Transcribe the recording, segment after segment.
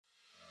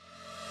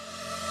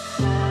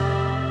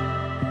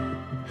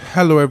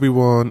Hello,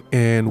 everyone,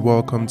 and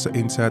welcome to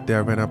Inside the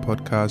Arena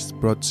podcast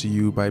brought to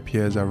you by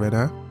Piers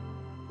Arena.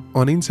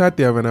 On Inside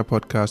the Arena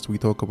podcast, we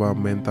talk about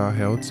mental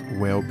health,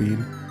 well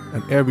being,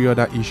 and every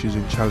other issues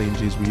and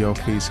challenges we all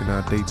face in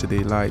our day to day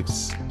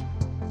lives.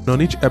 And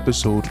on each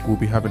episode, we'll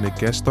be having a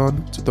guest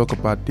on to talk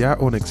about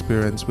their own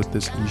experience with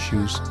these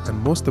issues and,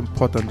 most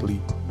importantly,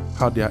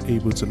 how they are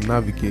able to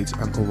navigate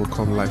and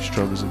overcome life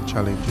struggles and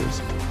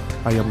challenges.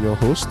 I am your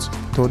host,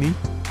 Tony,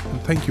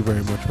 and thank you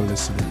very much for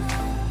listening.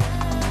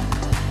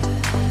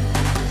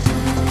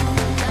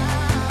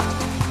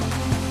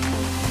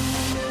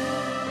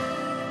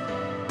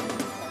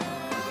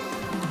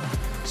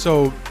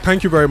 So,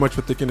 thank you very much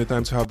for taking the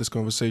time to have this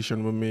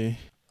conversation with me.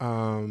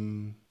 I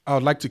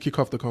would like to kick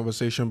off the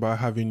conversation by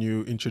having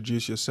you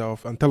introduce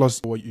yourself and tell us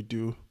what you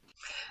do.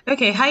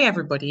 Okay, hi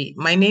everybody.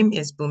 My name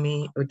is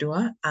Bumi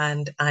Odua,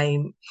 and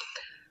I'm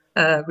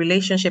a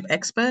relationship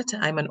expert.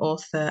 I'm an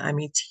author,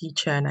 I'm a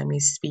teacher, and I'm a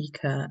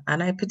speaker.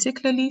 And I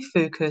particularly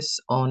focus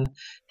on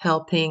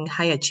helping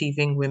high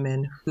achieving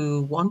women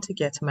who want to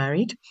get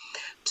married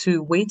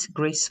to wait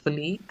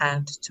gracefully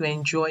and to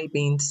enjoy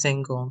being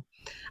single.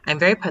 I'm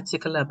very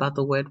particular about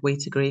the word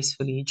wait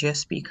gracefully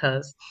just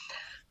because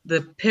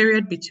the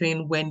period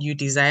between when you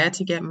desire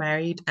to get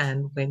married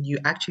and when you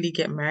actually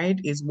get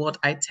married is what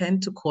I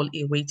tend to call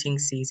a waiting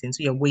season.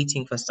 So you're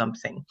waiting for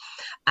something.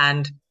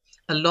 And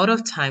a lot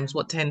of times,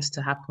 what tends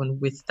to happen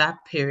with that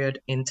period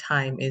in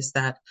time is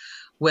that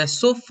we're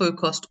so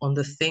focused on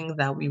the thing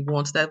that we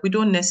want that we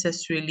don't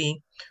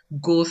necessarily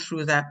go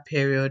through that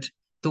period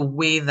the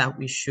way that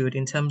we should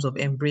in terms of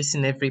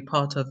embracing every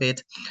part of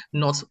it,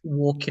 not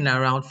walking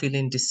around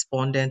feeling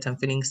despondent and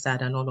feeling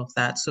sad and all of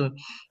that. So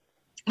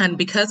and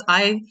because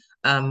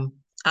um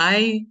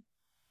I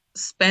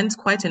spent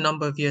quite a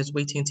number of years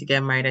waiting to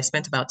get married. I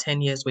spent about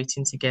 10 years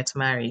waiting to get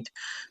married.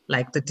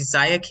 Like the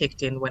desire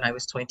kicked in when I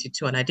was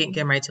 22 and I didn't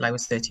get married till I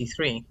was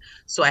 33.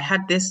 So I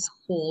had this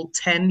whole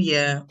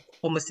 10-year,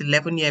 almost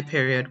 11-year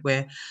period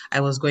where I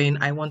was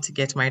going, I want to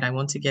get married, I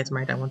want to get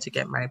married, I want to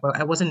get married. But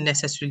I wasn't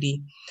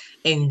necessarily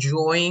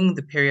enjoying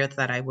the period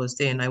that I was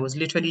in. I was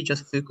literally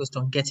just focused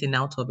on getting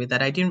out of it,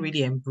 that I didn't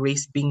really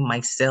embrace being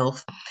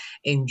myself,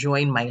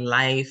 enjoying my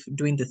life,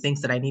 doing the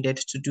things that I needed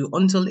to do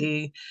until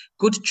a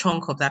good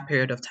chunk of that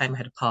period of time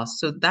had passed.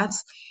 So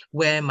that's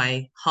where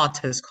my heart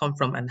has come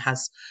from and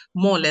has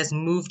more or less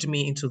moved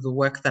me into the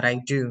work that I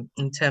do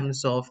in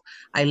terms of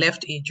I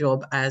left a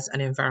job as an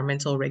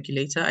environmental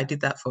regulator. I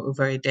did that for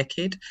over a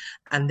decade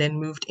and then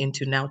moved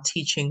into now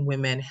teaching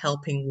women,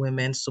 helping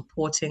women,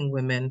 supporting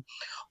women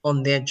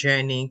on their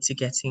journey to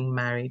getting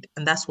married.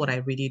 And that's what I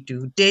really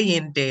do day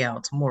in, day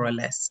out, more or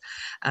less.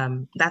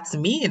 That's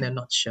me in a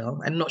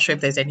nutshell. I'm not sure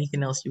if there's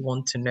anything else you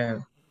want to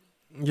know.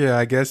 Yeah,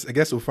 I guess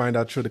we'll find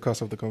out through the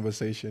course of the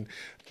conversation.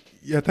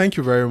 Yeah, thank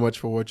you very much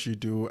for what you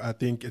do. I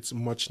think it's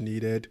much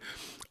needed.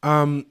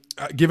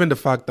 Given the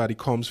fact that it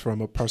comes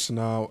from a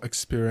personal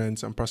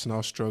experience and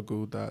personal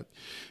struggle that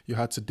you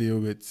had to deal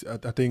with,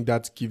 I think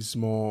that gives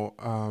more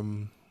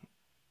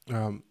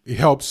it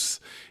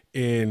helps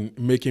in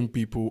making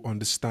people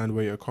understand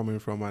where you're coming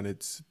from, and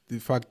it's the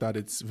fact that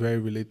it's very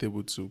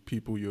relatable to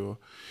people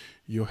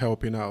you're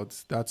helping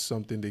out. That's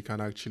something they can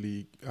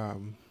actually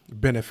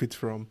benefit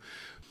from.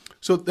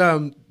 So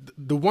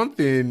the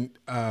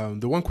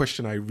one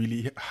question I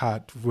really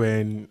had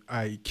when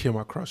I came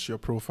across your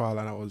profile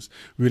and I was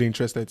really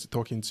interested in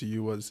talking to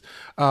you was,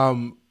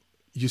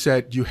 you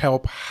said you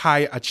help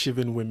high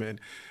achieving women.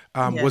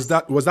 Was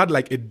Yes. that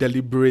like a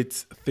deliberate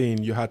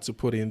thing you had to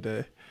put in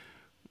there?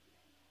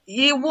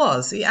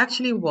 It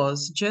actually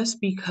was just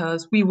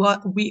because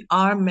we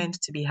are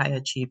meant to be high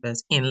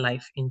achievers in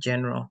life in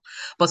general.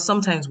 But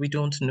sometimes we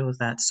don't know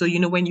that. So,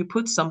 when you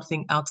put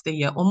something out there,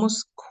 you're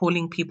almost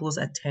calling people's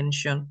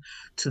attention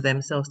to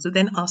themselves to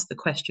then ask the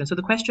question. So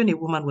the question a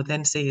woman would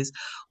then say is,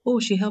 oh,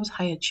 she helps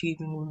high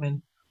achieving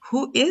women.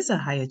 Who is a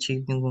high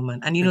achieving woman?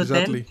 And then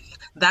Exactly.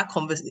 that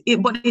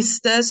conversation, but it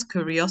stirs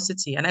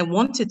curiosity. And I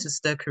wanted to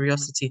stir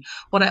curiosity,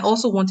 but I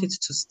also wanted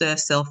to stir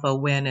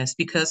self-awareness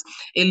because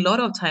a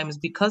lot of times,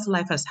 because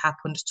life has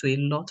happened to a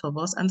lot of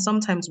us and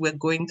sometimes we're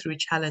going through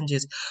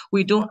challenges,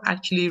 we don't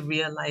actually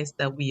realize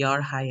that we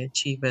are high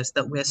achievers,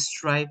 that we're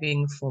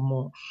striving for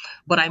more.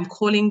 But I'm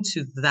calling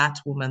to that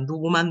woman, the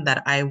woman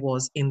that I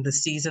was in the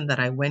season that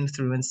I went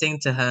through, and saying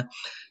to her,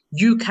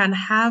 you can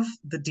have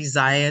the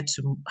desire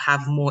to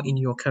have more in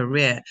your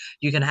career.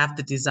 You can have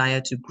the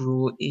desire to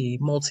grow a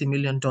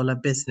multi-million dollar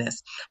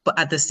business, but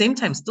at the same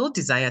time, still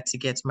desire to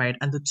get married.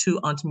 And the two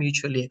aren't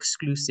mutually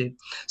exclusive.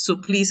 So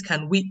please,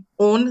 can we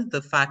own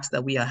the fact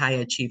that we are high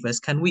achievers?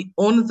 Can we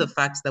own the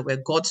fact that we're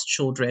God's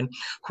children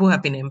who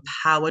have been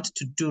empowered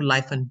to do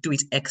life and do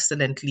it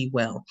excellently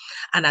well?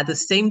 And at the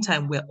same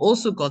time, we're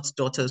also God's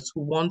daughters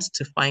who want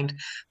to find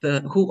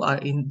who are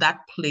in that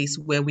place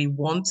where we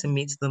want to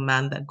meet the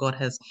man that God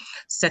has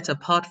set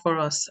apart for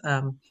us.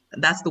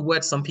 That's the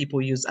word some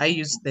people use. I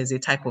use there's a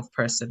type of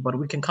person, but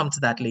we can come to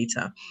that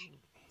later.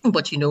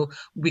 But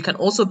we can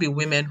also be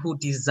women who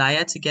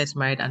desire to get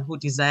married and who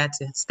desire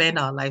to spend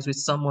our lives with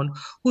someone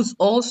who's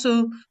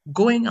also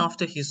going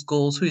after his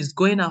goals, who is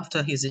going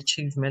after his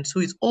achievements,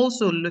 who is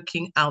also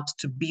looking out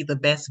to be the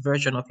best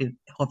version of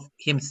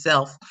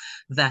himself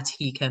that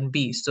he can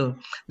be. So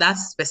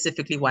that's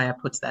specifically why I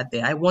put that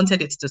there. I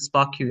wanted it to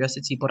spark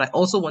curiosity, but I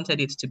also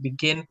wanted it to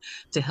begin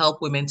to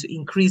help women to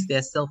increase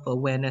their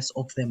self-awareness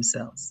of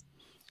themselves.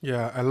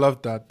 Yeah, I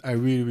love that. I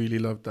really, really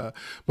love that.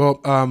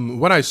 But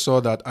when I saw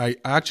that, I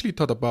actually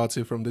thought about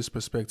it from this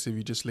perspective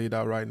you just laid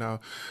out right now.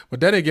 But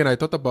then again, I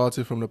thought about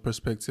it from the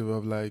perspective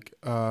of like,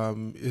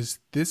 is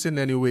this in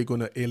any way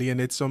going to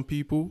alienate some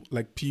people?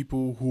 Like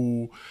people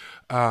who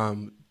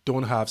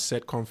don't have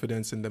set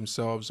confidence in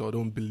themselves or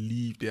don't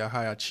believe they are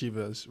high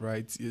achievers,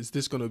 right? Is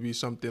this going to be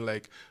something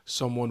like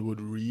someone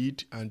would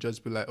read and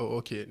just be like, oh,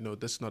 okay, no,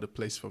 that's not a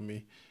place for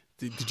me?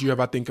 Did you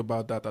ever think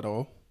about that at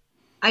all?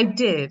 I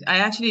did. I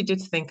actually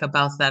did think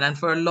about that. And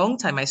for a long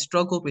time, I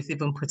struggled with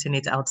even putting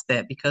it out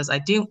there because I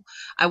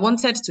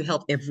wanted to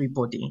help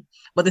everybody.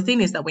 But the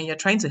thing is that when you're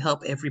trying to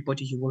help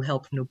everybody, you will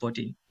help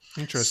nobody.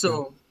 Interesting.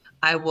 So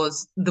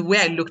the way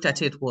I looked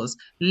at it was,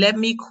 let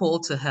me call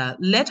to her,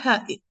 let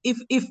her,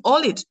 if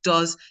all it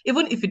does,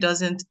 even if it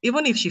doesn't,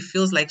 even if she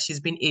feels like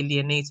she's been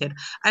alienated,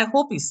 I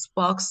hope it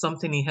sparks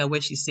something in her where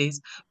she says,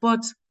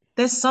 but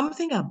there's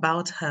something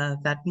about her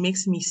that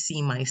makes me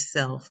see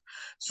myself.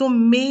 So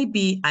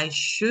maybe I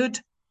should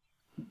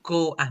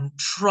go and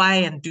try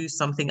and do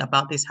something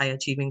about this high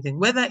achieving thing,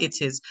 whether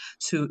it is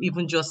to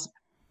even just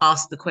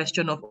ask the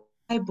question of,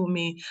 hi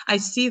Bumi, I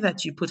see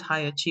that you put high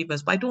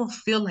achievers, but I don't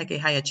feel like a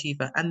high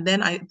achiever. And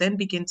then I then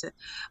begin to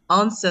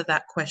answer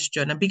that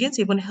question and begin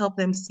to even help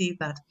them see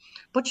that,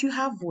 but you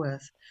have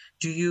worth.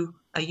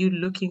 Are you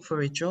looking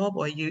for a job,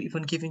 or are you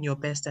even giving your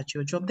best at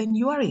your job? Then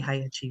you are a high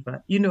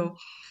achiever.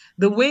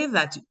 The way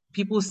that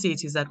people see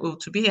it is that, oh,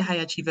 to be a high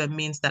achiever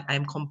means that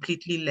I'm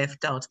completely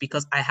left out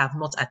because I have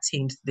not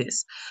attained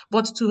this.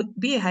 But to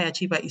be a high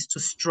achiever is to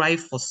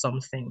strive for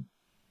something,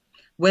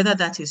 whether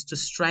that is to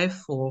strive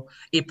for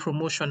a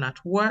promotion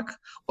at work,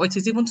 or it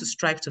is even to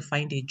strive to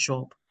find a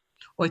job,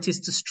 or it is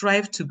to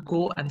strive to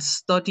go and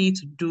study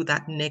to do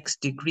that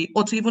next degree,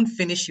 or to even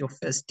finish your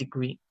first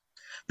degree.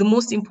 The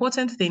most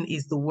important thing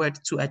is the word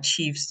to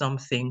achieve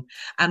something.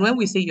 And when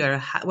we say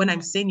when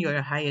I'm saying you're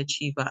a high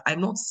achiever,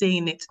 I'm not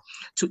saying it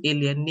to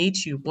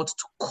alienate you, but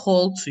to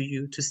call to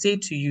you, to say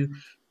to you,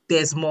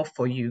 there's more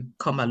for you.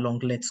 Come along,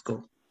 let's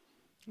go.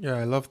 Yeah,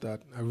 I love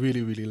that. I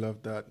really, really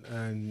love that.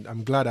 And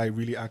I'm glad I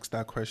really asked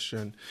that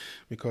question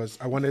because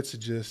I wanted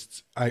to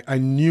I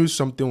knew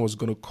something was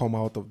going to come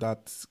out of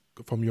that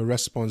from your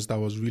response that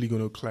was really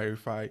going to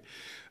clarify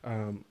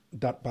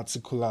that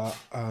particular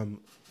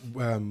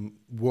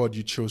word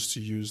you chose to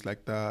use,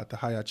 like the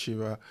high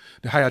achiever,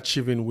 the high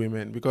achieving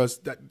women. Because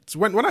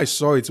when I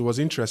saw it, it was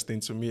interesting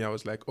to me. I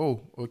was like,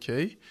 oh,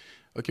 okay,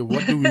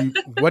 what do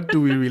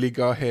we really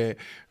got here,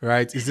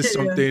 right? Yeah. Is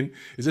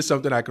this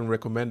something I can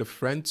recommend a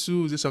friend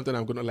to? Is this something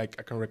I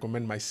can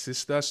recommend my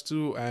sisters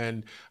to?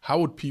 And how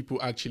would people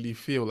actually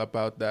feel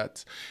about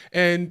that?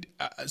 And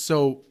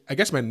so I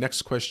guess my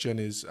next question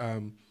is,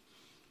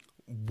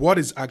 what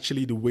is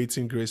actually the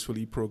Waiting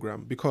Gracefully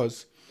program?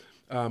 Because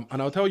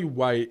and I'll tell you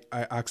why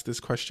I asked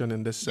this question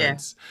in this Yeah.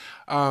 sense.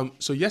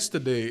 So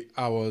yesterday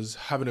I was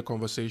having a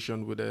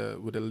conversation with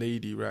a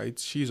lady, right?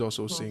 She's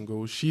also Mm.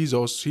 single.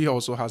 She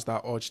also has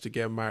that urge to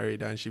get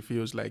married, and she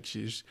feels like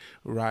she's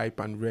ripe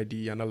and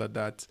ready and all of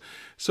that.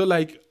 So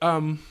like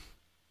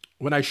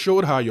when I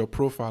showed her your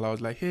profile, I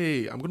was like,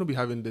 "Hey, I'm gonna be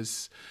having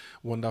this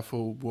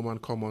wonderful woman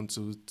come on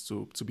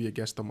to be a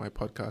guest on my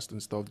podcast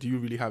and stuff. Do you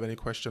really have any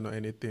question or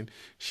anything?"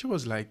 She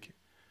was like,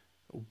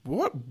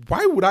 what,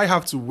 why would I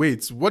have to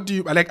wait? What do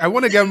you like? I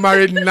want to get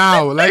married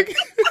now. Like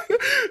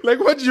like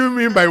what do you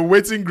mean by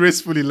waiting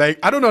gracefully? Like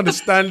I don't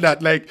understand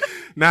that. Like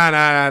nah,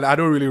 I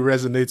don't really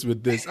resonate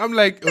with this. I'm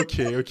like,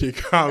 okay,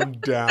 calm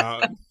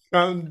down.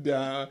 Calm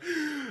down.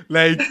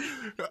 Like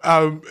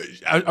um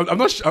I'm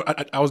not sure.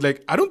 I was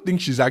like, I don't think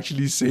she's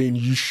actually saying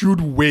you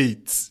should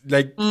wait.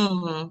 Like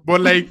Mm.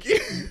 but like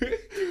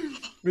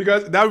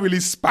because that really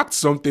sparked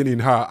something in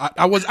her.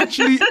 I was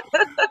actually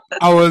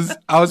I was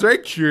very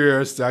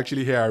curious to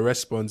actually hear her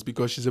response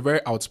because she's a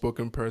very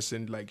outspoken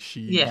person. Like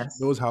she Yes.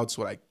 knows how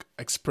to like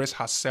express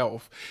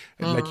herself,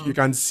 and like you Mm.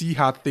 can see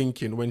her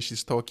thinking when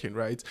she's talking,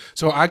 right?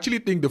 So I actually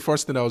think the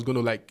first thing I was going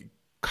to like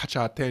catch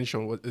her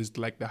attention is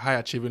like the high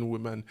achieving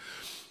woman.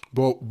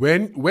 But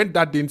when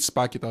that didn't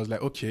spark it, I was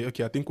like, okay,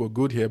 I think we're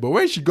good here. But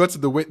when she got to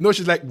the wait, no,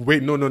 she's like,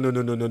 wait, no,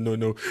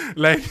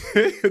 like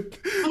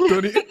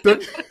Tony,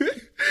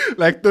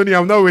 like Tony,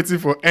 I'm not waiting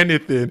for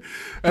anything.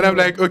 And I'm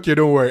like, Mm. okay,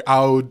 don't worry,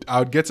 I'll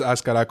get to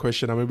ask her that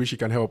question, and maybe she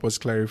can help us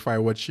clarify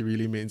what she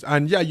really means.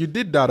 And yeah, you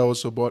did that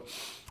also. But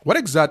what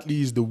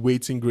exactly is the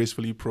Waiting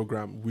Gracefully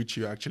program which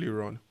you actually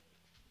run?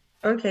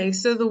 Okay,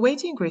 so the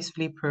Waiting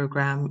Gracefully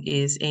program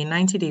is a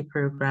 90-day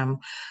program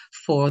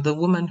for the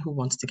woman who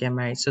wants to get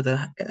married.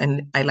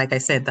 Like I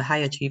said, the high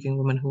achieving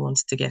woman who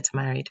wants to get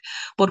married,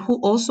 but who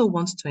also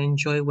wants to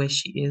enjoy where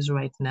she is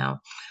right now.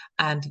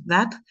 And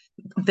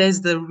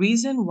there's the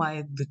reason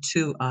why the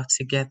two are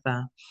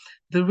together.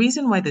 The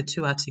reason why the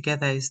two are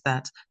together is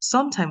that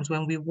sometimes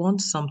when we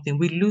want something,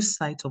 we lose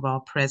sight of our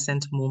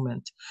present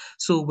moment.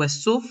 So we're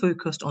so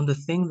focused on the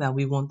thing that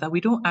we want that we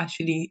don't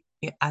actually,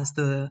 as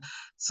the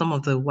some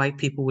of the white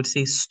people would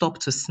say, stop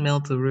to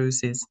smell the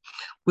roses.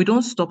 We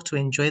don't stop to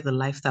enjoy the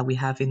life that we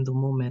have in the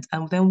moment.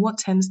 And then what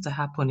tends to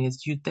happen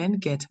is you then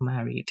get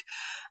married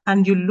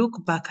and you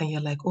look back and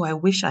you're like, oh, I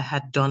wish I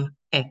had done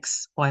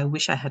X or I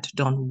wish I had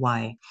done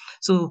Y.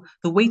 So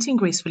the Waiting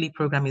Gracefully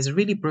program is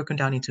really broken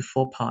down into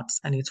 4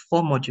 parts and it's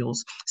 4 modules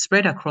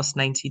spread across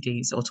 90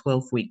 days or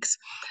 12 weeks.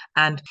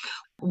 And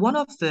one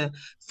of the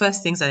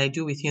first things that I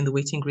do with you in the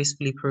Waiting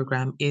Gracefully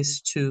program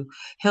is to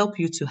help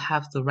you to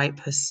have the right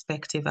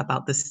perspective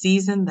about the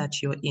season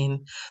that you're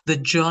in, the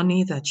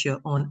journey that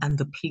you're on, and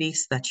the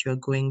place that you're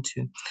going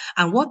to.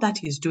 And what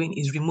that is doing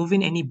is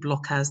removing any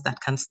blockers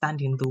that can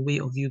stand in the way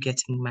of you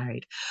getting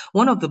married.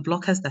 One of the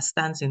blockers that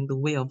stands in the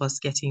way of us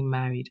getting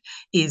married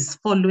is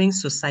following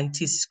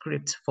society's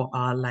script for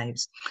our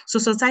lives. So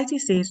society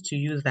says to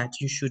you that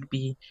you should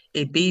be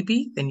a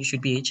baby, then you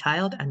should be a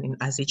child. And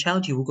as a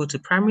child, you will go to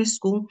primary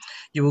school,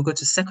 you will go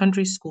to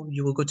secondary school,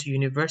 you will go to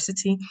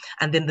university.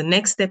 And then the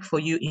next step for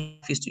you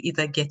is to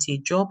either get a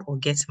job or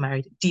get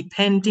married,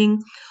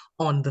 depending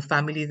on the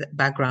family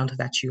background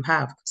that you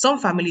have. Some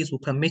families will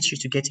permit you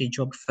to get a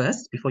job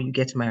first before you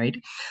get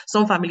married.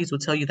 Some families will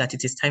tell you that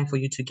it is time for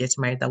you to get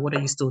married, that what are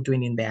you still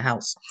doing in their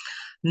house?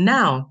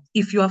 Now,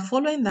 if you are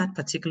following that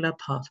particular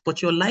path,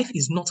 but your life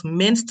is not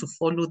meant to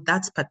follow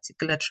that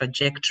particular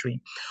trajectory,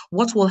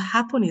 what will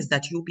happen is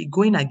that you'll be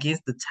going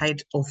against the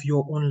tide of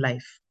your own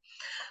life.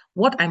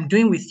 What I'm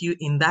doing with you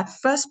in that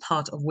first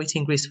part of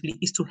Waiting Gracefully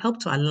is to help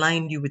to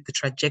align you with the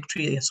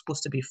trajectory you're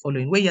supposed to be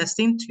following, where you're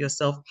saying to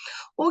yourself,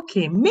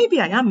 okay, maybe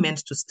I am meant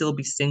to still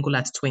be single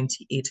at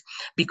 28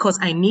 because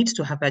I need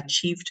to have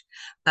achieved,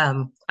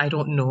 I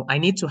don't know, I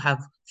need to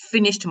have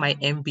finished my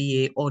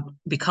MBA or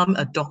become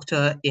a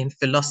doctor in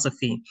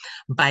philosophy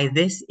by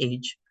this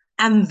age.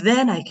 And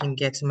then I can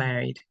get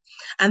married.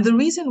 And the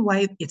reason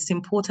why it's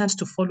important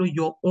to follow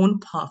your own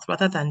path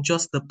rather than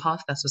just the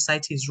path that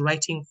society is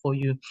writing for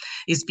you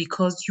is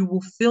because you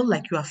will feel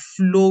like you are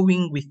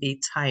flowing with a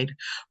tide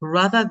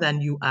rather than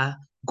you are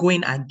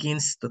going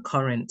against the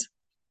current.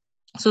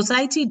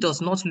 Society does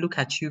not look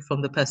at you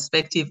from the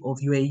perspective of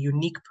you're a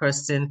unique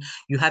person,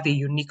 you have a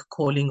unique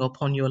calling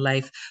upon your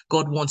life,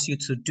 God wants you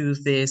to do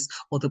this,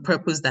 or the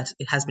purpose that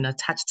it has been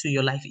attached to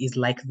your life is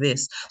like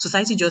this.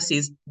 Society just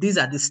says these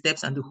are the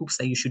steps and the hoops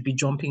that you should be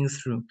jumping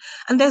through.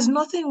 And there's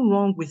nothing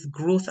wrong with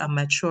growth and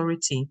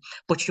maturity,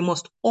 but you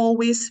must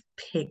always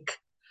pick.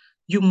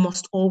 You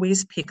must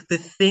always pick the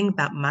thing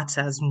that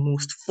matters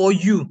most for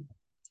you,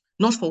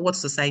 not for what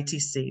society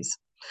says.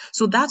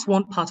 So that's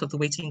one part of the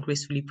Waiting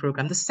Gracefully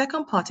program. The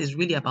second part is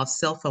really about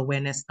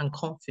self-awareness and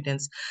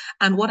confidence,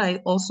 and what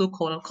I also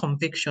call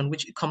conviction,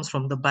 which comes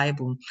from the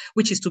Bible,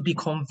 which is to be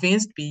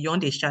convinced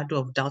beyond a shadow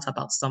of doubt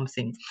about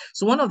something.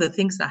 So one of the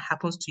things that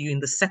happens to you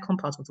in the second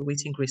part of the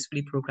Waiting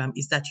Gracefully program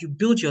is that you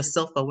build your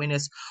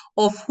self-awareness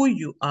of who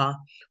you are,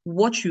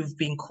 what you've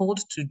been called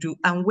to do,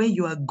 and where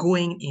you are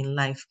going in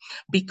life.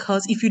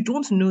 Because if you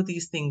don't know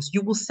these things,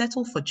 you will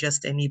settle for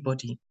just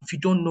anybody. If you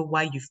don't know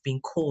why you've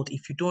been called,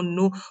 if you don't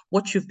know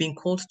what you've been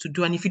called to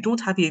do, and if you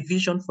don't have a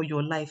vision for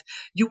your life,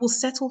 you will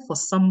settle for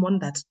someone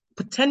that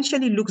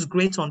potentially looks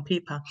great on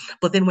paper.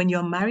 But then when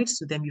you're married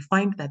to them, you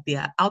find that they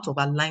are out of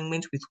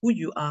alignment with who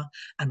you are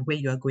and where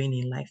you are going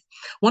in life.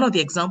 One of the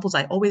examples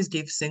I always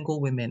give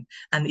single women,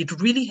 and it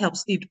really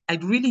helps, I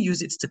really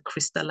use it to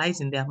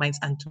crystallize in their minds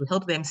and to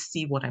help them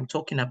see what I'm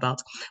talking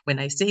about when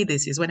I say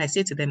this, is when I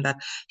say to them that,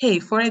 hey,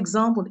 for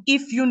example,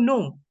 if you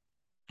know,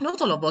 not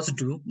all of us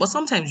do, but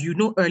sometimes you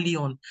know early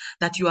on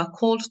that you are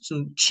called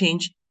to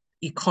change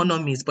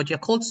economies, but you're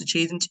called to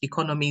change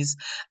economies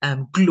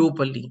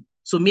globally.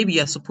 So maybe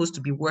you're supposed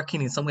to be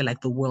working in somewhere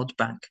like the World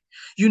Bank.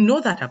 You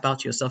know that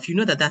about yourself. You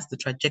know that that's the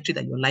trajectory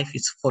that your life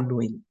is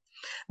following.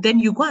 Then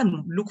you go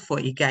and look for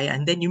a guy,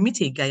 and then you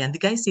meet a guy, and the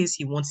guy says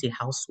he wants a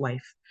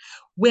housewife.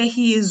 Where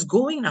he is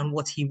going and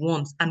what he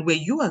wants, and where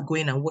you are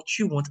going and what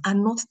you want are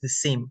not the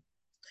same.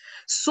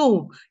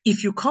 So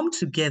if you come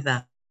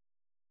together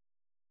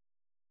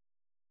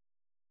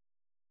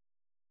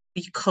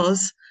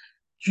because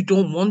you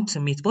don't want to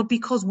meet, but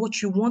because what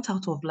you want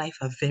out of life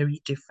are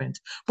very different.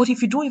 But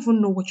if you don't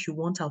even know what you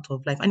want out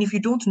of life, and if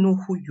you don't know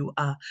who you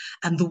are,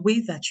 and the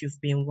way that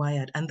you've been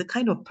wired, and the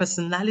kind of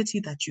personality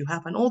that you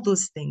have, and all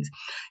those things,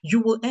 you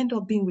will end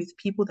up being with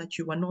people that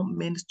you are not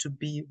meant to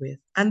be with.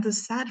 And the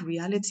sad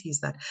reality is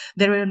that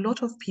there are a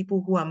lot of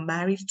people who are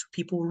married to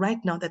people right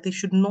now that they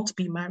should not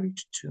be married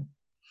to.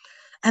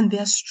 And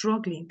they're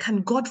struggling.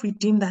 Can God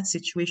redeem that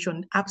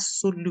situation?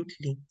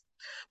 Absolutely.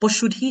 But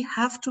should he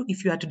have to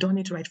if you had done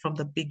it right from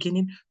the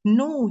beginning?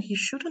 No, he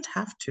shouldn't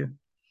have to.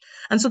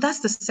 And so that's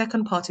the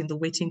second part in the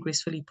Waiting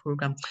Gracefully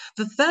program.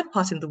 The third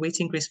part in the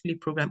Waiting Gracefully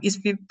program is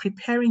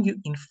preparing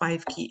you in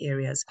 5 key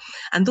areas.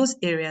 And those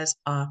areas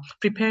are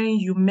preparing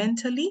you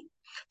mentally,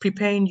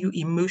 preparing you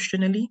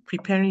emotionally,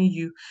 preparing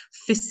you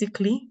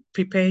physically,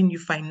 preparing you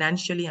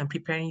financially, and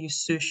preparing you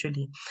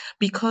socially.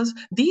 Because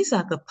these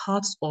are the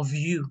parts of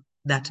you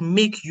that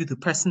make you the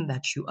person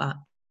that you are,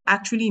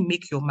 actually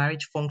make your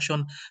marriage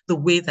function the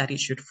way that it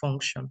should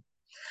function.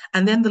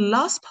 And then the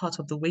last part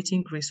of the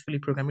Waiting Gracefully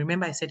program,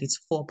 remember I said it's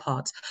 4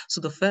 parts. So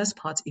the first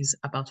part is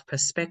about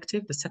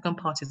perspective. The second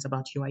part is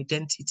about your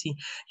identity,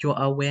 your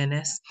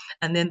awareness.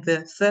 And then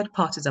the third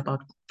part is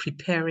about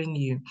preparing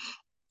you.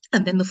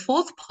 And then the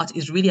fourth part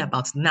is really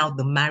about now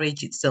the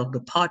marriage itself,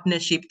 the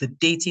partnership, the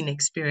dating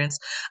experience,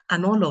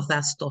 and all of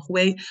that stuff,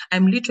 where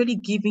I'm literally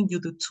giving you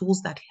the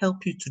tools that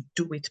help you to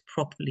do it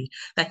properly,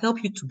 that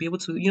help you to be able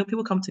to,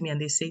 people come to me and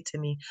they say to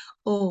me,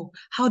 oh,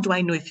 how do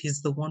I know if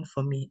he's the one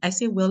for me? I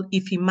say, well,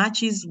 if he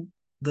matches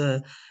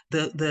the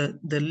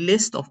the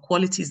list of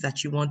qualities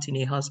that you want in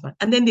a husband.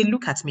 And then they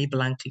look at me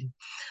blankly.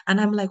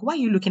 And I'm like, why are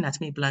you looking at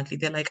me blankly?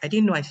 They're like, I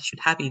didn't know I should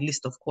have a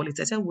list of qualities.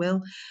 I said,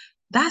 well,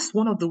 that's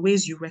one of the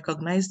ways you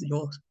recognize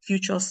your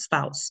future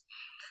spouse.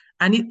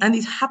 And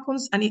it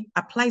happens and it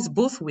applies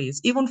both ways.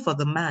 Even for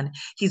the man,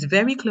 he's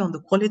very clear on the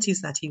qualities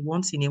that he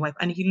wants in a wife.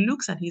 And he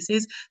looks and he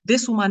says,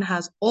 this woman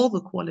has all the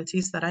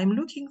qualities that I'm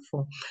looking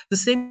for. The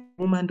same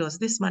woman does.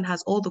 This man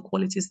has all the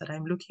qualities that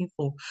I'm looking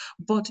for.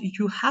 But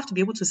you have to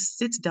be able to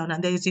sit down,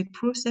 and there is a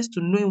process to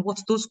knowing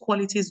what those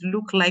qualities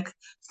look like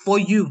for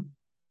you.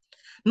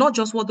 Not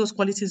just what those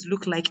qualities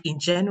look like in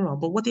general,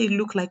 but what they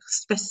look like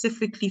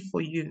specifically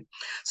for you.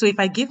 So if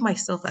I give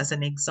myself as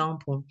an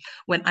example,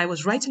 when I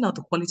was writing out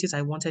the qualities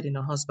I wanted in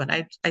a husband,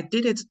 I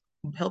did it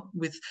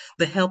with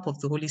the help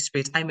of the Holy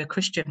Spirit. I'm a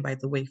Christian, by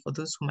the way, for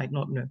those who might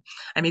not know.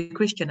 I'm a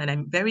Christian, and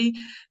I'm very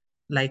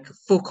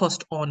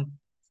focused on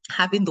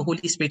having the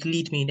Holy Spirit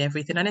lead me in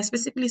everything. And I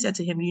specifically said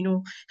to him,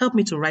 help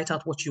me to write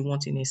out what you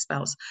want in a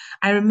spouse.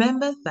 I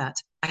remember that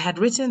I had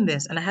written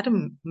this and I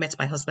hadn't met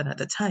my husband at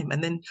the time.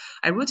 And then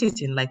I wrote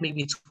it in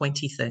maybe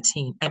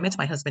 2013. I met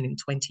my husband in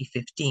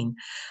 2015.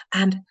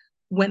 And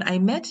when I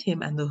met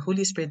him and the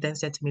Holy Spirit then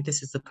said to me,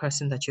 this is the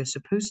person that you're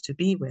supposed to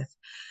be with,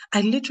 I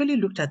literally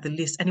looked at the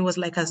list and it was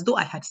like as though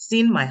I had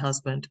seen my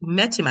husband,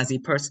 met him as a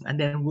person, and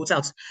then wrote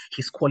out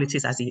his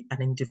qualities as an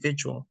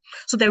individual.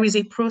 So there is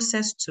a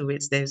process to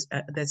it.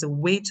 There's a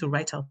way to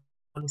write out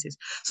qualities.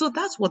 So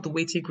that's what the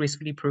Waiting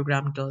Gracefully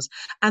program does.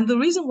 And the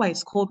reason why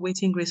it's called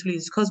Waiting Gracefully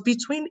is because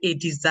between a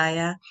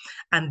desire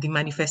and the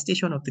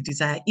manifestation of the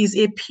desire is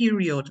a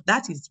period.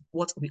 That is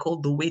what we call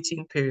the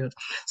waiting period.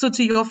 So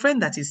to your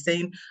friend that is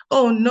saying,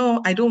 oh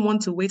no, I don't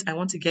want to wait, I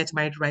want to get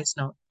married right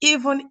now.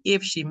 Even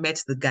if she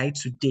met the guy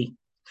today,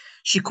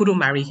 she couldn't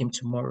marry him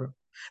tomorrow.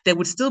 There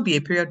would still be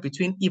a period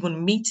between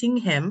even meeting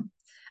him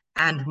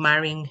and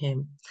marrying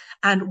him.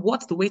 And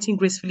what the Waiting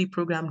Gracefully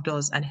program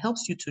does and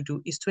helps you to do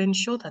is to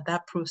ensure that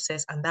that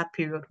process and that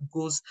period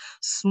goes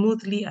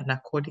smoothly and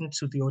according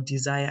to your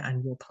desire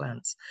and your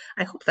plans.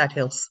 I hope that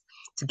helps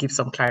to give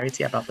some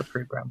clarity about the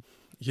program.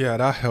 Yeah,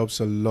 that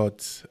helps a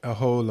lot, a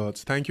whole lot.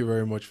 Thank you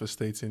very much for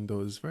stating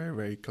those very,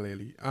 very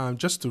clearly.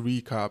 Just to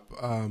recap,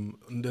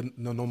 the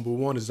number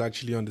one is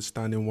actually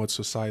understanding what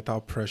societal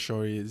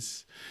pressure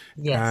is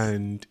Yes.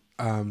 and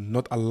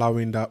not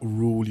allowing that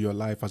rule your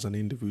life as an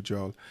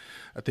individual.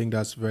 I think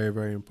that's very,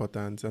 very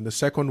important. And the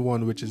second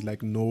one, which is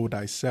like know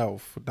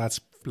thyself,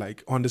 that's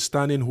like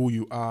understanding who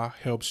you are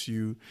helps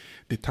you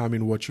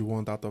determine what you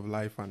want out of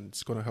life, and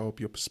it's going to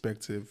help your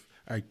perspective.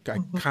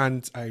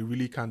 Mhm. I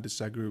really can't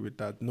disagree with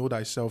that. Know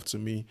thyself to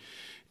me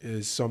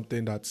is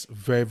something that's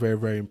very, very,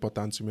 very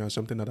important to me and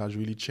something that has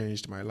really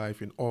changed my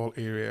life in all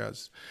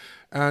areas.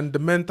 And the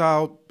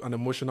mental and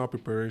emotional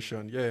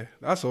preparation, yeah,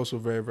 that's also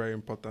very, very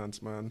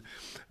important, man.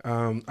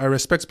 I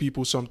respect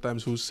people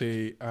sometimes who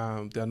say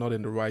they're not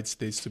in the right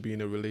states to be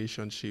in a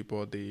relationship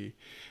or they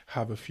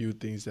have a few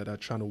things that are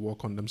trying to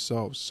work on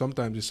themselves.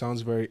 Sometimes it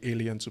sounds very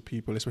alien to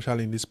people,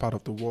 especially in this part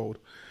of the world.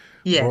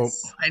 But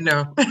Yes, I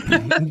know.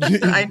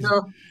 I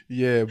know.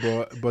 yeah,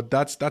 but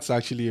that's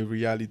actually a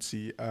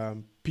reality.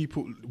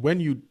 People, when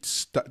you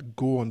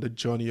go on the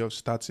journey of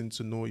starting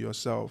to know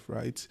yourself,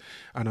 right,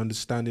 and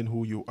understanding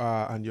who you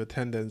are and your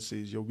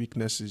tendencies, your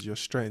weaknesses, your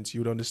strengths, you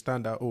would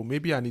understand that, oh,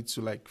 maybe I need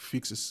to like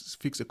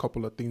fix a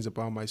couple of things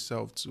about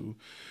myself to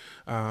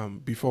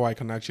before I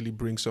can actually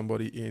bring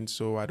somebody in,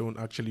 so I don't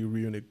actually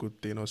ruin a good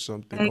thing or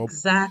something. Or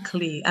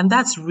Exactly. And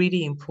that's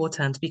really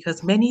important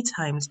because many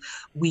times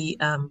we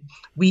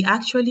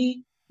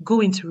actually go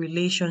into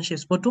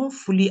relationships but don't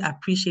fully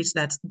appreciate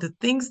that the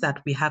things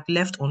that we have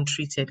left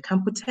untreated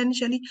can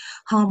potentially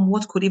harm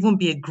what could even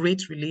be a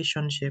great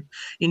relationship.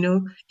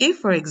 If,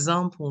 for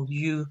example,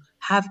 you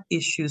have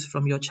issues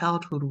from your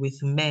childhood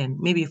with men,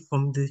 maybe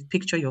from the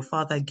picture your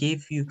father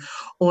gave you,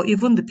 or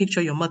even the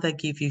picture your mother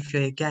gave you if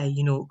you're a guy,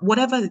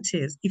 whatever it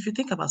is, if you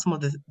think about some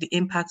of the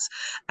impacts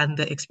and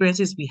the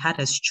experiences we had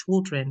as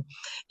children,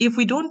 if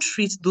we don't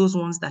treat those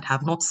ones that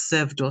have not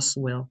served us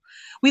well,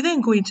 we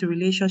then go into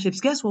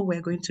relationships. Guess what we're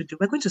going to do?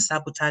 We're going to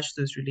sabotage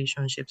those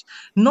relationships,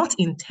 not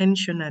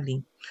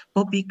intentionally,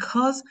 but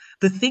because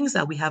the things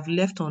that we have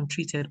left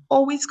untreated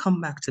always come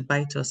back to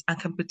bite us and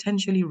can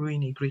potentially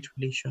ruin a great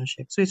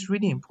relationship. So it's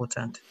really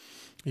important.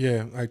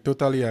 Yeah, I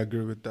totally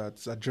agree with that.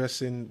 It's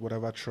addressing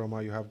whatever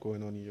trauma you have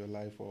going on in your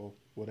life or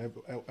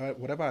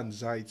whatever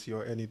anxiety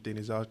or anything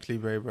is actually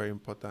very, very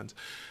important.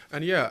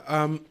 And yeah,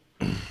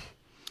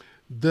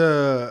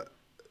 the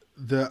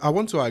I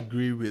want to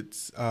agree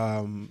with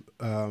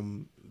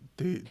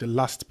the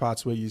last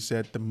part where you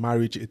said the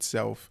marriage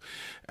itself,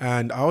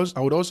 and I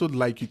would also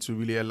like you to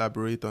really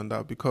elaborate on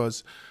that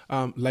because,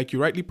 like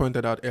you rightly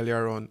pointed out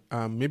earlier on,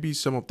 maybe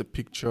some of the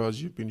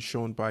pictures you've been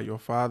shown by your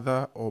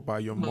father or by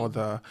your Mm.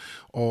 mother,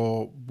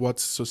 or what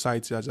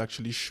society has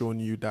actually shown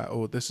you that,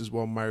 oh, this is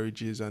what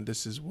marriage is and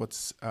this is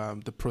what's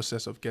the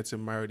process of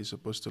getting married is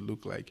supposed to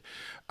look like.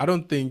 I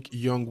don't think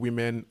young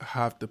women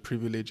have the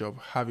privilege of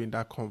having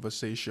that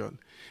conversation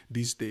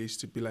these days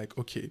to be like,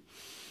 okay,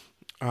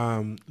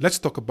 let's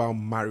talk about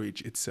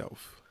marriage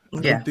itself.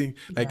 I don't Yeah, think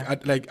yeah.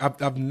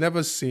 I've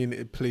never seen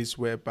a place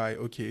whereby,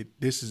 okay,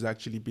 this is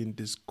actually being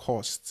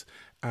discussed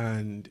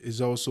and is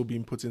also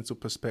being put into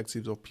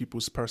perspectives of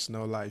people's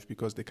personal life,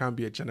 because there can't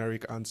be a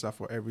generic answer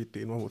for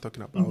everything when we're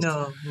talking about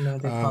No, no,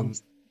 they can't. um,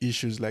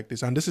 issues like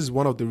this. And this is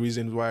one of the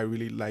reasons why I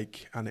really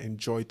like and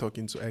enjoy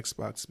talking to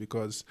experts,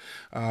 because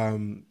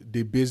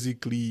they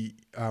basically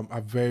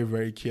are very,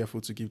 very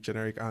careful to give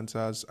generic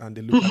answers, and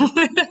they look at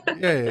it.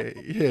 Yeah,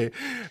 yeah,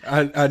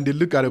 and they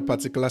look at a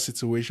particular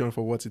situation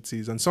for what it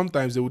is, and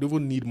sometimes they would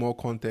even need more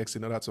context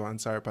in order to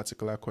answer a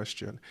particular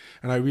question.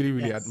 And I really,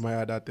 really Yes.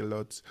 admire that a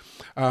lot.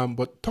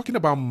 But talking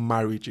about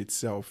marriage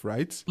itself,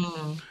 right?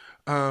 Mm.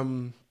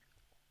 Um,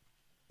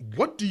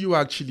 what do you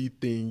actually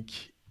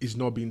think is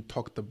not being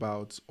talked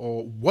about,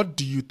 or what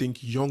do you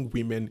think young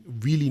women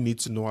really need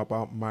to know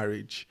about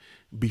marriage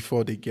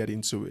before they get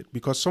into it?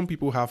 Because some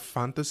people have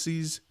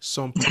fantasies,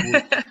 some people,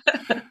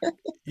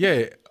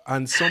 yeah,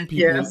 and some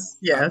people Yes,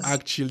 are yes.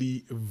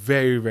 actually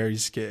very, very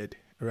scared,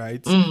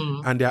 right?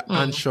 Mm. And they're Mm.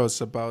 anxious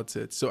about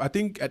it. So I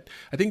think that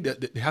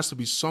there has to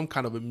be some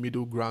kind of a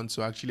middle ground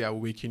to actually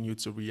awaken you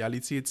to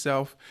reality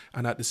itself,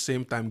 and at the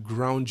same time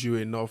ground you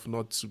enough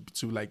not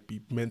to like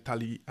be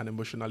mentally and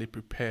emotionally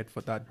prepared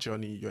for that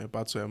journey you're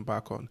about to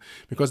embark on.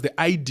 Because the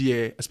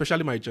idea,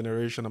 especially my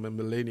generation, I'm a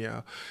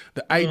millennial,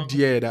 the Mm.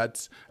 idea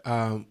that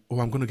oh,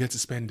 I'm going to get to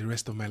spend the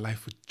rest of my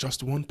life with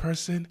just one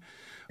person,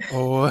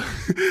 or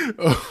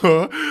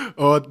or,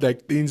 or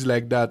like things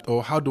like that,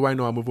 or how do I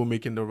know I'm even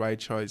making the right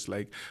choice,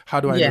 like how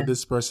do I know Yeah.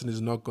 this person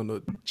is not going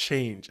to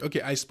change?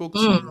 Okay, Mm. I spoke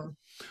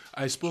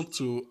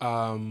to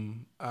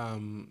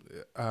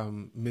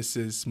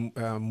Mrs.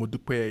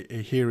 Modupe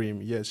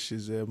Ehirim. Yes,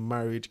 she's a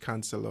marriage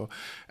counselor,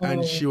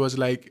 and Mm. she was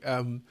like,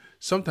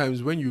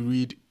 sometimes when you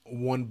read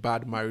one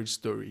bad marriage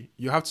story,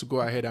 you have to go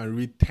ahead and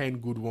read 10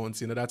 good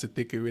ones in order to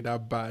take away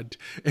that bad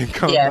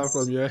encounter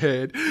from Yes. your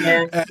head.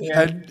 Yes.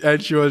 Yeah.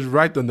 And she was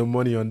right on the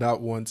money on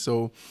that one.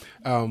 So,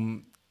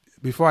 um,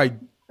 before I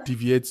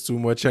deviate too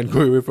much and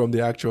go away from the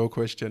actual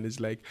question,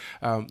 is like,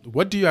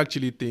 what do you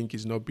actually think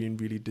is not being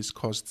really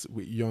discussed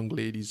with young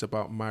ladies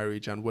about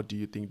marriage, and what do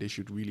you think they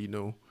should really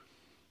know?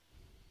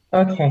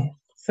 Okay.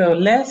 So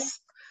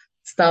let's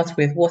start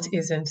with what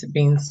isn't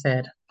being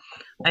said.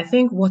 I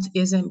think what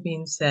isn't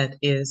being said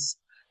is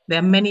there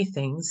are many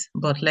things,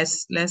 but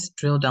let's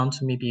drill down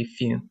to maybe a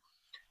few.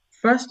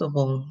 First of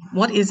all,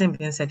 what isn't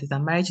being said is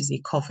that marriage is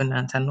a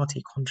covenant and not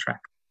a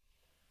contract.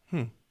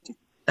 Hmm.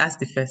 That's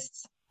the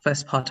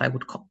first part I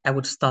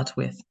would start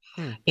with,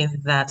 Hmm.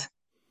 in that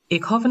a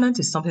covenant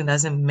is something that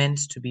isn't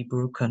meant to be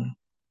broken.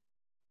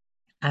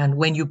 And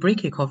when you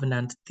break a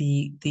covenant,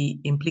 the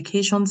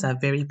implications are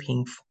very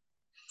painful.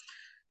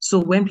 So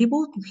when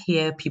people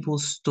hear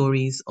people's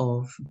stories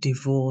of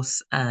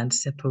divorce and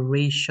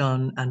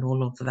separation and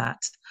all of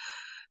that,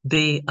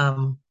 they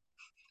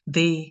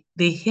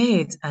they hear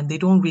it and they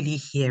don't really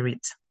hear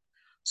it.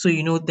 So,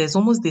 there's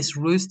almost this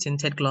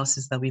rose-tinted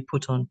glasses that we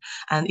put on.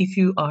 And if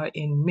you are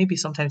in, maybe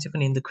sometimes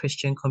even in the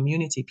Christian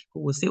community,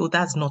 people will say, oh,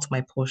 that's not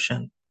my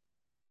portion.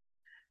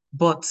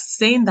 But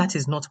saying that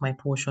is not my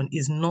portion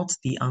is not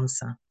the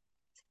answer,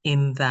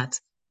 in that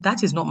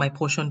that is not my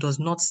portion does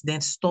not then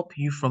stop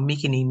you from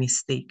making a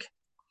mistake.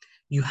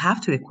 You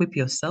have to equip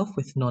yourself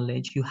with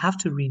knowledge. You have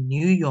to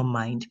renew your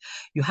mind.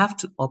 You have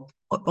to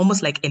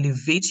almost like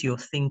elevate your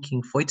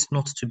thinking for it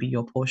not to be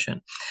your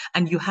portion.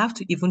 And you have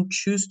to even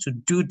choose to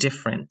do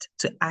different,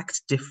 to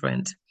act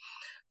different,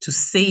 to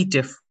say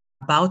different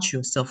about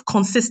yourself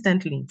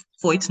consistently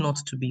for it not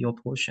to be your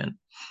portion.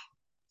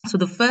 So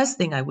the first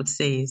thing I would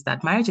say is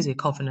that marriage is a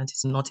covenant,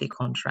 it's not a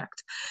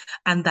contract.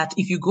 And that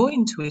if you go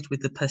into it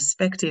with the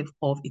perspective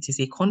of it is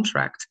a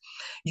contract,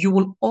 you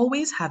will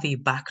always have a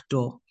back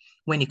door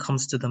when it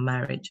comes to the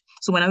marriage.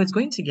 So when I was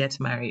going to get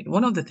married,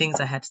 one of the things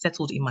I had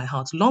settled in my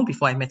heart long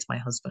before I met my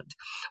husband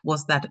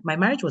was that my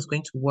marriage was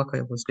going to work or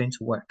it was going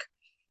to work.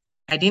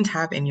 I didn't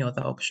have any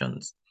other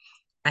options.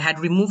 I had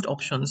removed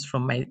options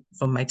from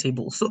my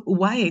table. So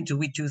why do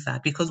we do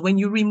that? Because when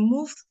you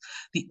remove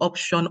the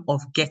option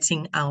of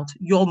getting out,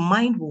 your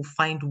mind will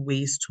find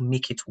ways to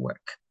make it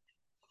work.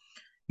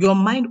 Your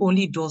mind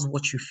only does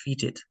what you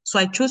feed it. So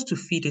I chose to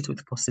feed it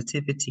with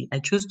positivity. I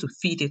chose to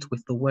feed it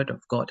with the word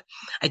of God.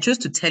 I chose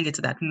to tell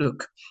it that,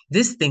 look,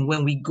 this thing,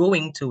 when we go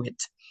into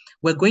it,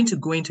 we're going to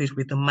go into it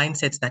with the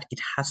mindset that it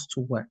has to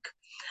work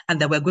and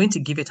that we're going to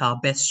give it our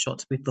best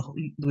shot with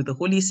the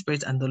Holy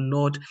Spirit and the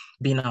Lord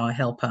being our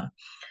helper.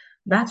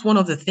 That's one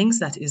of the things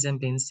that isn't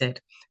being said,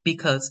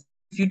 because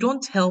if you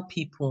don't tell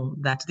people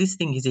that this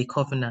thing is a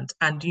covenant,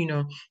 and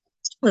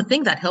the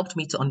thing that helped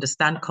me to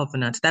understand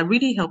covenant, that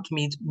really helped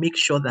me to make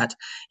sure that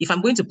if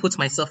I'm going to put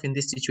myself in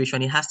this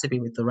situation, it has to be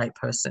with the right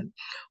person,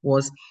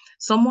 was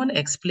someone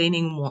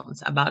explaining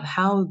once about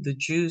how the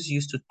Jews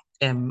used to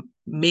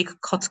make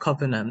cut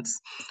covenants.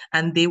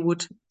 And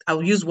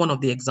I'll use one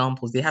of the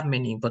examples. They have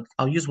many, but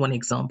I'll use one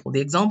example.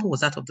 The example was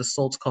that of the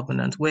salt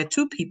covenant, where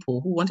two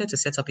people who wanted to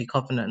set up a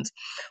covenant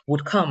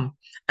would come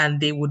and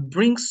they would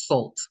bring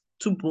salt,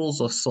 2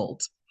 bowls of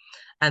salt,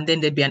 and then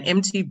there'd be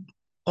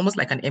almost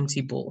like an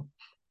empty bowl.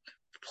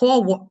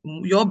 Pour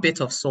your bit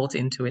of salt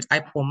into it.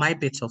 I pour my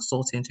bit of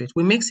salt into it.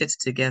 We mix it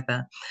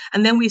together.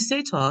 And then we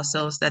say to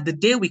ourselves that the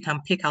day we can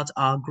pick out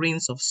our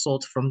grains of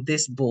salt from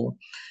this bowl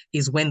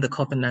is when the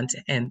covenant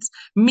ends.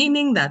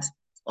 Meaning that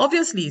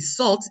obviously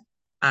salt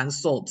and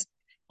salt,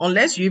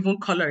 unless you even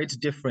color it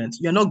different,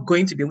 you're not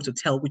going to be able to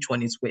tell which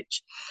one is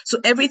which. So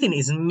everything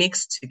is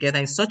mixed together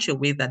in such a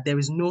way that there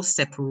is no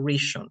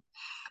separation.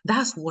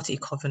 That's what a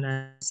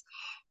covenant is.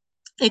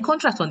 A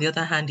contract, on the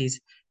other hand, is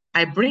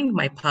I bring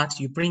my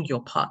part, you bring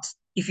your part.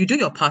 If you do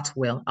your part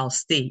well, I'll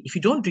stay. If you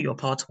don't do your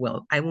part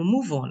well, I will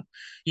move on.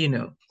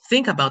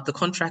 Think about the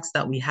contracts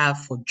that we have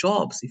for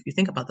jobs. If you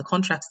think about the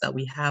contracts that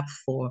we have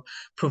for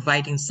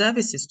providing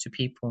services to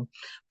people,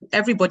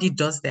 everybody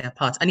does their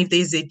part. And if there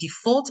is a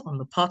default on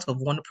the part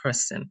of one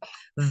person,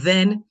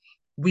 then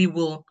we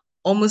will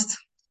almost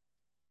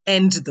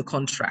end the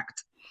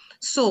contract.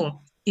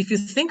 So if you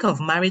think of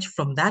marriage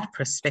from that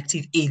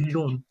perspective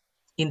alone,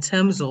 in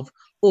terms of,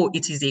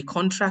 it is a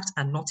contract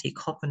and not a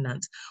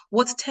covenant,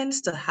 what tends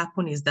to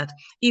happen is that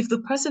if the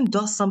person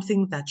does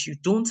something that you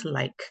don't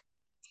like,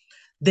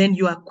 then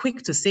you are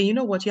quick to say, you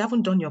know what, you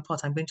haven't done your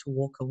part, I'm going to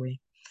walk away.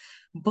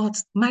 But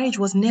marriage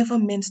was never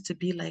meant to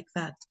be like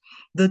that.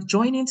 The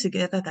joining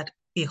together that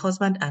a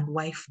husband and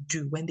wife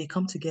do when they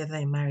come together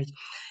in marriage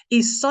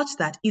is such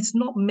that it's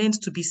not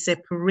meant to be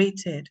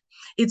separated.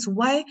 It's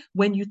why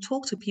when you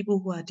talk to people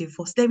who are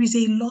divorced, there is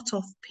a lot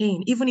of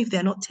pain, even if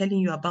they're not telling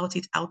you about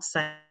it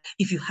outside.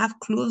 If you have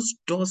closed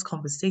doors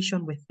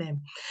conversation with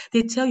them,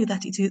 they tell you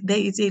that there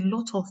is a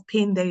lot of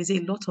pain, there is a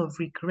lot of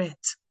regret.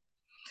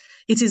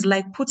 It is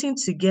like putting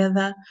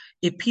together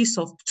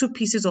two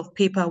pieces of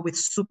paper with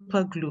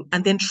super glue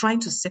and then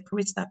trying to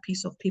separate that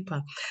piece of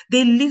paper.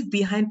 They leave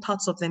behind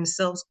parts of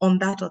themselves on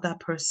that other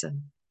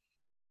person.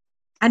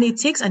 And it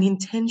takes an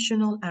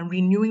intentional and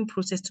renewing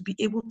process to be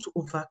able to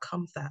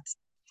overcome that.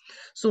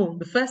 So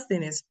the first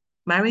thing is,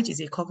 marriage is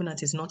a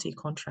covenant, is not a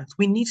contract.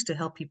 We need to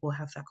help people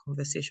have that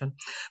conversation.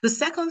 The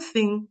second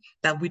thing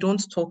that we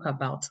don't talk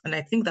about, and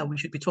I think that we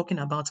should be talking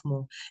about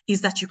more,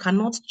 is that you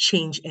cannot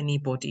change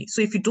anybody.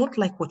 So if you don't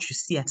like what you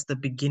see at the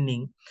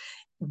beginning,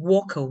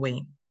 walk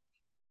away.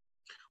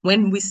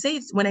 When I say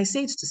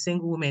it to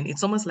single women,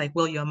 it's almost like,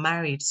 well, you're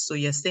married, so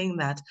you're saying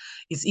that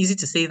it's easy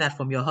to say that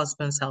from your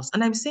husband's house.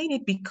 And I'm saying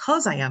it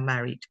because I am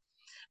married,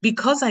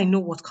 because I know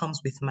what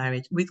comes with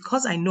marriage,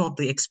 because I know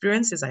the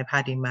experiences I've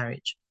had in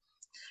marriage,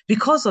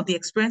 because of the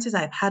experiences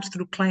I've had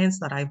through clients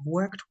that I've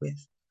worked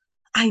with.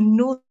 I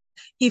know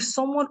if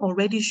someone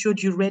already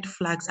showed you red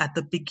flags at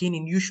the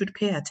beginning, you should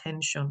pay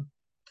attention.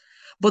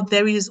 But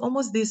there is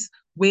almost this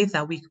way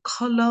that we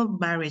color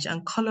marriage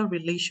and color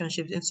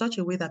relationships in such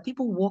a way that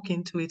people walk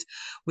into it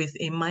with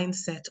a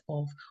mindset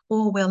of,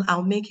 oh, well,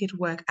 I'll make it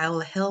work. I'll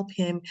help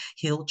him.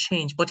 He'll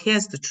change. But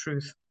here's the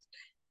truth.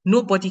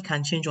 Nobody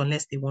can change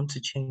unless they want to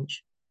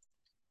change.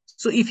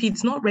 So if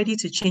he's not ready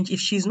to change, if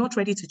she's not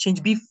ready to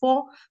change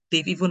before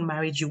they've even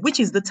married you, which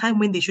is the time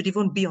when they should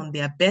even be on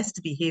their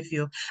best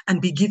behavior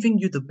and be giving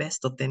you the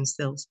best of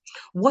themselves,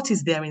 what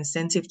is their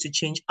incentive to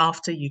change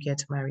after you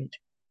get married?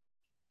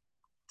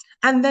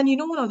 And then,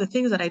 one of the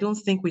things that I don't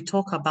think we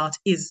talk about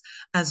is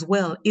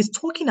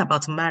talking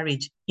about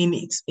marriage in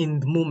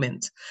the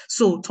moment.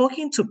 So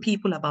talking to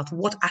people about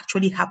what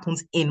actually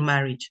happens in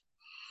marriage.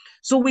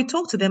 So we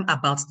talk to them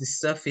about the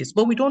surface,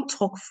 but we don't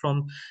talk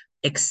from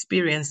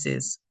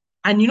experiences.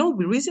 And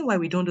the reason why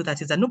we don't do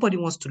that is that nobody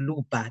wants to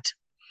look bad.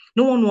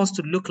 No one wants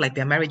to look like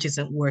their marriage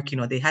isn't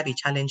working or they have a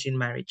challenge in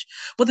marriage.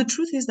 But the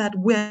truth is that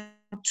we're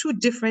two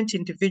different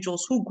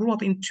individuals who grew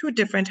up in two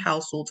different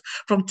households,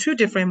 from two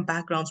different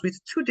backgrounds, with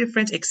two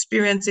different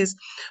experiences,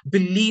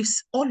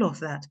 beliefs, all of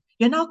that.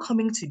 You're now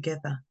coming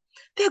together.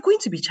 There are going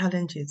to be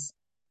challenges.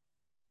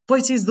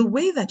 But it is the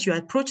way that you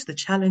approach the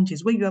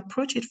challenges, where you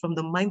approach it from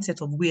the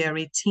mindset of we are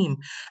a team.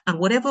 And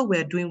whatever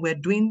we're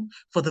doing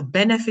for the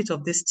benefit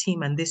of this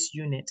team and this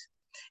unit.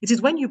 It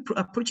is when you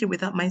approach it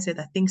with that mindset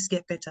that things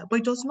get better. But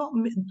it does not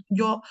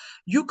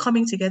you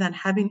coming together and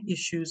having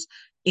issues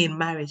in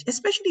marriage,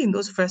 especially in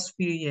those first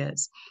few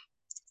years,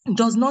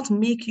 does not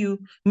make you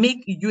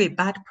a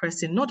bad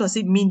person, nor does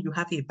it mean you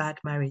have a bad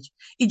marriage.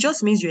 It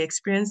just means you're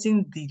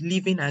experiencing the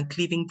living and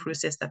cleaving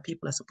process that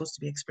people are supposed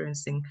to be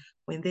experiencing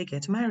when they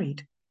get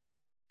married.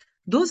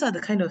 Those are the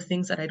kind of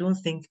things that I don't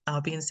think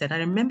are being said. I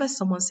remember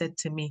someone said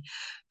to me,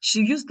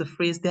 she used the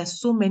phrase, there are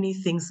so many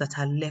things that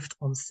are left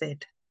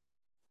unsaid.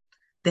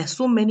 There are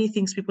so many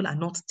things people are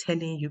not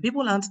telling you.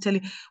 People aren't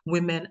telling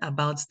women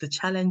about the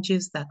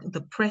challenges, that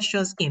the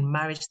pressures in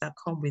marriage that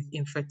come with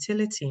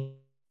infertility.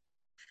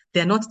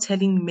 They're not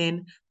telling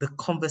men the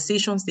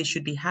conversations they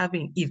should be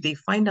having if they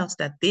find out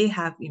that they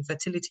have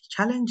infertility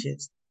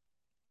challenges.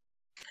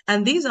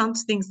 And these aren't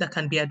things that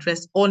can be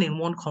addressed all in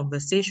one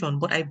conversation,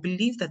 but I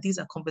believe that these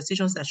are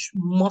conversations that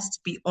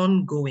must be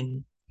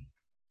ongoing.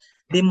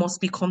 They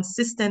must be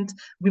consistent.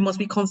 We must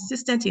be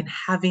consistent in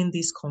having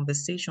these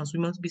conversations. We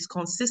must be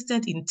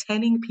consistent in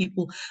telling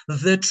people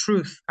the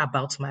truth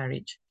about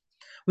marriage.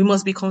 We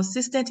must be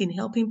consistent in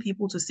helping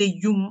people to say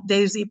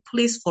there is a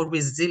place for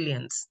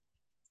resilience,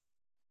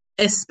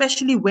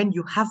 especially when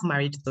you have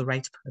married the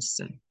right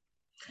person.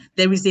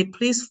 There is a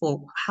place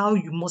for how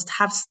you must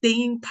have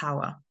staying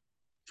power,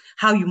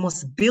 how you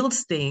must build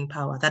staying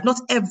power, that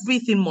not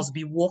everything must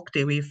be walked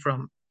away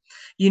from.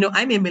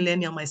 I'm a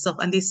millennial myself,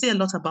 and they say a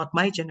lot about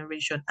my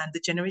generation and the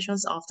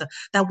generations after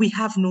that we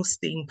have no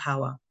staying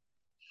power.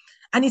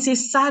 And it's a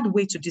sad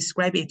way to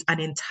describe it, an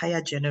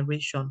entire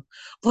generation.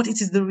 But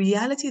it is the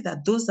reality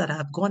that those that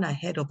have gone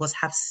ahead of us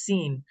have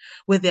seen,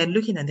 where they're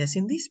looking and they're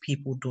saying, these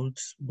people don't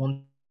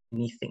want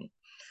anything.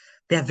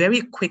 They're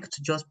very quick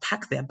to just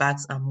pack their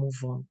bags and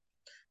move on.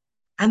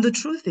 And the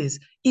truth is,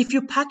 if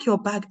you pack your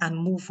bag and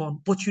move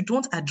on, but you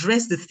don't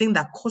address the thing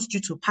that caused you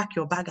to pack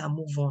your bag and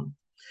move on,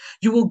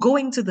 you will go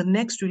into the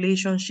next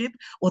relationship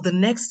or the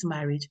next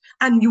marriage,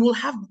 and you will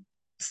have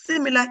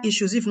similar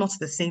issues, if not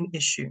the same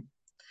issue.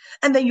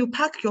 And then you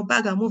pack your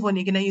bag and move on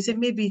again, and you say,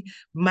 maybe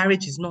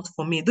marriage is not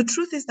for me. The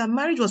truth is that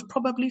marriage was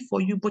probably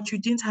for you, but you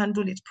didn't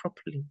handle it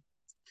properly.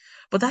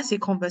 But that's a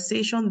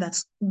conversation that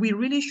we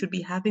really should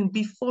be having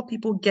before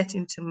people get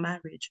into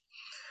marriage,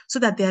 so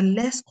that there are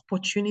less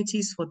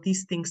opportunities for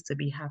these things to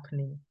be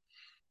happening.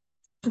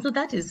 So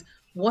that is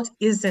what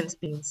isn't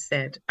being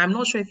said. I'm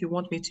not sure if you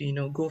want me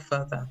to, go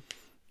further.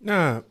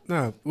 Nah.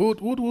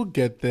 We'll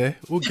get there.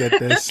 We'll get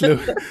there slow.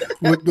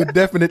 We'll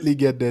definitely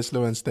get there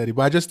slow and steady.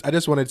 But I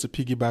just wanted to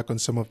piggyback on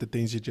some of the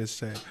things you just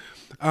said.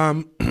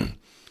 Um,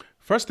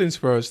 First things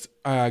first,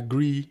 I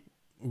agree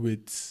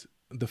with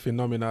the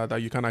phenomena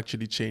that you can't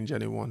actually change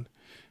anyone,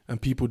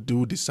 and people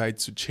do decide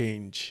to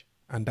change,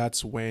 and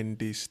that's when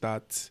they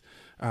start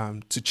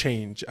to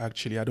change.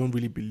 Actually, I don't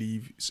really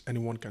believe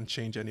anyone can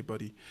change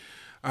anybody.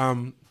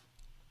 Um,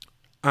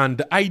 and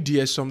the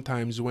idea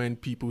sometimes when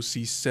people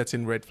see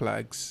certain red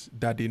flags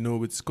that they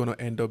know it's going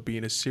to end up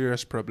being a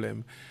serious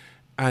problem,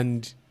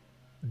 and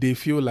they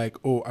feel like,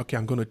 oh, okay,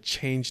 I'm going to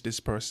change this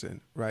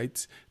person,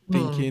 right? Hmm.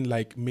 Thinking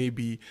like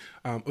maybe,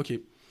 okay,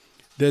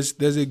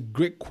 there's a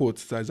great quote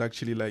that's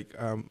actually like,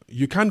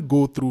 you can't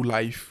go through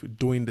life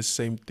doing the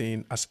same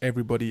thing as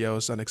everybody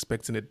else and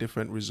expecting a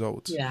different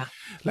result. Yeah.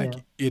 Yeah. Like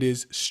it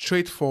is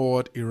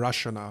straightforward,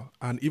 irrational,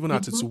 and even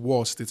at its Mm-hmm.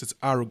 worst, it's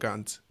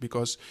arrogant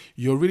because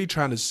you're really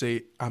trying to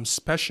say I'm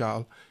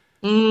special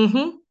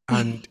Mm-hmm.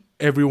 and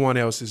everyone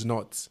else is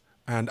not.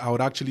 And I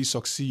would actually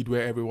succeed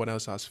where everyone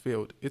else has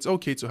failed. It's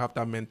okay to have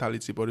that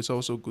mentality, but it's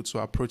also good to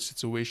approach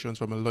situations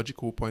from a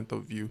logical point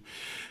of view.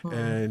 Hmm.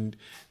 And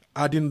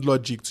adding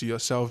logic to your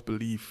self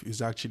belief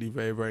is actually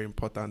very, very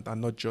important,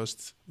 and not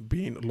just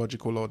being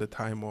logical all the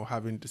time or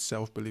having the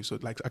self belief. So,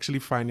 like, actually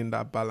finding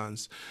that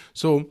balance.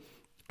 So,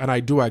 and I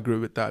do agree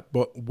with that.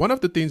 But one of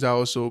the things I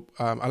also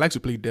I like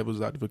to play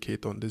devil's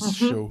advocate on this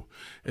Mm-hmm. show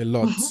a Mm-hmm.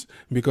 lot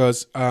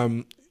because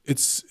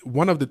it's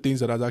one of the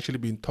things that has actually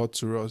been taught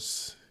to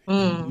us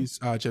in Mm. this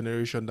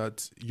generation,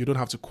 that you don't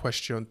have to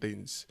question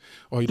things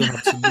or you don't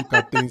have to look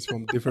at things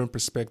from different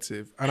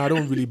perspective. And I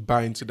don't really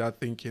buy into that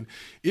thinking,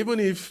 even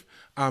if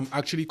I'm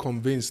actually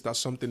convinced that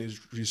something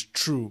is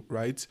true,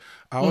 right?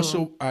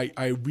 Mm.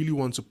 I really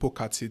want to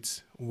poke at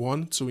it,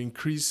 one, to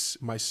increase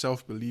my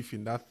self-belief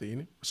in that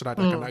thing so that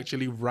I can Mm.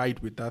 actually ride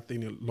with that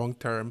thing in long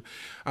term,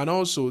 and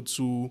also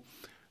to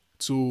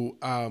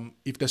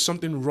if there's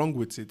something wrong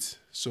with it,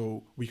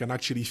 so we can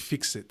actually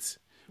fix it,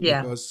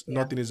 Yeah. because Yeah.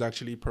 nothing is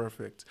actually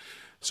perfect.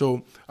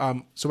 So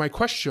my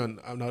question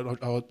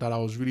that I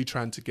was really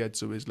trying to get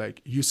to is,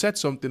 like, you said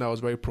something that was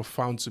very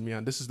profound to me,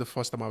 and this is the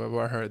first time I've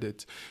ever heard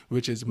it,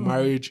 which is Mm.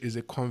 marriage is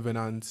a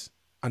covenant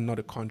and not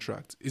a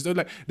contract. It's not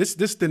like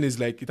this thing is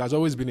like, it has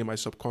always been in my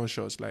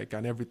subconscious, like,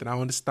 and everything. I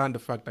understand the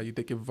fact that you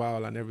take a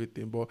vow and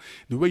everything, but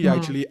the way you Mm.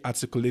 actually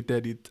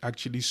articulated it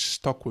actually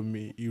stuck with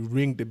me. You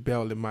ring the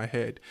bell in my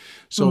head.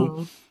 So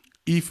Mm.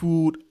 if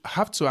we would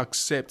have to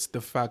accept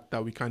the fact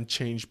that we can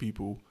change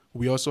people,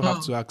 we also have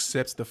Mm. to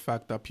accept the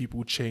fact that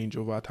people change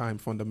over time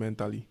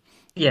fundamentally.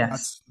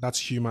 Yes.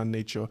 That's human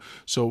nature.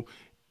 So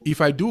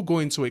if I do go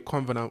into a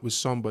covenant with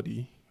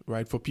somebody,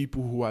 right, for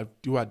people who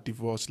are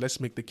divorced, let's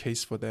make the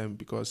case for them,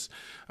 because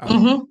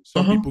Mm-hmm.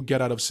 some Mm-hmm. people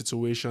get out of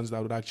situations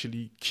that would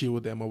actually kill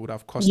them or would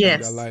have cost them their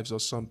Yes. lives or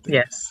something,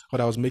 Yes. or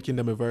that was making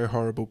them a very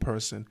horrible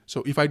person.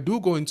 So if I do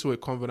go into a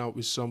covenant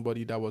with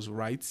somebody that was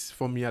right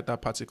for me at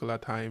that particular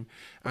time,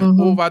 and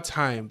Mm-hmm. over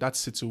time that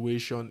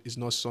situation is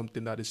not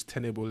something that is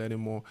tenable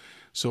anymore,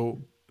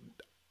 so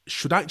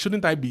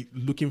shouldn't I be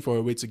looking for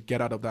a way to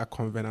get out of that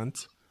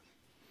covenant?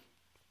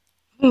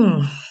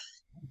 Hmm.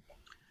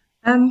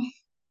 Um,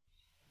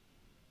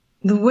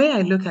 the way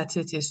I look at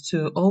it is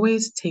to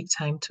always take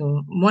time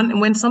to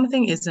when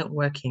something isn't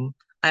working.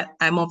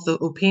 I'm of the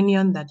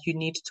opinion that you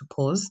need to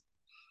pause,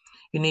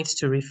 you need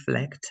to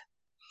reflect,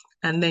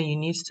 and then you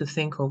need to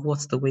think of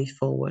what's the way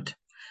forward.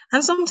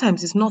 And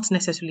sometimes it's not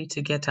necessarily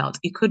to get out.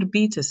 It could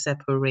be to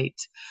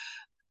separate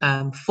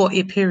for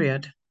a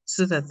period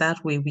so that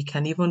that way we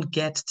can even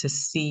get to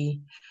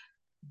see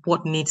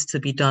what needs to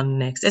be done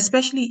next,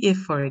 especially if,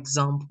 for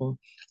example,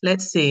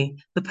 let's say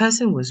the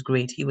person was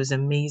great, he was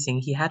amazing,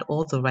 he had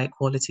all the right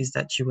qualities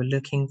that you were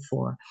looking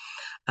for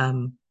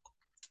um,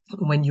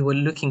 when you were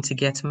looking to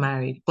get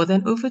married. But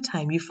then over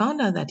time, you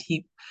found out that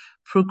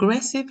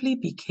progressively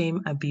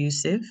became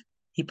abusive.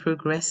 He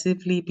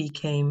progressively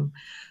became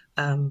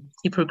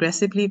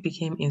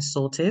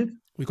insultive,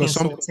 Because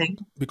insulting.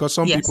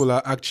 some Yes, people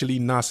are actually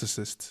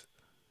narcissists.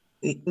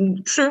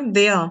 true,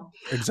 they are.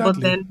 But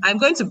Exactly. then I'm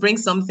going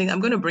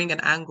to bring an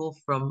angle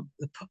from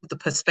the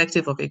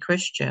perspective of a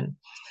Christian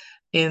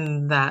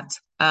in that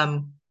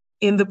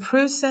in the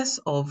process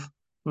of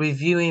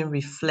reviewing,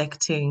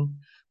 reflecting,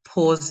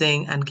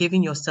 pausing, and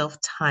giving yourself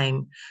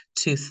time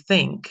to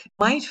think, you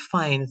might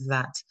find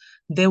that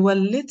there were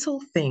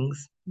little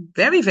things,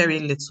 very, very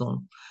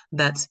little,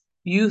 that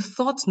you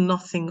thought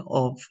nothing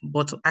of,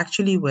 but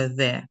actually were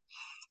there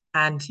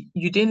and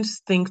you didn't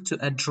think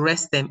to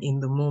address them in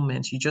the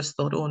moment. You just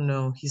thought, oh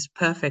no, he's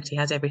perfect. He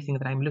has everything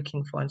that I'm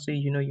looking for. And so,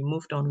 you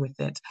moved on with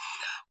it.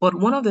 But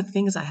one of the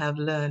things I have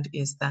learned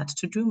is that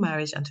to do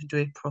marriage and to do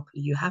it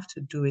properly, you have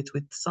to do it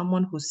with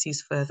someone who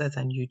sees further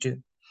than you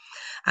do.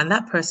 And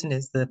that person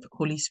is the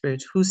Holy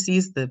Spirit who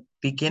sees the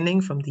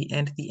beginning from the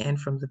end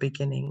from the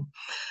beginning.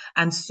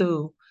 And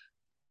so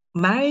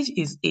marriage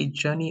is a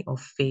journey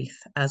of faith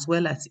as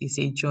well as is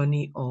a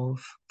journey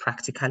of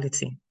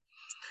practicality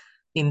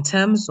in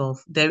terms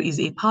of there is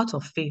a part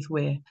of faith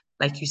where,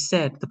 like you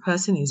said, the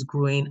person is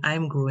growing,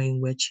 I'm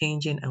growing, we're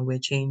changing and we're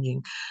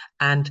changing.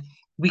 And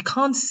we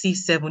can't see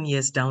 7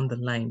 years down the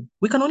line.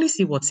 We can only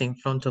see what's in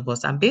front of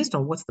us. And based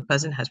on what the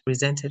person has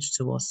presented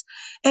to us,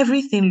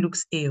 everything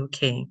looks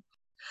a-okay.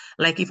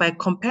 Like if I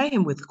compare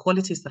him with the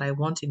qualities that I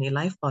want in a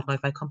life partner,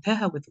 if I compare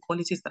her with the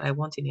qualities that I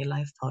want in a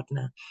life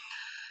partner,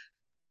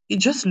 it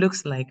just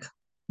looks like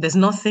there's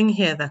nothing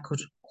here that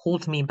could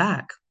hold me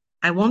back.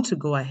 I want to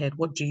go ahead.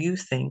 What do you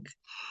think?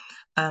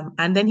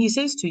 And then he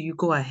says to you,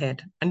 go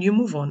ahead, and you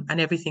move on,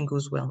 and everything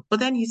goes well. But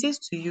then he says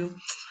to you,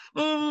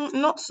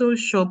 not so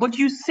sure. But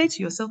you say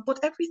to yourself, but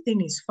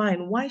everything is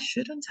fine. Why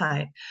shouldn't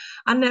I?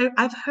 And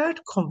I've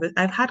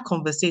had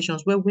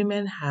conversations where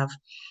women have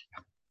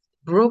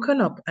broken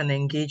up an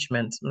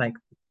engagement, like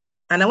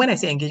and when I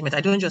say engagement, I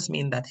don't just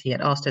mean that he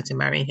had asked her to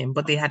marry him,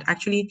 but they had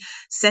actually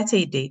set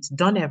a date,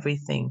 done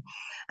everything.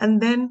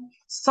 And then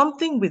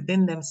something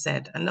within them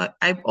said, and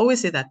I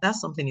always say that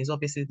something is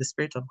obviously the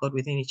Spirit of God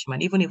within each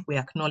man, even if we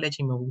acknowledge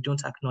him or we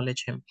don't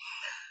acknowledge him.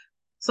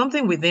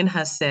 Something within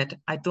her said,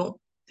 I don't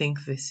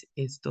think this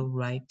is the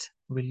right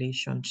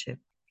relationship.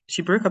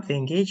 She broke up the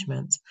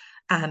engagement.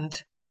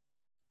 And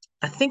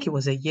I think it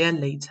was a year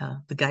later,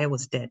 the guy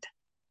was dead.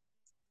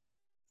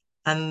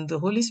 And the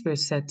Holy Spirit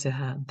said to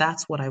her,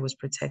 that's what I was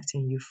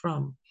protecting you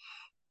from.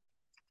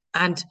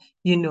 And,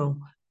 you know,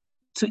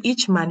 to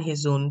each man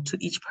his own,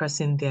 to each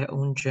person their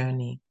own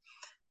journey.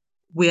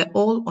 We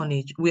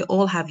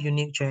all have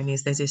unique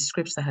journeys. There's a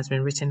script that has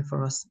been written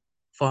for us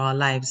for our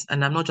lives.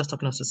 And I'm not just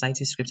talking of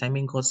society script, I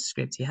mean God's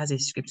script. He has a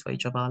script for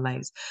each of our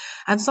lives.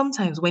 And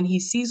sometimes when he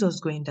sees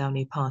us going down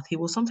a path, he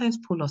will sometimes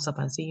pull us up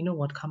and say, you know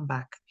what, come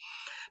back.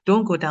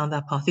 Don't go down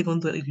that path, even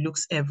though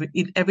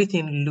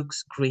everything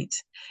looks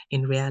great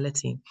in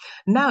reality.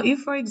 Now, if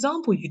for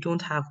example you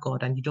don't have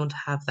God and you don't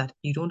have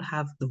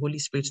the Holy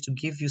Spirit to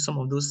give you some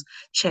of those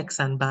checks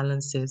and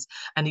balances,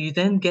 and you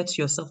then get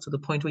yourself to the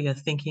point where you're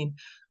thinking,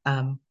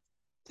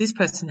 this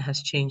person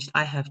has changed,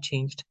 I have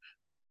changed.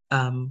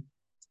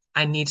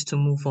 I need to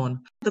move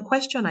on. The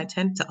question I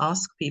tend to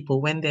ask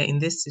people when they're in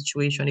this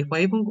situation, if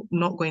we're even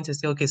not going to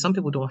say, okay, some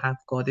people don't have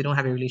God, they don't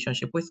have a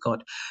relationship with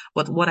God.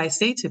 But what I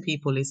say to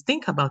people is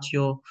think about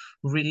your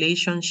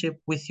relationship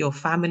with your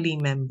family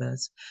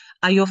members.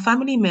 Are your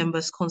family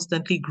members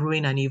constantly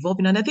growing and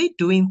evolving? And are they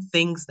doing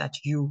things that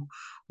you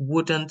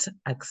wouldn't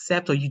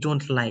accept or you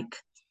don't like?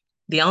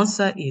 The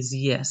answer is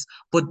yes.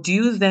 But do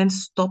you then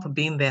stop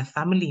being their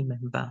family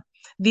member?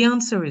 The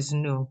answer is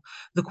no.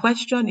 The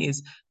question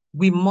is,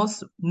 we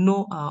must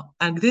know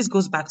and this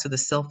goes back to the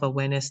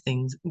self-awareness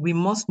things. We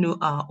must know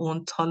our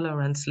own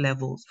tolerance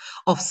levels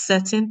of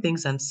certain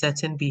things and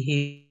certain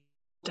behavior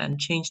and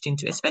changed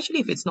into, especially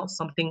if it's not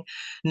something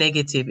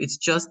negative. It's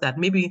just that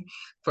maybe,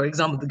 for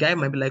example, the guy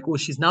might be like, oh,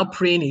 she's now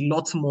praying a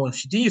lot more.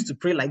 She didn't used to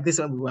pray like this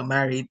when we were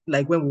married,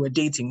 like when we were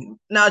dating.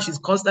 Now she's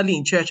constantly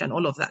in church and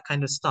all of that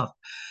kind of stuff.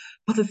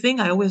 But the thing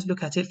I always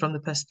look at it from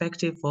the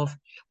perspective of,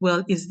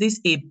 well, is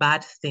this a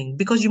bad thing?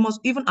 Because you must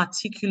even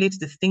articulate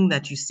the thing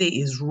that you say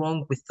is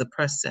wrong with the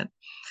person.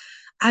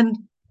 And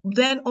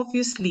then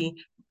obviously,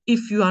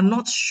 if you are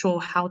not sure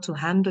how to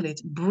handle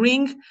it,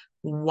 bring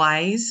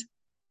wise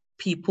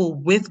people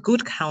with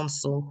good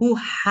counsel who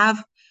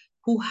have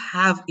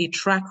a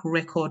track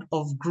record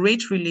of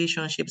great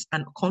relationships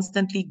and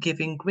constantly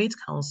giving great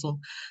counsel,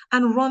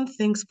 and run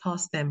things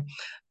past them.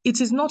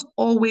 It is not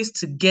always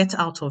to get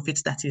out of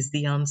it that is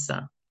the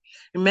answer.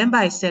 Remember,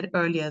 I said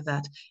earlier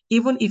that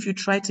even if you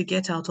try to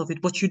get out of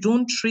it, but you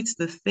don't treat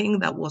the thing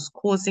that was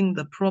causing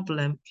the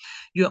problem,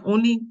 you're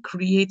only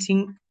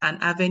creating an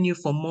avenue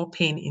for more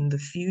pain in the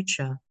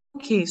future.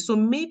 Okay, so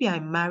maybe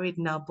I'm married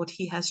now, but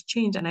he has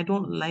changed and I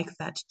don't like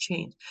that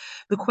change.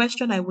 The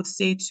question I would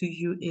say to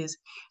you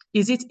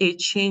is it a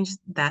change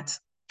that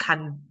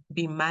can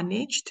be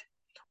managed,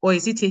 or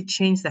is it a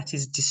change that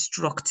is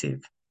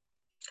destructive?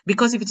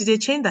 Because if it is a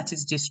change that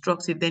is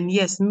destructive, then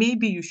yes,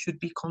 maybe you should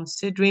be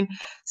considering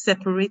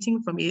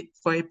separating from it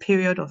for a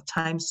period of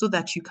time so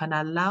that you can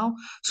allow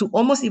to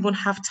almost even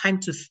have time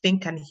to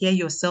think and hear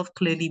yourself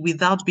clearly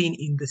without being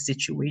in the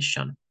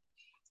situation.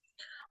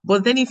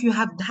 But then if you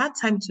have had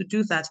time to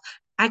do that,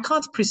 I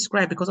can't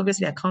prescribe because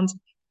obviously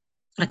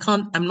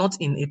I'm not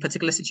in a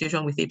particular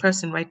situation with a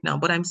person right now,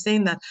 but I'm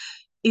saying that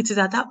it is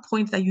at that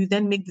point that you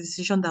then make the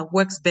decision that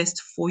works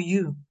best for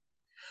you.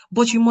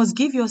 But you must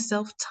give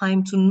yourself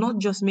time to not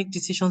just make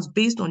decisions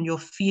based on your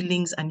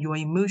feelings and your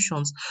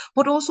emotions,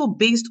 but also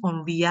based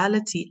on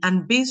reality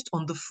and based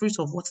on the fruit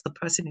of what the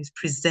person is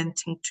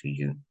presenting to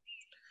you.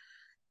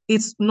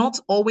 It's not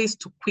always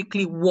to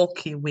quickly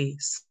walk away.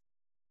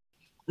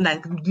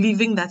 Like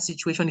leaving that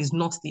situation is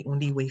not the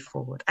only way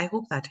forward. I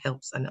hope that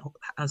helps and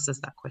answers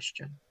that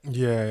question.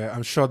 Yeah,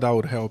 I'm sure that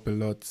would help a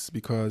lot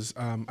because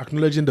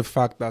acknowledging the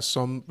fact that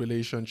some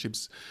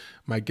relationships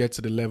might get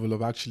to the level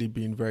of actually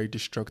being very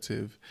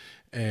destructive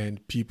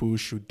and people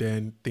should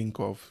then think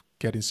of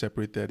getting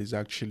separated is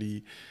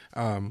actually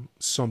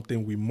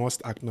something we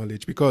must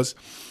acknowledge because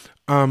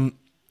um,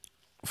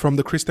 from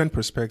the Christian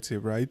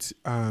perspective, right,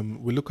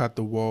 we look at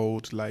the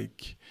world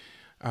like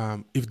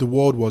if the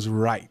world was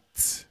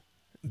right,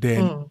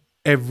 then Mm,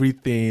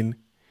 everything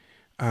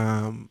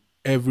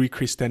every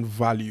Christian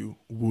value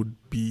will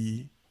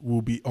be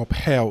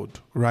upheld,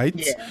 right?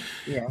 yeah,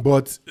 yeah.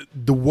 But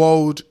the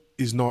world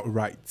is not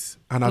right,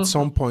 and at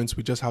some Hmm. points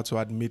we just have to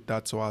admit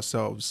that to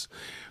ourselves.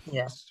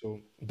 Yeah. So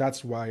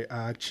that's why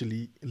I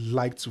actually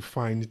like to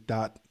find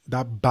that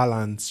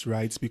balance,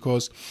 right?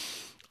 Because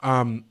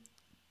um,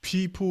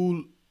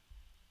 people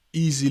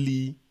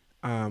easily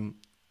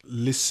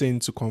listen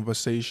to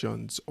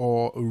conversations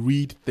or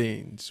read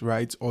things,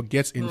 right? Or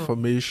get Mm,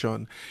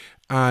 information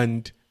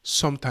and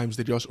sometimes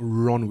they just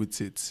run with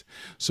it.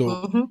 So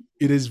hmm.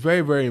 it is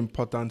very, very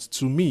important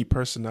to me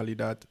personally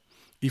that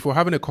if we're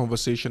having a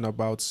conversation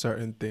about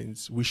certain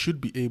things, we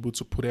should be able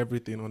to put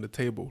everything on the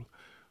table,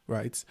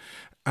 right?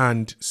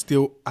 And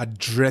still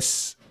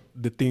address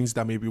the things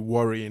that may be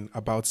worrying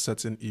about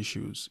certain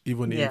issues,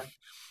 even Yeah.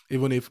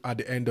 if at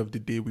the end of the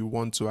day we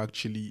want to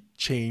actually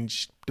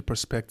change the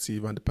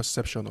perspective and the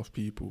perception of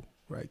people,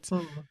 right?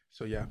 Mm.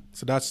 So yeah,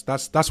 so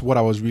that's what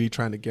I was really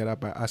trying to get at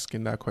by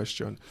asking that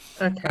question.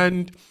 Okay.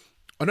 And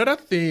another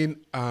thing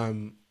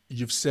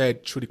you've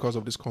said through the course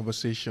of this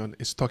conversation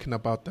is talking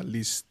about the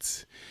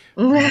list.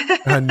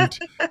 And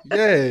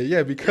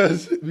yeah,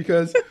 because it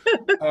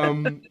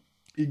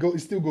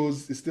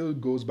still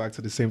goes back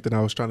to the same thing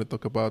I was trying to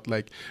talk about,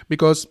 like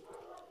because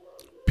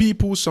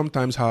people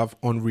sometimes have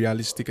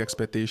unrealistic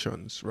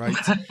expectations, right?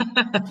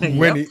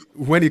 when Yep. it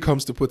when it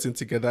comes to putting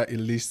together a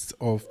list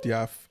of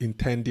their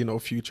intending or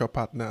future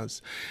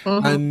partners.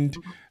 Hmm. And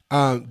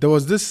there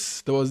was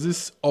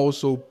this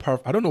also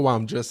I don't know why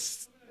I'm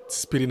just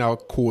spitting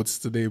out quotes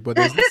today, but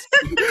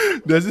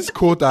there's this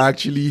quote I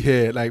actually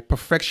hear, like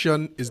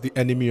perfection is the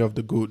enemy of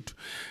the good.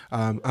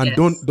 And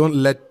don't Yes. don't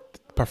let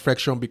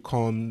perfection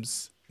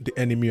becomes the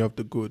enemy of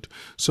the good.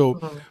 So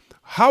Mm.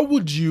 how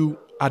would you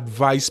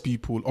advise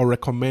people or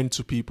recommend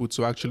to people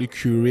to actually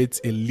curate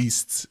a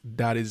list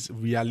that is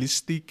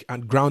realistic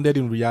and grounded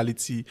in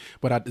reality,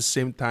 but at the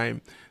same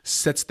time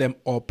sets them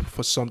up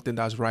for something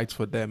that's right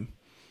for them?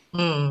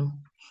 Mm.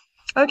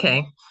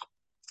 Okay.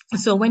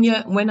 So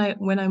when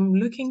I'm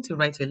looking to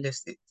write a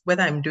list,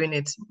 whether I'm doing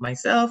it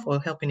myself or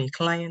helping a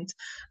client,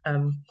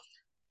 um,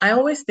 I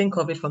always think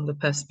of it from the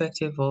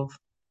perspective of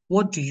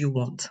what do you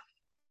want?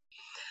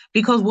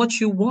 Because what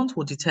you want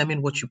will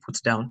determine what you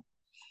put down.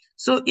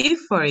 So if,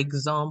 for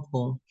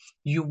example,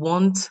 you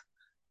want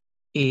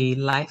a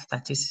life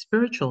that is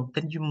spiritual,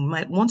 then you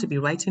might want to be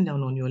writing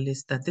down on your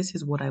list that this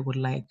is what I would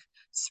like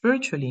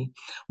spiritually.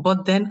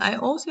 But then I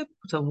also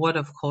put a word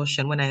of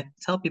caution when I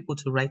tell people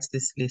to write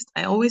this list.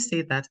 I always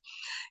say that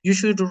you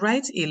should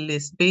write a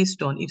list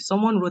based on if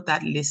someone wrote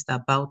that list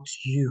about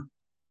you,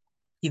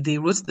 if they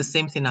wrote the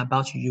same thing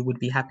about you, you would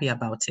be happy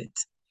about it.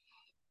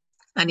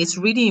 And it's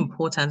really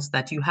important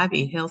that you have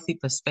a healthy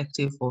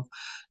perspective of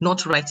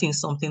not writing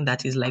something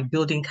that is like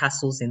building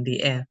castles in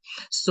the air.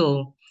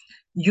 So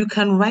you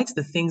can write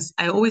the things.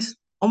 I always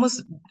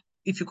almost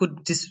if you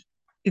could dis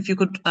if you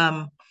could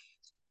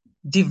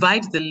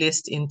divide the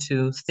list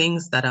into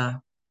things that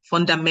are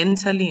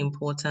fundamentally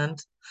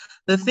important,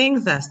 the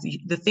things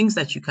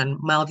that you can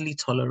mildly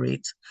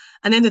tolerate,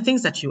 and then the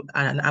things that you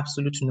are an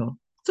absolute no.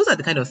 Those are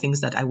the kind of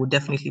things that I would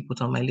definitely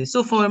put on my list.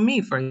 So for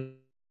me, for example,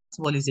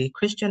 is a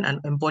Christian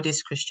and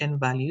embodies Christian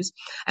values.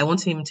 I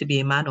want him to be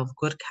a man of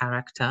good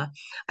character.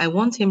 I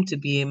want him to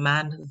be a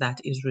man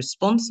that is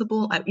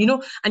responsible.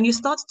 And you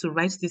start to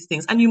write these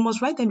things, and you must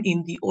write them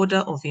in the order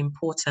of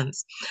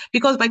importance,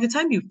 because by the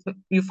time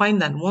you find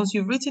that once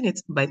you've written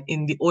it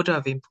in the order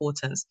of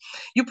importance,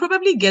 you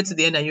probably get to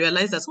the end and you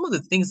realize that some of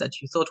the things that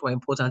you thought were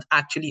important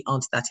actually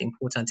aren't that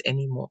important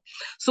anymore.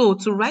 So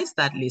to write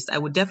that list, I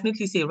would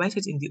definitely say write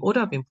it in the order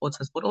of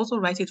importance, but also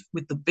write it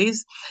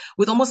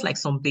with almost like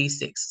some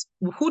basics.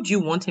 Who do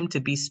you want him to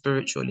be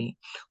spiritually?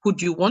 Who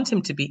do you want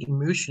him to be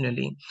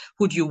emotionally?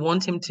 Who do you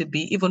want him to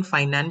be even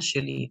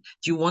financially?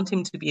 Do you want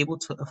him to be able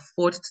to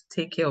afford to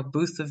take care of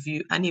both of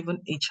you and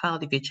even a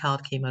child if a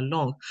child came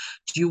along?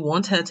 Do you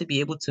want her to be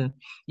able to,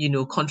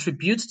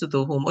 contribute to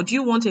the home? Or do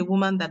you want a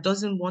woman that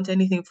doesn't want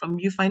anything from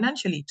you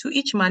financially? To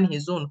each man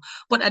his own,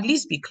 but at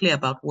least be clear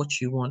about what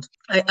you want.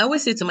 I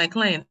always say to my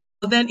client,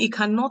 then it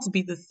cannot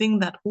be the thing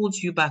that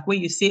holds you back, where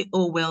you say,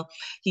 oh, well,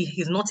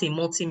 he's not a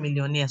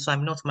multimillionaire, so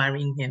I'm not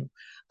marrying him.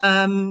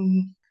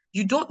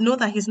 You don't know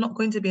that he's not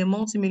going to be a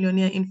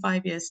multimillionaire in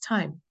 5 years'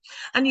 time.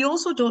 And you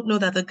also don't know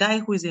that the guy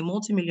who is a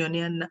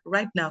multimillionaire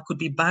right now could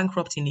be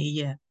bankrupt in a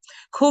year.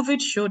 COVID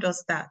showed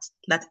us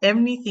that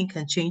everything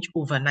can change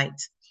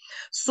overnight.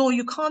 So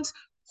you can't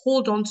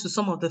hold on to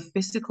some of the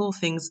physical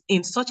things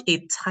in such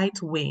a tight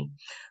way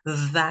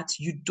that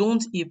you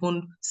don't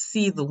even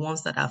see the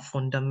ones that are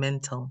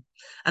fundamental.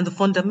 And the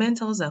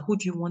fundamentals are, who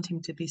do you want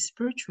him to be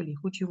spiritually?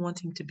 Who do you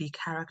want him to be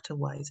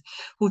character-wise?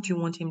 Who do you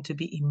want him to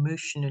be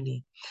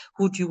emotionally?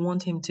 Who do you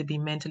want him to be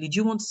mentally? Do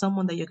you want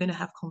someone that you're going to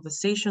have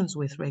conversations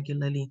with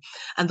regularly?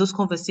 And those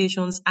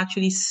conversations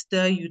actually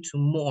stir you to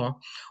more?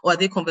 Or are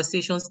they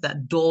conversations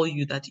that dull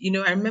you?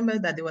 I remember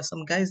that there were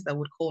some guys that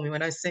would call me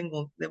when I was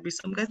single. There'd be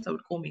some guys that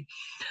would call me,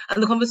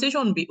 and the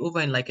conversation would be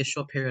over in like a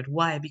short period.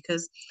 Why?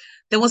 Because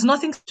there was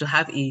nothing to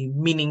have a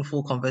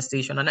meaningful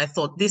conversation. And I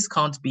thought, this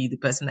can't be the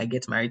person I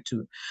get married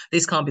to.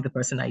 This can't be the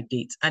person I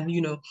date. And,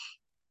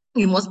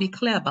 you must be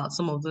clear about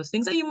some of those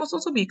things. And you must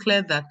also be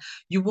clear that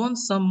you want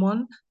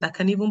someone that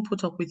can even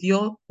put up with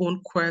your own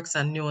quirks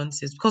and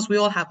nuances, because we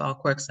all have our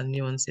quirks and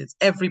nuances.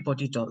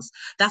 Everybody does.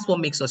 That's what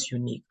makes us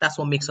unique. That's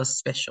what makes us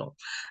special.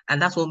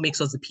 And that's what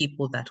makes us the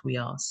people that we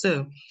are.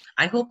 So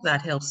I hope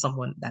that helps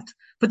someone that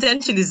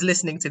potentially is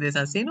listening to this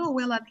and saying, oh,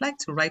 well, I'd like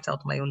to write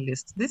out my own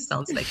list. This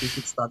sounds like a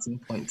good starting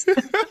point.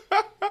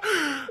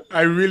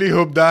 I really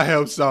hope that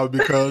helps out,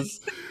 because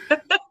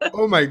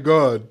oh my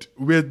God,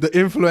 with the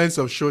influence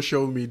of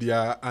social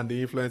media and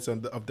the influence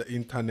of the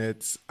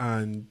internet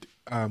and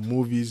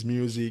movies,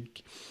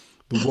 music,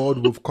 the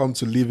world we've come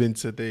to live in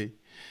today.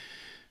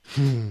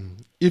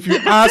 If you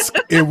ask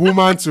a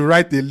woman to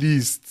write a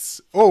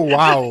list, oh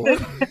wow.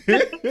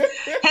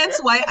 Hence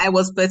why I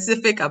was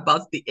specific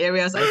about the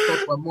areas I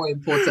thought were more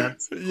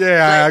important.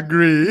 Yeah, I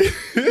agree.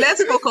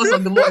 Let's focus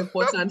on the more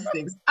important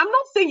things. I'm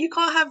not saying you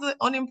can't have the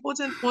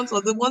unimportant ones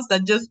or the ones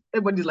that just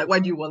everybody's like, why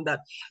do you want that?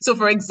 So,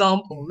 for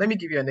example, let me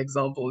give you an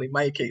example in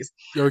my case.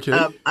 Okay.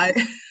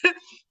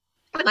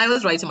 When I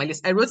was writing my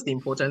list, I wrote the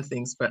important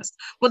things first.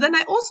 But then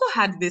I also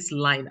had this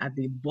line at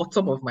the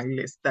bottom of my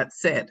list that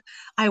said,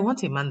 I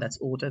want a man that's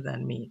older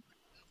than me.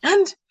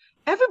 And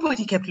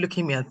everybody kept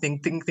looking at me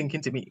and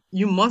thinking to me,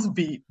 you must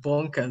be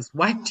bonkers.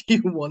 Why do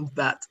you want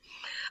that?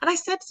 And I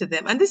said to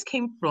them, and this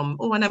came from,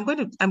 and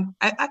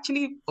I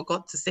actually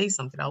forgot to say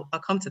something. I'll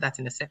come to that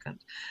in a second.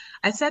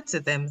 I said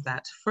to them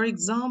that, for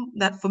example,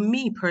 that for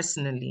me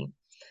personally,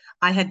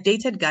 I had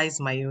dated guys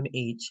my own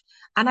age,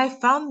 and I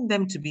found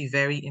them to be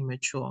very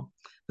immature.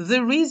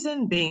 The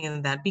reason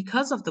being that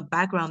because of the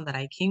background that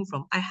I came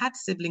from, I had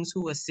siblings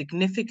who were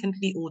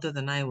significantly older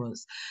than I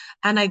was.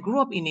 And I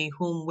grew up in a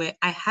home where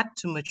I had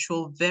to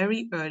mature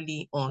very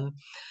early on,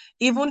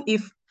 even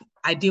if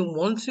I didn't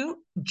want to,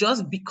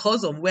 just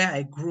because of where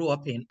I grew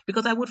up in.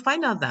 Because I would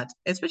find out that,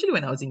 especially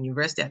when I was in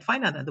university, I'd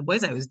find out that the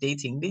boys I was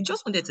dating, they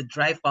just wanted to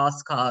drive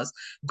fast cars,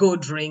 go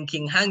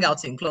drinking, hang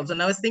out in clubs.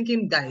 And I was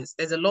thinking, guys,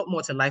 there's a lot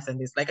more to life than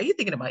this. Like, are you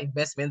thinking about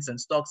investments and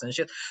stocks and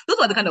shit? Those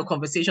were the kind of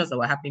conversations that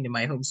were happening in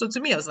my home. So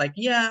to me, I was like,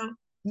 yeah,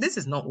 this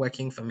is not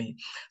working for me.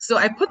 So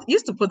I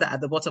used to put that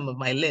at the bottom of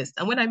my list.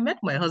 And when I met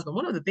my husband,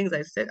 one of the things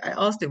I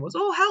asked him was,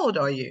 oh, how old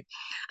are you?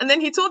 And then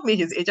he told me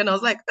his age, and I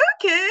was like,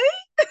 okay.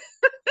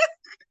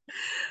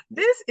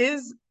 This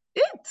is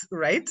it,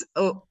 right?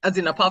 Oh, as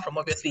in, apart from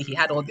obviously he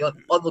had all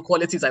the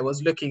qualities I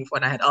was looking for,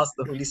 and I had asked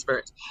the Holy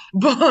Spirit.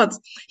 But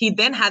he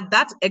then had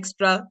that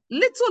extra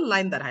little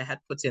line that I had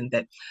put in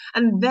there.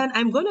 And then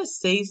I'm going to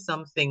say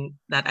something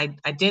that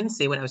I didn't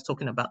say when I was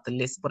talking about the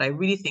list, but I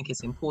really think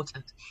it's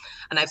important.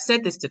 And I've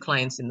said this to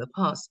clients in the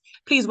past.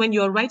 Please, when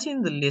you're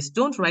writing the list,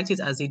 don't write it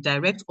as a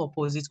direct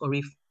opposite or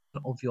reflection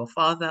of your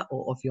father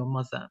or of your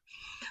mother.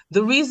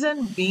 The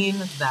reason being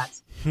that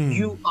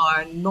you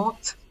are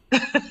not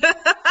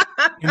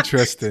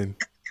Interesting.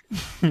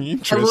 I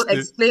will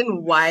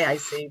explain why I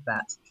say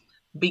that.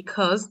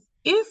 Because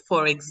If,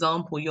 for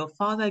example, your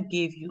father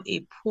gave you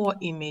a poor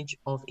image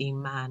of a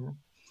man,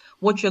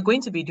 what you're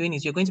going to be doing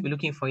is you're going to be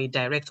looking for a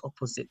direct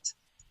opposite.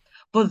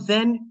 But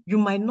then you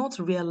might not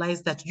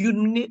realize that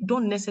you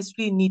don't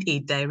necessarily need a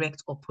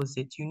direct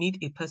opposite. You need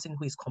a person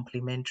who is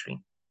complementary.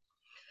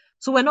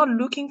 So we're not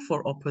looking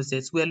for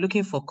opposites, we're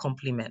looking for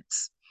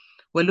complements.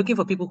 We're looking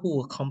for people who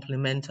will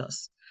complement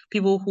us,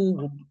 people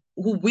who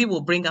we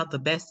will bring out the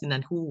best in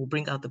and who will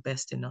bring out the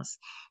best in us.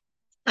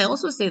 I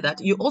also say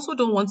that you also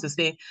don't want to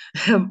say,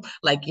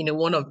 like,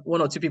 one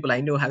or two people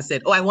I know have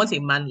said, "Oh, I want a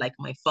man like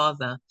my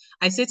father."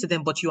 I say to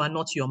them, "But you are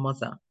not your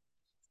mother.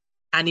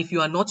 And if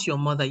you are not your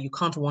mother, you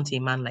can't want a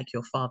man like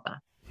your father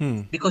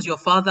because your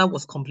father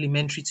was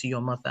complementary to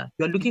your mother.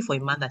 You're looking for a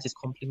man that is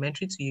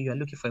complementary to you. You're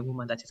looking for a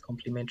woman that is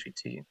complementary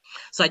to you."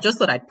 So I just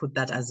thought I'd put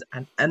that as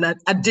an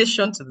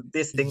addition to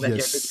this thing that you're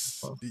looking Yes,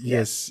 for. Yes.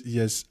 yes,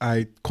 yes.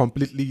 I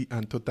completely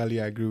and totally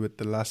agree with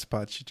the last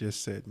part you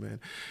just said, man.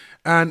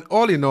 And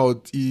all in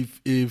all,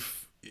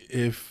 if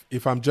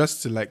I'm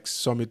just to like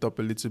sum it up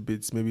a little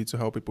bit, maybe to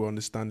help people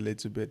understand a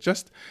little bit,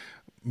 just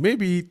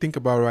maybe think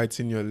about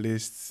writing your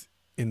list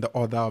in the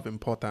order of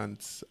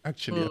importance.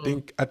 Actually,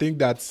 Mm, I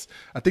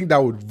think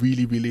that would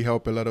really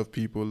help a lot of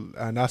people.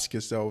 And ask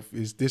yourself,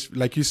 is this,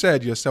 like you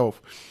said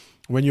yourself,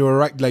 when you're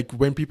right, like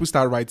when people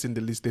start writing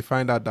the list, they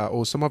find out that,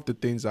 oh, some of the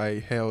things I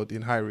held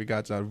in high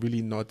regards are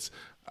really not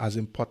as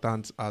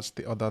important as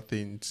the other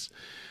things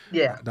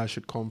yeah. that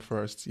should come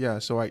first. Yeah,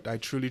 so I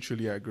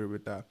truly agree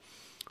with that.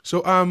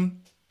 So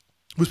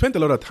we spent a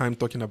lot of time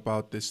talking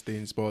about these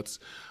things, but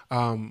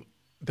um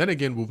then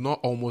again, we've not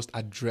almost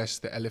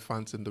addressed the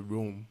elephant in the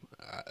room,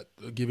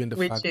 given the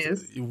Which fact,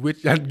 is,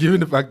 which and given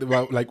the fact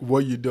about like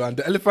what you do, and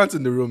the elephant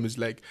in the room is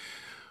like,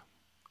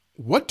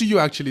 what do you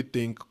actually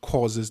think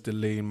causes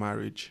delay in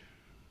marriage?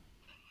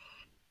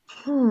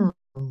 hmm.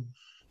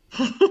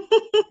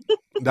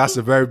 That's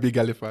a very big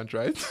elephant,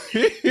 right?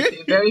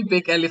 It's a very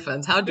big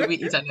elephant. How do we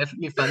eat an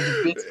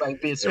elephant bit by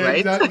bit, right?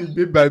 Exactly,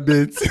 bit by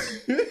bit.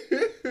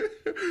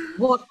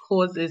 What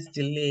causes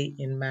delay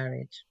in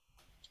marriage?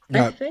 I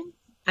Yeah. think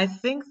I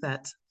think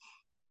that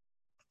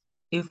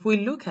if we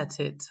look at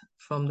it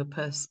from the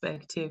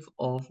perspective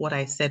of what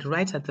I said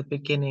right at the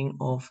beginning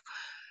of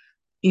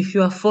if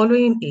you are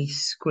following a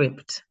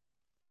script,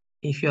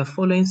 if you are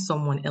following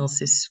someone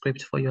else's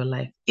script for your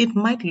life, it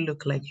might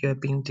look like you're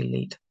being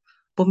delayed,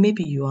 but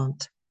maybe you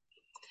aren't.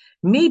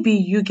 Maybe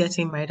you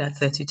getting married at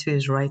 32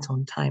 is right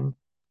on time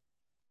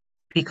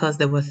because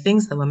there were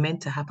things that were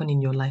meant to happen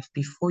in your life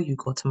before you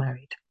got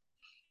married.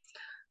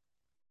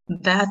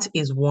 That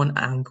is one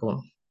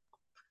angle.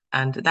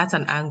 And that's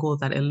an angle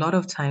that a lot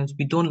of times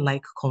we don't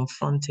like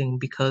confronting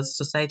because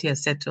society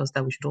has said to us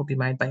that we should all be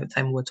married by the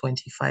time we're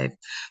 25.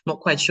 Not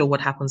quite sure what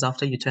happens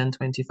after you turn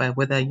 25,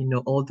 whether,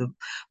 all the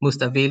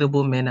most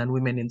available men and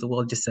women in the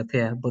world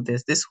disappear. But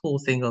there's this whole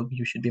thing of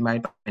you should be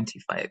married by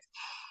 25.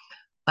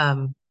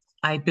 Um,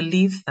 I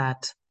believe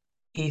that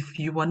if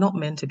you were not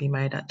meant to be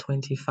married at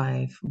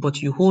 25,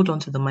 but you hold on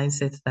to the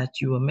mindset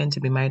that you were meant to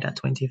be married at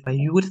 25,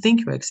 you would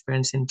think you're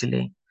experiencing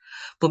delay.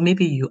 But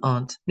maybe you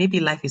aren't. Maybe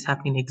life is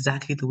happening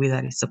exactly the way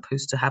that it's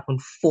supposed to happen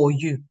for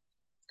you,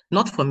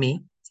 not for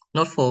me,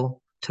 not for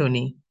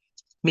Tony,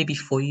 maybe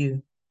for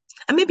you.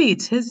 And maybe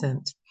it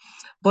isn't.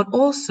 But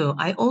also,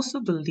 I also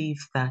believe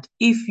that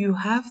if you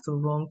have the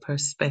wrong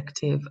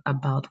perspective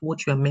about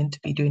what you're meant to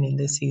be doing in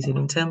this season,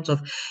 in terms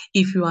of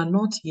if you are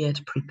not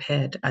yet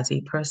prepared as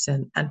a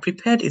person, and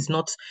prepared is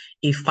not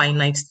a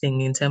finite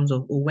thing in terms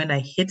of, oh, when I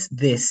hit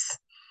this,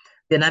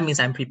 then that means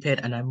I'm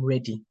prepared and I'm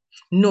ready.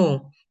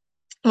 No,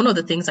 one of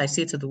the things I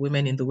say to the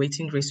women in the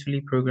Waiting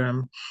Gracefully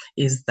program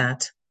is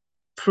that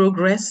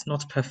progress,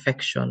 not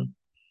perfection.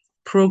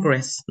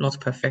 Progress, not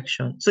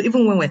perfection. So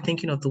even when we're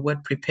thinking of the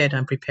word prepared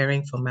and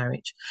preparing for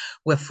marriage,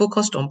 we're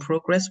focused on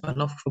progress, we're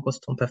not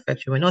focused on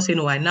perfection. We're not saying,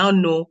 oh, I now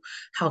know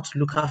how to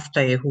look after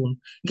a home.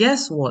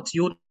 Guess what?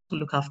 You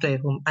look after a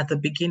home at the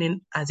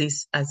beginning as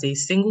a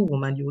single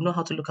woman, you will know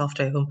how to look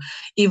after a home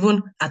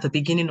even at the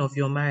beginning of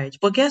your marriage.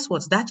 But guess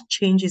what? That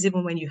changes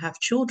even when you have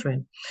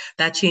children.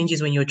 That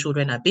changes when your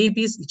children are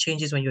babies. It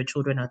changes when your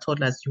children are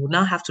toddlers. You will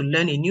now have to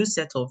learn a new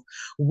set of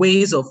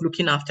ways of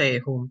looking after a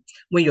home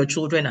when your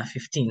children are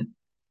 15.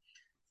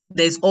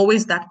 There's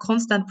always that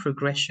constant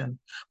progression.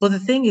 But the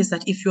thing is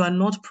that if you are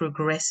not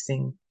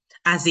progressing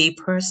as a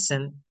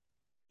person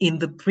in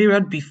the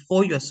period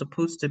before you're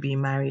supposed to be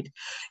married,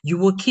 you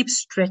will keep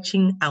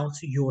stretching out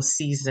your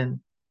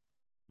season.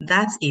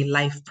 That's a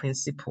life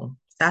principle.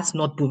 That's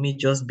not Bumi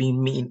just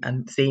being mean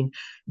and saying,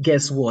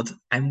 guess what?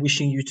 I'm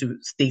wishing you to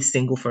stay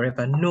single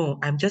forever. No,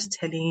 I'm just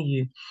telling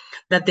you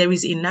that there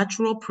is a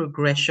natural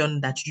progression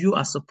that you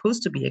are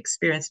supposed to be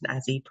experiencing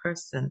as a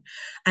person.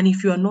 And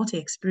if you are not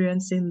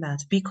experiencing that,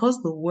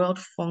 because the world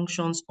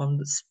functions on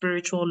the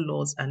spiritual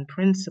laws and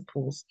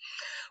principles,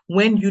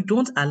 when you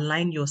don't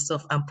align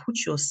yourself and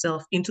put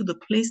yourself into the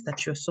place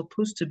that you're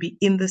supposed to be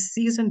in the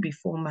season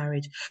before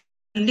marriage,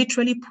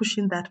 literally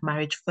pushing that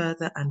marriage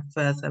further and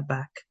further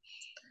back.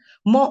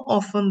 more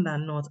often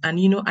than not. And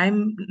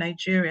I'm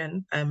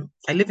Nigerian.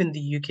 I live in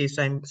the UK,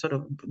 so I'm sort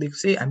of, they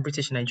say I'm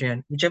British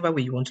Nigerian, whichever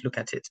way you want to look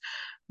at it.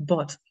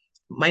 But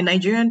my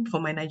Nigerian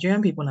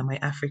people and my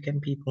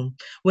African people,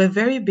 we're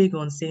very big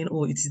on saying,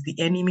 oh, it is the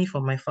enemy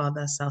from my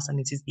father's house and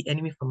it is the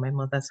enemy from my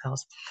mother's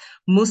house.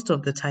 Most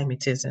of the time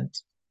it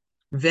isn't.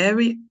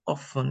 Very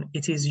often,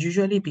 it is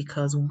usually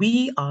because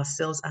we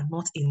ourselves are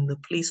not in the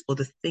place for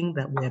the thing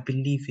that we're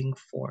believing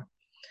for.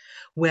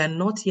 We're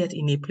not yet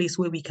in a place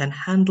where we can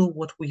handle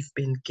what we've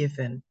been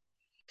given.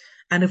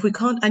 And if we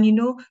can't,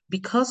 and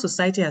because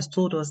society has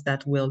told us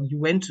that, well, you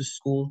went to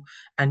school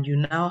and you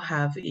now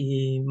have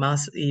a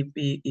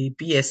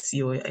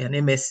BSc or an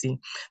MSc,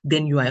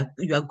 then you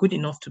are good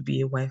enough to be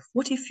a wife.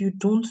 What if you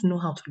don't know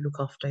how to look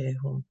after a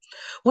home?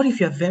 What if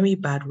you're very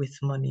bad with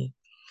money?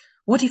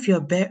 What if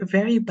you're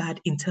very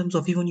bad in terms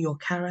of even your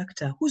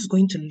character? Who's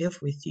going to live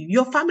with you?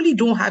 Your family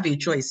don't have a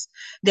choice.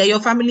 They're your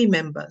family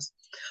members.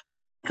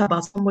 Think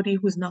about somebody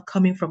who's not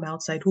coming from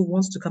outside who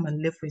wants to come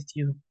and live with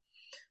you.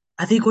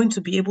 Are they going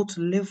to be able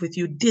to live with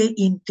you day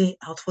in, day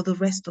out for the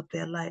rest of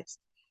their lives?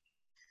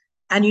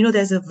 And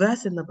there's a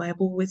verse in the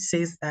Bible which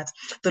says that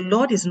the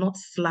Lord is not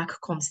slack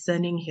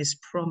concerning his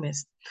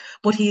promise,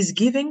 but he is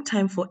giving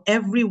time for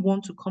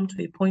everyone to come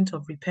to a point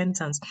of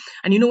repentance.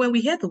 And when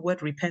we hear the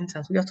word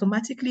repentance, we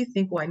automatically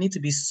think, oh, I need to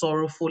be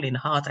sorrowful in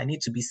heart, I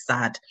need to be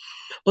sad.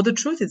 But the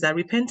truth is that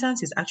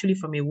repentance is actually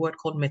from a word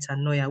called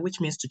metanoia, which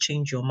means to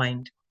change your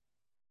mind.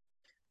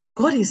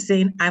 God is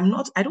saying, I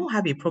don't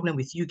have a problem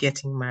with you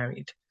getting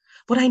married,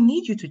 but I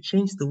need you to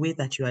change the way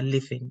that you are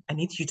living. I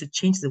need you to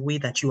change the way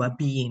that you are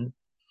being.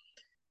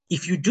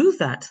 If you do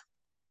that,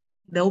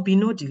 there will be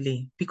no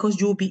delay because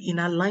you'll be in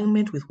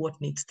alignment with what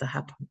needs to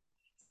happen.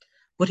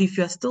 But if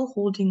you're still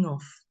holding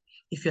off,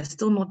 if you're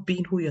still not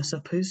being who you're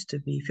supposed to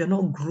be, if you're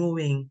not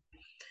growing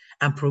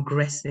and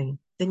progressing,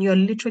 then you're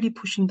literally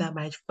pushing that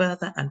marriage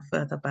further and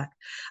further back.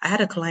 I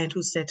had a client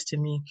who said to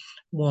me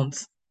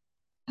once,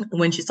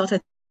 when she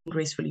started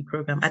Gracefully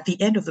program, at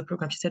the end of the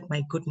program, she said,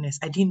 my goodness,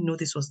 I didn't know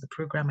this was the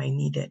program I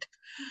needed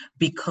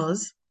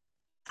because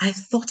I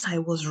thought I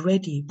was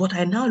ready, but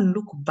I now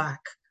look back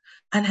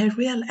and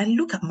I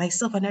look at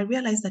myself and I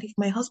realize that if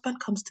my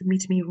husband comes to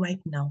meet me right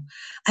now,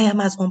 I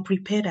am as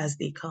unprepared as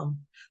they come.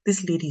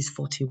 This lady is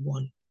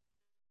 41.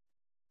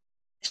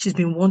 She's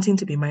been wanting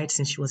to be married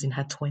since she was in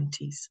her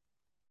 20s.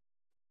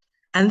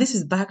 And this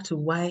is back to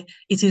why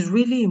it is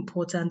really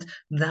important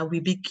that we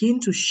begin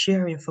to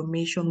share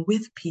information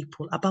with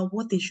people about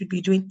what they should be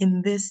doing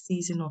in this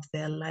season of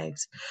their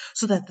lives,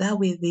 so that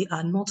way they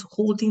are not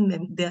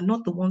they're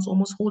not the ones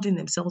almost holding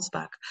themselves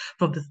back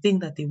from the thing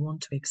that they want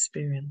to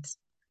experience.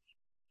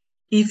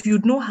 If you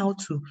know how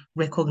to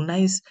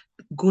recognize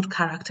good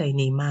character in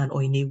a man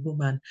or in a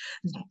woman,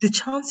 the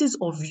chances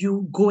of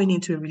you going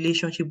into a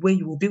relationship where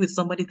you will be with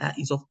somebody that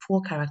is of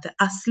poor character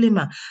are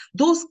slimmer.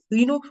 Those,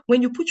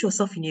 when you put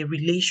yourself in a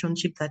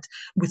relationship that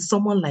with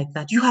someone like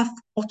that, you have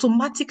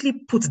automatically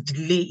put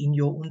delay in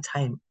your own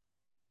time.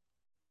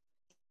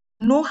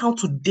 Know how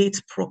to date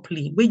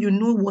properly, where you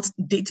know what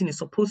dating is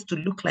supposed to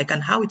look like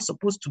and how it's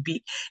supposed to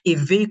be a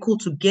vehicle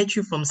to get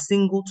you from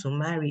single to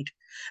married,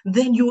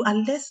 then you are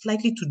less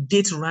likely to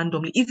date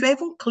randomly. If you're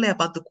even clear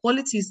about the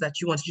qualities that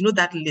you want,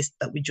 that list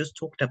that we just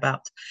talked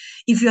about.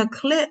 If you are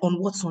clear on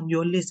what's on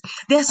your list,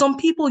 there are some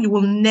people you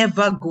will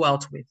never go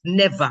out with.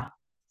 Never.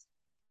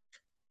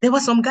 There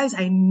were some guys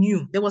I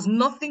knew. There was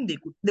nothing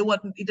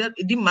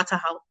it didn't matter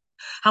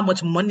how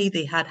much money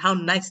they had, how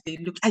nice they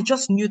looked. I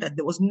just knew that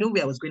there was no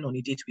way I was going on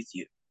a date with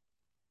you.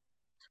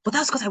 But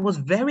that's because I was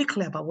very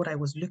clear about what I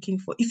was looking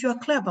for. If you're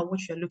clear about what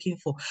you're looking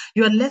for,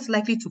 you're less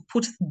likely to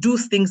do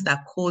things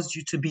that cause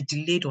you to be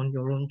delayed on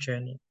your own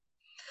journey.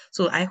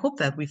 So I hope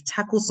that we've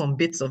tackled some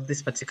bits of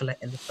this particular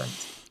elephant.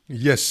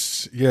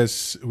 Yes,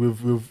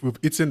 we've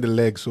eaten the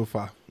leg so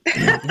far.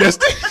 Yes.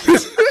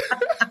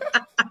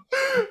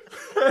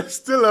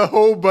 Still a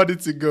whole body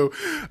to go,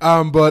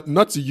 but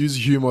not to use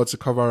humor to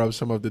cover up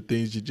some of the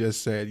things you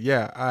just said.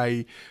 Yeah,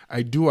 I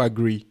do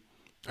agree.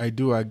 I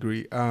do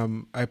agree.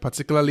 I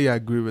particularly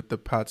agree with the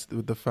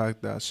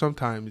fact that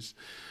sometimes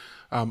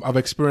I've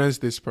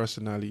experienced this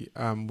personally.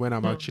 When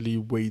I'm actually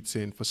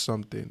waiting for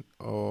something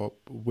or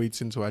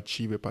waiting to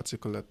achieve a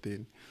particular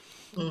thing,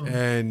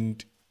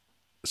 and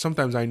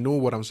sometimes I know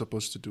what I'm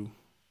supposed to do,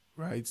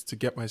 right, to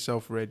get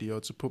myself ready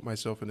or to put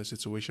myself in a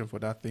situation for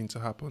that thing to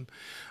happen.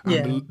 And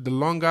Yeah. the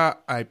longer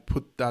I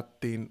put that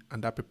thing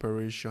and that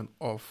preparation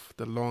off,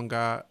 the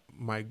longer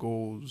my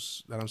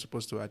goals that I'm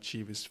supposed to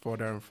achieve is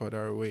further and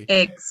further away.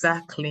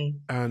 Exactly.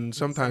 And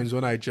sometimes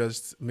when I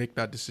just make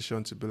that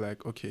decision to be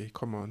like, okay,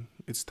 come on,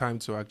 it's time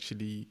to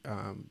actually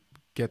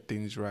get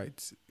things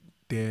right,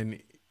 then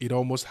it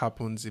almost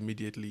happens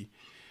immediately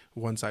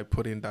once I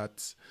put in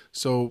that.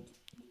 So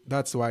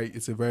that's why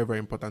it's a very, very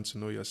important to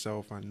know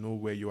yourself and know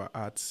where you are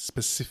at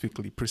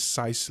specifically,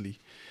 precisely.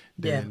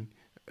 Yeah. Then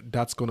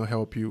that's going to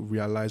help you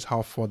realize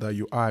how further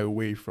you are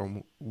away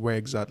from where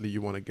exactly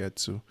you want to get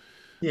to.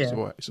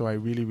 Yeah. So I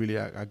really, really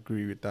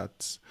agree with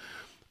that.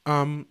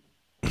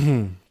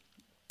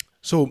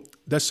 So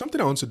there's something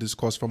I want to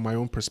discuss from my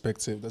own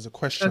perspective. There's a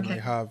question I Okay.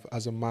 have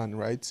as a man,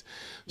 right?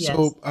 Yes.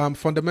 So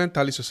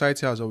fundamentally,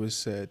 society has always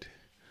said,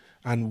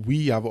 and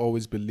we have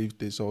always believed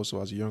this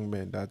also as young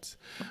men, that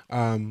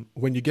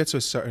when you get to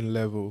a certain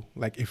level,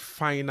 like a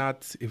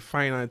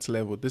finite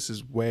level, this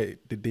is where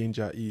the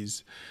danger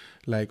is.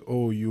 Like,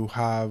 oh, you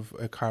have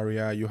a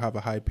career, you have a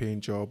high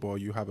paying job, or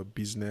you have a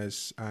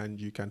business, and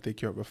you can take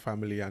care of a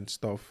family and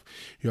stuff.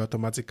 You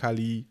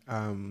automatically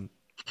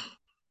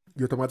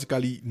you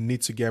automatically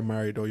need to get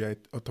married, or you're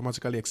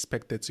automatically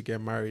expected to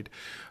get married.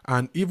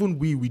 And even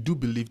we do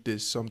believe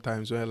this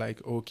sometimes. We're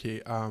like,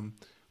 okay,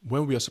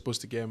 when we are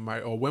supposed to get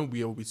married, or when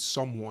we are with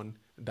someone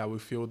that we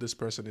feel this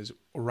person is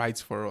right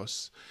for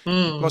us,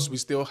 because Mm, we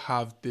still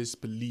have this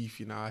belief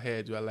in our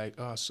head. We're like,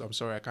 oh, so I'm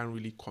sorry, I can't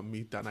really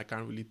commit, and I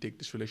can't really take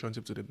this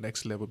relationship to the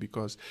next level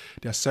because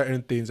there are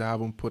certain things I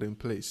haven't put in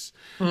place.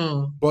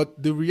 mm,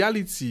 But the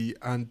reality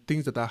and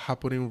things that are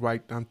happening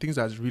right, and things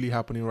that's really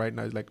happening right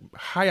now, is like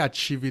high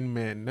achieving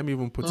men, let me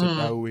even put it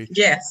that mm. way,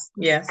 Yes,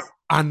 yes.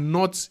 are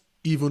not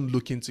even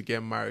looking to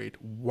get married.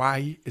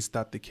 Why is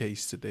that the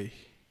case today?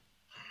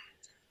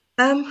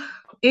 Um,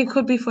 it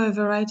could be for a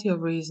variety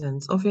of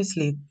reasons.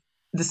 Obviously,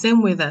 the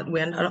same way that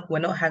we're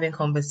not having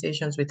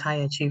conversations with high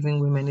achieving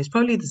women is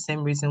probably the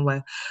same reason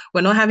why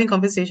we're not having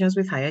conversations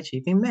with high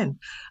achieving men.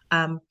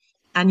 Um,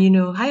 and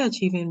high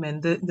achieving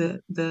men,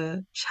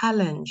 the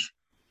challenge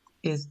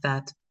is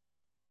that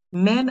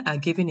men are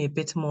given a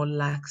bit more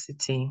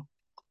laxity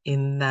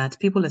in that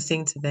people are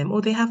saying to them,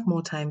 oh, they have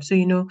more time. So,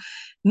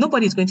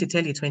 nobody's going to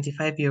tell a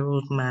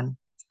 25-year-old man,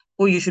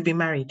 oh, you should be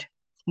married.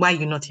 Why are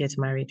you not yet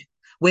married?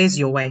 Where's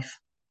your wife?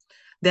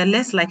 They're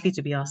less likely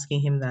to be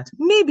asking him that.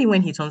 Maybe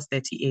when he turns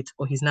 38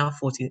 or he's now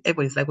 40,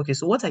 everybody's like, okay,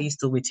 so what are you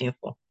still waiting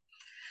for?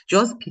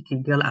 Just pick a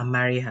girl and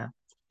marry her.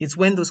 It's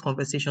when those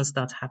conversations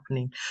start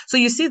happening. So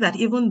you see that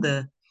even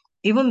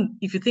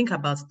if you think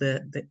about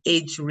the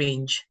age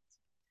range,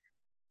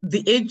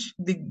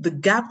 the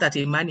gap that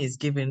a man is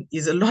given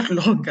is a lot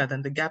longer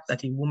than the gap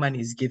that a woman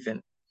is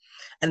given.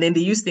 And then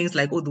they use things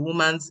like, oh, the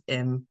woman's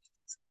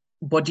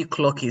body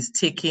clock is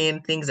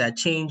ticking, things are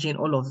changing,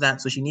 all of that.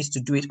 So she needs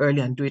to do it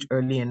early and do it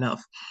early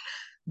enough.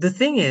 The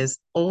thing is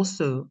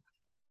also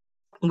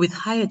with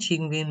high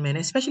achieving men,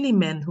 especially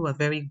men who are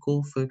very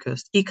goal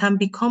focused, it can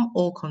become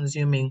all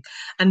consuming.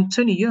 And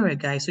Tony, you're a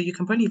guy, so you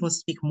can probably even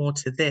speak more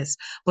to this.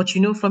 But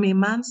from a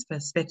man's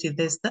perspective,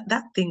 there's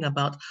that thing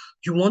about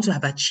you want to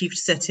have achieved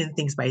certain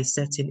things by a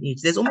certain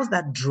age. There's almost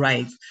that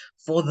drive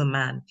for the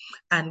man.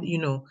 And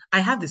I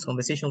have this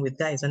conversation with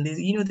guys, and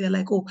they're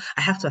like, oh,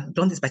 I have to have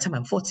done this by the time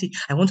I'm 40.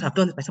 I want to have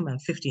done this by the time I'm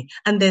 50.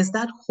 And there's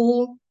that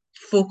whole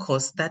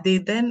focus that they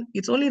then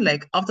it's only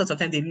like after some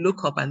time they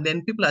look up and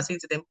then people are saying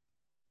to them,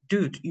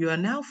 dude, you are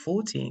now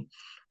 40.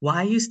 Why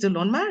are you still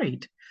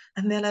unmarried?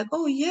 And they're like,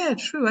 oh, yeah,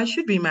 true. I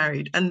should be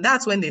married. And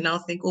that's when they now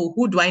think, oh,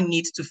 who do I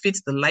need to fit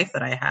the life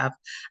that I have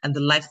and the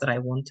life that I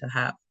want to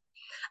have?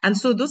 And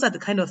so those are the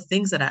kind of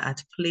things that are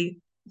at play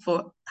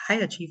for high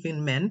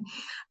achieving men.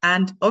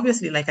 And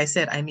obviously, like I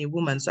said, I'm a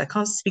woman, so I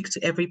can't speak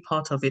to every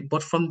part of it.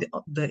 But from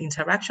the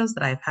interactions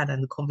that I've had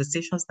and the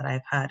conversations that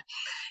I've had,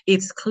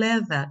 it's clear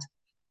that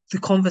the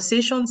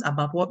conversations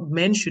about what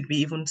men should be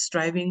even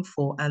striving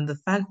for and the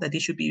fact that they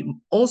should be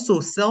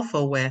also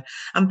self-aware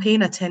and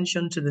paying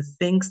attention to the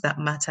things that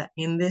matter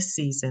in this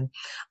season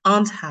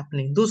aren't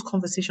happening. Those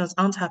conversations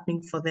aren't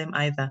happening for them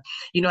either.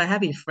 I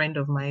have a friend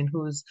of mine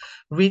who's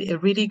really a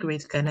really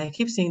great guy, and I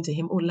keep saying to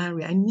him, oh,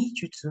 Larry, I need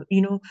you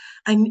to,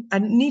 I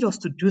need us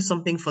to do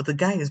something for the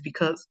guys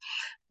because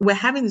we're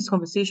having these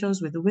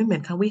conversations with the women.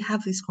 Can we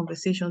have these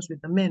conversations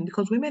with the men?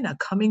 Because women are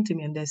coming to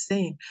me and they're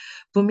saying,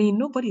 for me,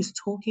 nobody's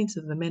talking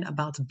to the men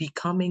about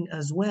becoming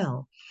as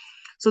well.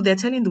 So they're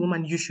telling the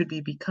woman you should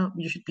be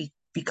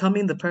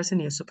becoming the person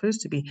you're supposed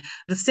to be.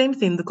 The same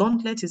thing, the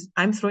gauntlet is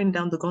I'm throwing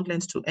down the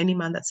gauntlet to any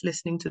man that's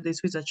listening to this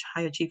who's a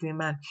high achieving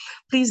man.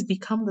 Please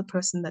become the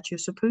person that you're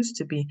supposed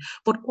to be,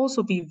 but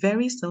also be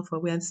very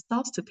self-aware and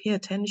start to pay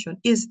attention.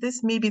 Is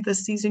this maybe the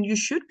season you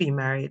should be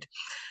married?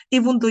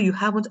 Even though you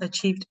haven't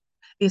achieved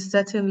a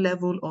certain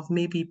level of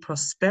maybe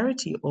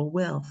prosperity or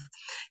wealth?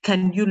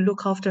 Can you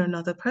look after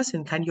another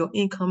person? Can your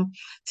income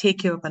take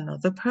care of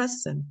another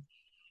person?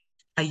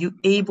 Are you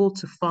able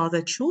to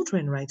father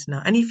children right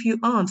now? And if you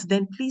aren't,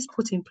 then please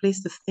put in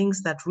place the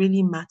things that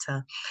really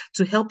matter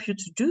to help you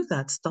to do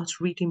that. Start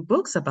reading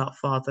books about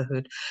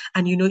fatherhood.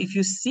 And if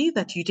you see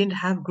that you didn't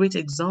have great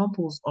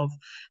examples of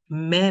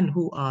men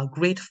who are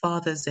great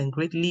fathers and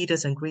great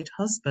leaders and great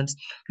husbands,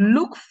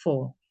 look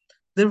for.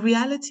 The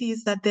reality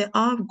is that there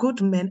are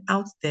good men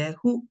out there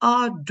who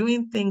are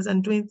doing things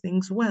and doing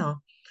things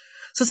well.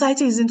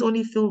 Society isn't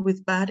only filled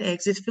with bad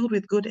eggs, it's filled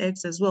with good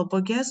eggs as well.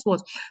 But guess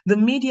what? The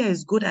media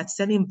is good at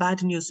selling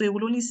bad news. So it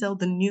will only sell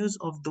the news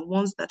of the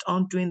ones that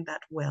aren't doing that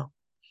well.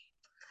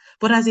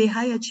 But as a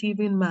high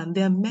achieving man,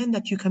 there are men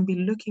that you can be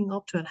looking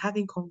up to and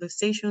having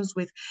conversations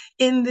with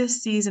in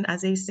this season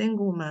as a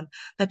single man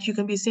that you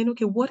can be saying,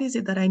 okay, what is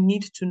it that I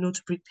need to know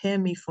to prepare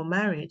me for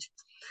marriage?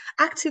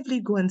 Actively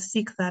go and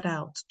seek that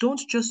out.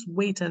 Don't just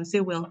wait and say,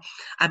 well,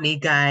 I'm a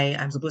guy,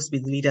 I'm supposed to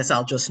be the leader, so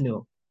I'll just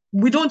know.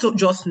 We don't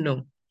just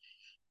know.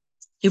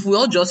 If we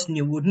all just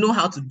knew, we'd know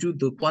how to do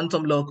the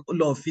quantum law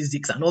of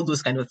physics and all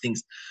those kind of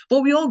things.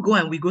 But we all go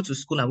and we go to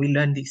school and we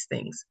learn these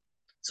things.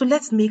 So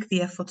let's make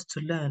the effort to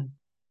learn.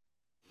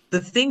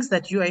 The things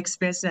that you are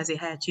experiencing as a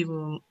high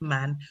achieving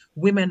man,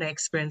 women are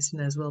experiencing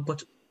as well.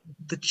 But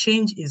the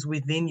change is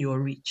within your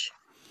reach.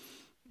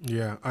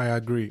 Yeah, I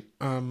agree.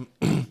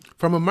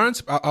 From a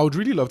man's, I would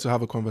really love to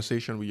have a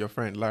conversation with your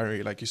friend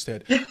Larry, like you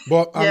said.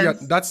 But yeah,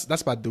 Yes.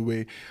 that's by the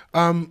way.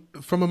 From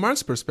a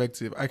man's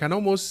perspective, I can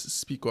almost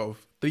speak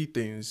of three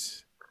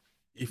things.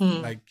 If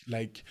Hmm.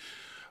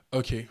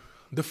 okay,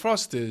 the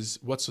first is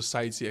what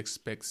society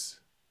expects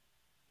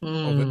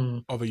of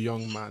Hmm. a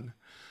young man,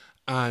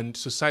 and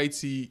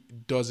society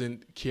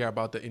doesn't care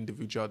about the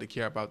individual; they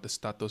care about the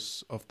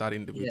status of that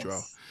individual.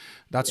 Yes.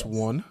 That's Yes.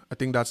 one. I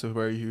think that's a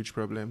very huge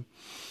problem.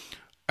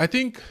 I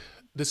think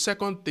the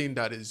second thing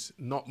that is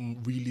not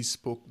really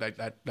spoke like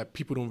that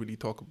people don't really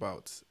talk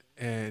about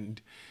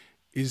and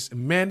is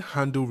men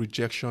handle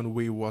rejection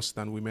way worse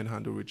than women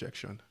handle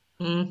rejection,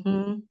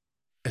 Mm-hmm.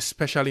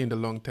 especially in the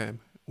long term.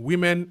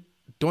 Women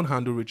don't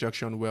handle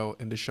rejection well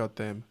in the short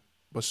term,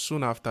 but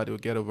soon after they'll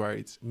get over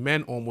it.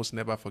 Men almost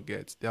never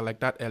forget. They're like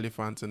that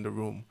elephant in the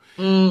room.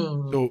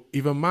 Mm. So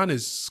if a man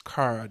is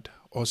scarred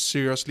or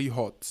seriously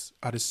hurt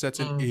at a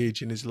certain Mm.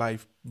 age in his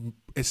life,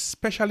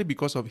 especially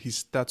because of his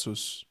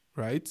status,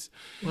 right?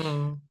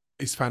 Mm.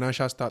 His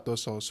financial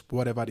status or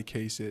whatever the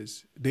case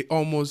is, they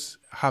almost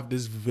have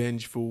this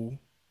vengeful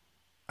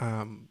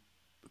um,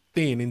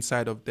 thing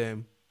inside of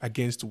them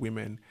against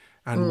women.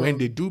 And when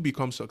they Mm. do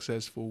become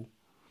successful,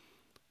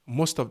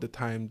 most of the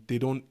time they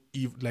don't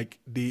even like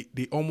they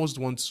almost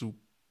want to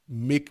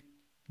make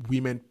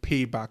women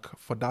pay back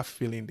for that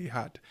feeling they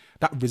had,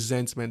 that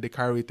resentment they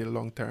carry it a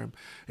long term,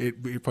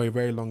 for a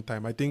very long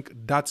time. I think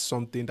that's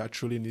something that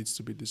truly needs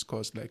to be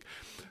discussed. Like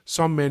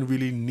some men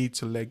really need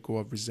to let go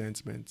of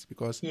resentment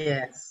because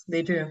Yes,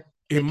 they do.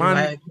 a They do.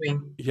 I man, agree.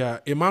 yeah,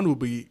 a man will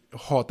be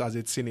hot as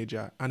a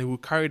teenager and he will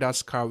carry that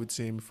scar with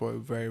him for a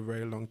very,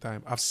 very long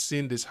time. I've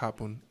seen this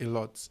happen a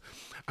lot.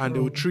 And they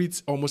will Mm.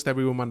 treat almost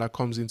every woman that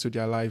comes into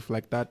their life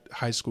like that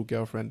high school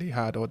girlfriend they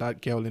had or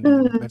that girl in the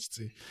Mm.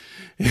 university.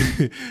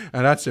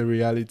 And that's a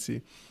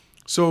reality.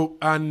 So,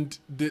 and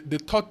the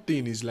third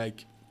thing is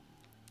like,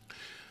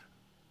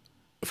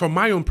 from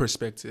my own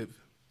perspective,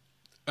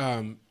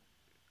 um,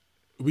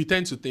 we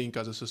tend to think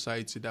as a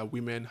society that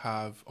women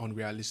have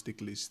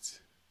unrealistic lists.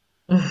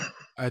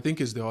 I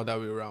think it's the other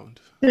way around,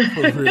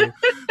 for real,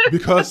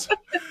 because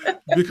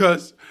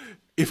because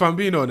if I'm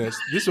being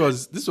honest, this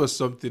was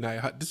something I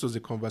had. This was a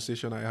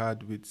conversation I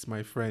had with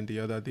my friend the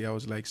other day. I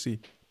was like, see,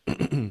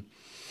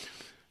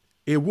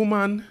 a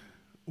woman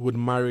would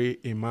marry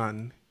a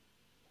man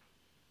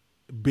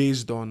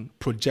based on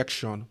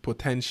projection,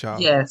 potential.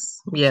 Yes,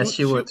 She yes, would-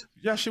 she she would.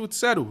 yeah she would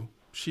settle.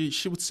 She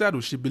would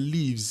settle. She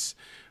believes,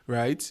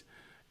 right?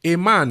 A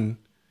man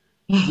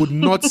would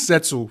not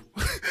settle.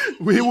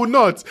 We would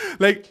not.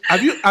 Like,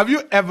 have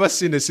you ever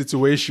seen a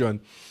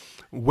situation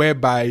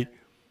whereby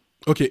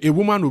okay, a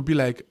woman will be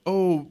like,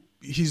 "Oh,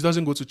 he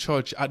doesn't go to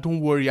church. I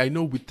don't worry. I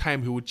know with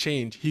time he will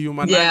change. He Yeah,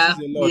 humanizes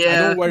a lot. I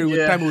don't yeah, worry. With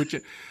yeah. time he will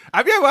change."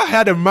 Have you ever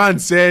heard a man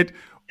said,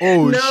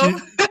 "Oh, No, she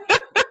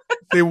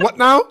say what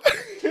now?"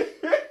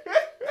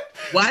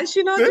 why is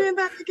she not Say, doing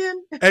that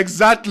again?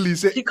 exactly.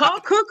 Say She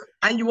can't cook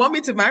and you want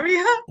me to marry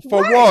her?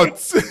 for Why?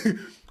 what?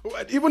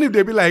 Even if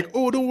they be like,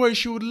 "Oh, don't worry,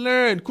 she would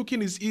learn.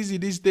 Cooking is easy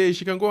these days.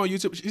 She can go on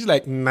YouTube." She's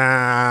like,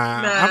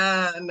 "Nah,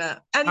 Nah, nah.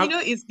 And I'm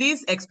it's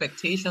these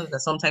expectations that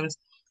sometimes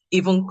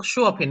even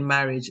show up in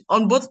marriage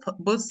on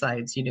both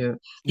sides. He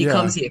yeah,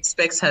 comes, he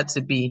expects her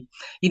to be.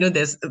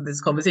 There's this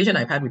conversation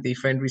I've had with a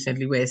friend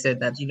recently where I said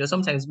that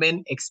sometimes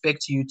men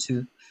expect you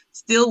to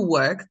still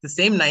work the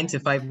same 9 to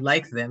 5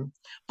 like them,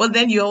 but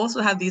then you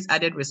also have these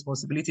added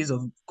responsibilities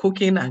of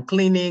cooking and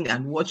cleaning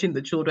and watching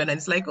the children, and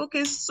it's like,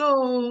 okay,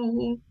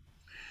 so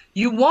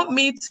you want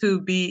me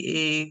to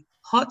be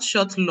a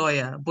hotshot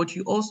lawyer, but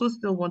you also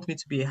still want me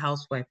to be a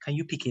housewife. Can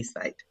you pick a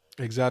side?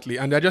 exactly."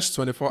 And they're just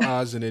 24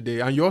 hours in a day,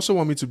 and you also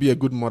want me to be a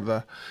good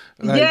mother,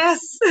 like.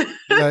 Yes.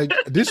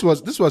 This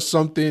was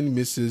something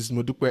Mrs.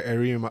 Modukwe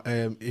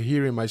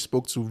Ehirim I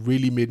spoke to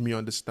really made me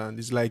understand.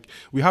 It's like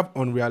we have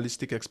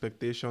unrealistic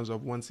expectations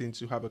of wanting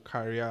to have a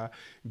career,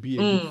 be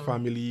a good Mm,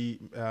 family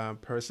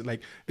person.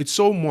 Like it's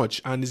so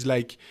much, and it's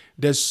like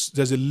there's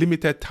a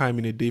limited time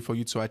in a day for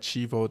you to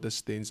achieve all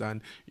these things.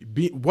 And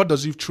what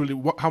does it truly?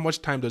 How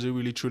much time does it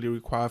really truly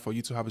require for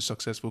you to have a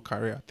successful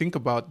career? Think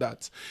about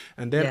that,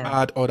 and then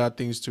yeah. add other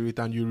things to it,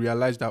 and you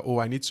realize that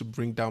I need to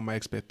bring down my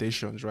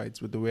expectations, right,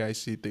 with the way I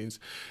see things.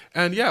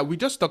 And yeah, we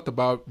just talked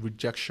about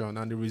rejection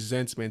and the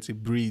resentment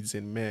it breeds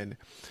in men.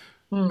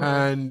 Mm,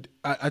 And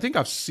I think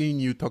I've seen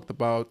you talked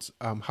about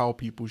how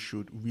people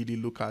should really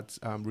look at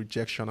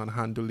rejection and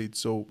handle it.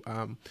 So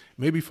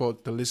maybe for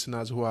the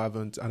listeners who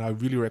haven't, and I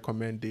really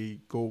recommend they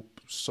go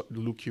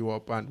look you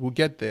up, and we'll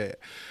get there.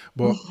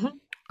 But mhm.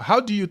 how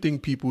do you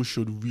think people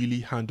should really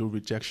handle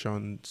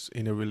rejections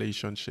in a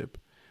relationship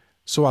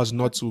so as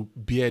not to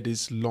bear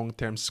this long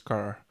term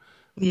scar?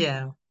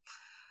 Yeah.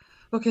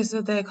 Okay,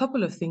 so there are a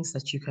couple of things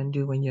that you can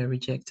do when you're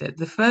rejected.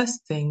 The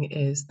first thing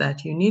is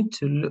that you need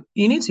to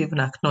even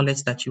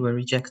acknowledge that you were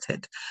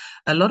rejected.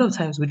 A lot of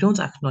times we don't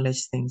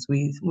acknowledge things.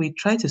 We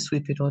try to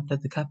sweep it under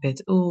the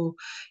carpet. Oh,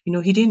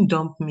 he didn't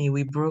dump me,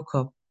 we broke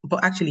up.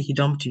 But actually he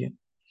dumped you.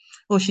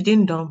 Oh, she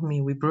didn't dump me,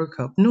 we broke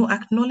up. No,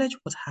 acknowledge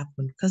what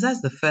happened because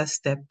that's the first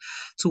step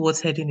towards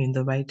heading in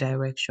the right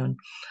direction.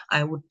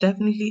 I would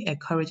definitely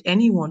encourage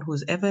anyone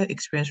who's ever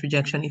experienced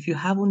rejection, if you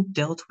haven't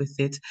dealt with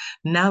it,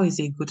 now is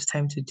a good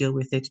time to deal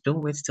with it.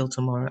 Don't wait till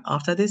tomorrow.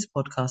 After this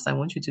podcast, I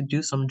want you to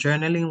do some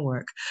journaling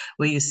work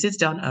where you sit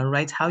down and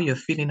write how you're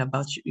feeling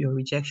about your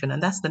rejection.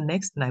 And that's the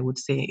next thing I would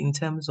say in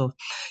terms of,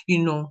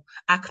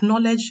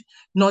 acknowledge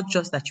not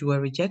just that you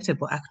were rejected,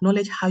 but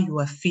acknowledge how you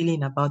are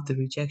feeling about the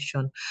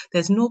rejection.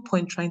 There's no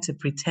point trying to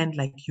pretend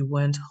like you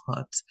weren't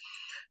hurt.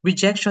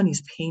 Rejection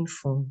is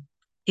painful.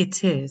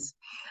 It is.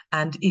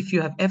 And if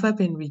you have ever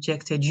been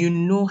rejected, you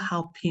know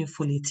how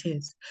painful it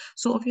is.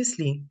 So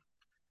obviously,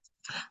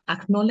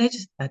 acknowledge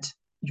that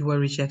you were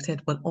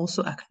rejected, but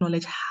also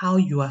acknowledge how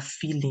you are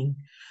feeling.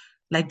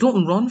 Like,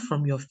 don't run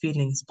from your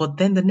feelings. But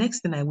then the next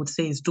thing I would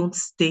say is don't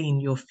stay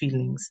in your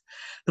feelings.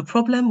 The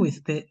problem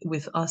with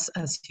us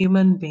as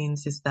human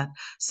beings is that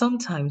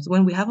sometimes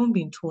when we haven't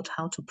been taught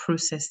how to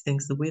process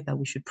things the way that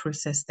we should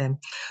process them,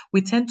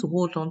 we tend to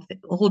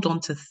hold on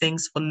to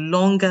things for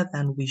longer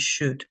than we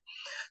should.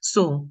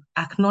 So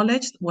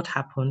acknowledge what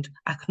happened,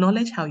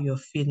 acknowledge how you're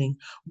feeling,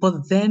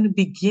 but then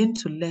begin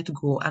to let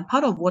go. And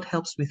part of what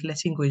helps with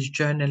letting go is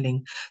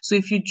journaling. So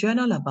if you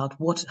journal about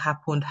what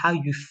happened, how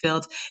you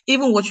felt,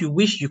 even what you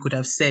wish you could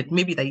have said,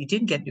 maybe that you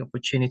didn't get the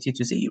opportunity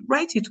to say, you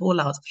write it all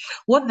out.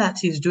 What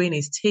that is doing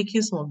is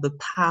taking some of the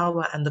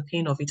power and the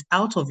pain of it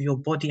out of your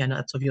body and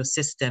out of your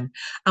system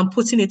and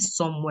putting it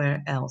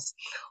somewhere else.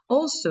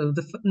 Also,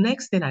 the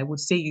next thing I would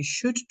say you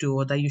should do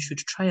or that you should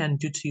try and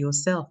do to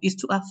yourself is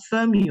to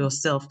affirm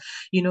yourself,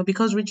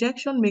 because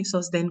rejection makes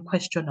us then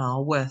question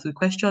our worth. We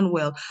question,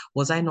 well,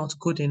 was I not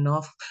good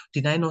enough?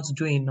 Did I not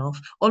do enough?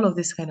 All of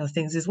these kind of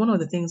things is one of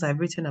the things I've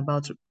written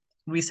about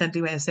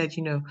recently where I said,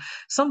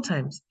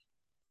 sometimes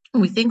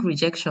we think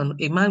rejection,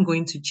 a man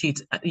going to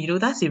cheat,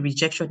 that's a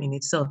rejection in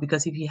itself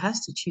because if he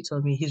has to cheat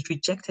on me, he's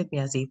rejected me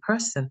as a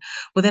person.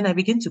 But then I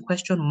begin to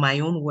question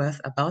my own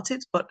worth about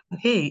it. But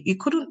hey, it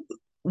couldn't,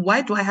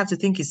 why do I have to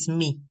think it's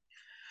me?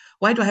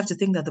 Why do I have to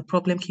think that the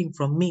problem came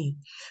from me?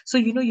 So,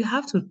 you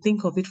have to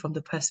think of it from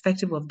the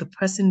perspective of the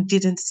person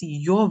didn't see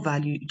your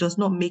value. It does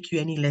not make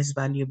you any less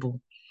valuable.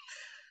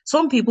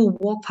 Some people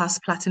walk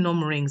past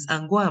platinum rings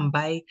and go and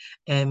buy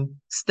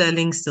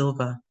sterling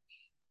silver.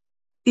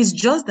 It's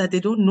just that they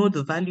don't know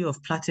the value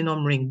of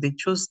platinum ring. They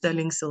chose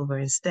sterling silver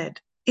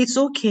instead. It's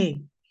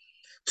okay.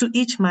 To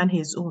each man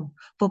his own.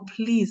 But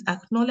please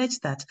acknowledge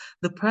that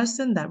the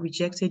person that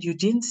rejected you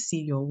didn't see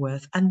your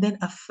worth and then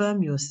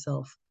affirm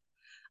yourself.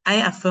 I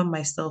affirm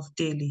myself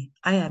daily.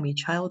 I am a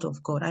child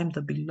of God. I am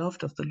the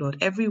beloved of the Lord.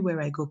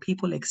 Everywhere I go,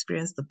 people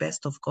experience the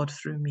best of God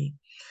through me.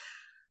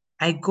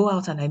 I go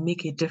out and I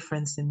make a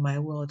difference in my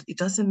world. It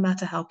doesn't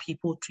matter how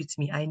people treat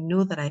me. I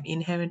know that I'm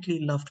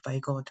inherently loved by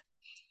God.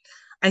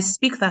 I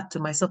speak that to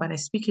myself and I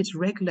speak it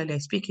regularly. I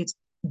speak it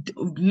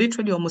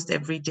literally almost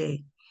every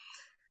day.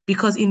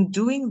 Because in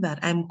doing that,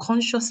 I'm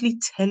consciously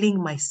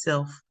telling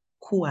myself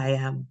who I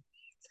am.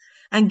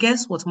 And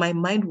guess what? My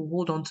mind will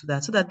hold on to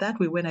that so that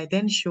way when I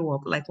then show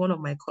up, like one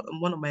of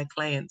my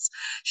clients,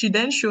 she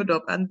then showed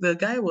up and the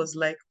guy was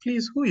like,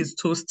 "Please, who is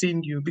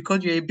toasting you?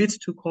 Because you're a bit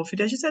too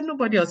confident." She said,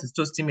 "Nobody else is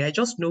toasting me. I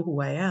just know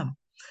who I am.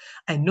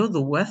 I know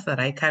the worth that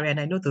I carry and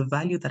I know the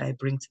value that I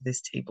bring to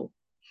this table.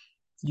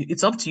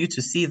 It's up to you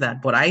to see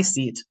that, but I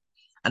see it."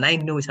 And I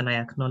know it and I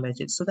acknowledge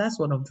it. So that's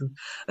one of the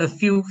a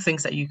few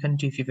things that you can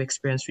do if you've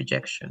experienced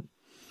rejection.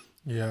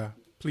 Yeah,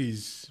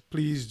 please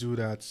do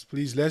that.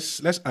 Please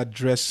let's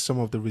address some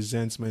of the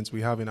resentments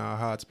we have in our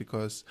hearts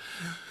because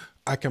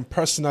I can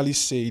personally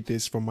say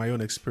this from my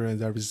own experience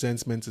that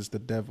resentment is the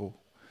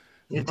devil.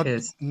 It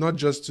is. Not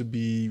just to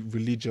be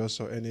religious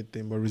or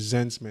anything, but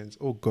resentment.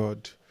 Oh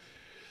God.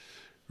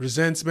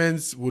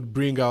 Resentments would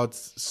bring out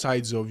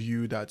sides of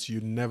you that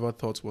you never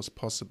thought was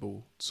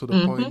possible.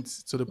 Mm-hmm.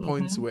 To the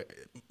point Mm-hmm. where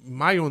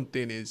my own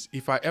thing is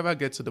if I ever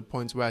get to the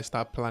point where I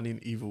start planning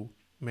evil,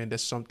 man,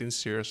 there's something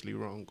seriously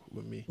wrong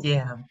with me.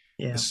 Yeah.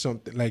 Yeah. There's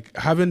something like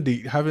having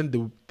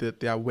the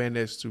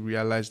awareness to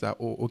realize that,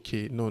 oh,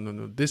 okay, no,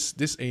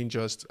 this ain't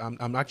just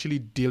I'm actually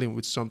dealing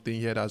with something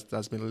here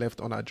that's been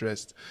left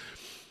unaddressed.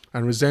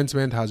 And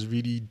resentment has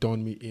really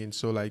done me in.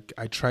 So like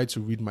I try to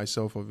rid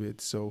myself of it.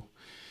 So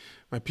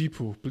my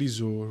people,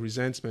 please, oh,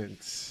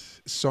 resentment,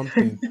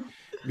 something,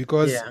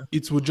 because Yeah.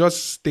 it would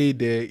just stay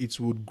there. It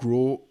would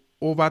grow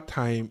over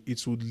time.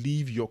 It would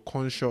leave your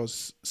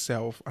conscious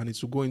self and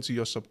it will go into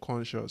your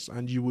subconscious.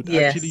 And you would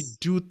actually Yes.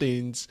 do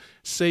things,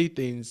 say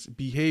things,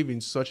 behave in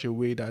such a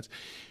way that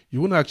you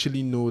wouldn't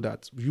actually know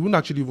that. You wouldn't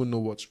actually even know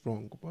what's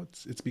wrong.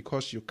 But it's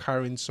because you're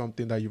carrying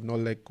something that you've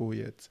not let go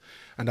yet.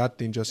 And that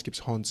thing just keeps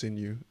haunting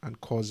you and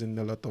causing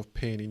a lot of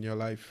pain in your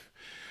life.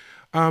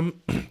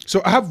 Um,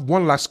 so I have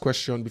one last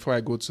question before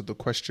I go to the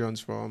questions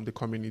from the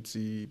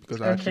community because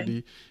I Okay.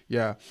 actually,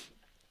 yeah.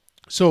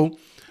 So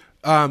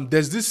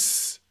there's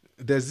this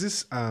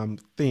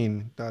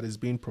thing that is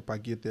being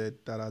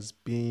propagated that has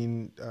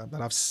been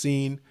that I've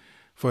seen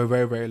for a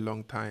very very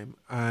long time,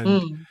 and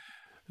Mm.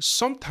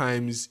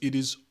 sometimes it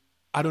is,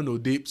 I don't know,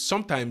 they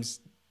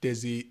sometimes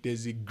there's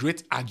a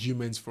great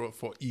argument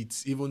for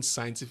it, even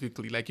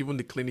scientifically, like even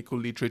the clinical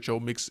literature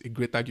makes a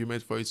great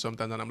argument for it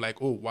sometimes, and I'm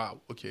like, oh wow,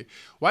 okay.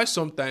 Why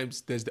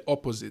sometimes there's the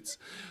opposites?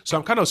 So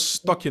I'm kind of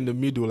stuck in the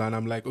middle, and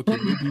I'm like, okay,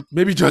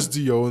 maybe just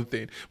do your own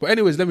thing. But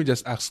anyways, let me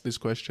just ask this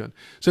question.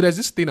 So there's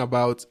this thing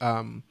about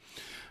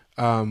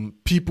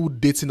people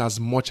dating as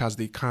much as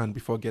they can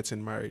before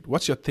getting married.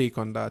 What's your take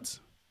on that?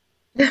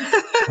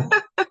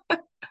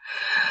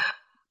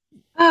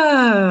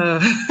 Ah.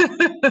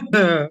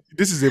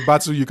 This is a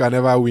battle you can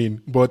never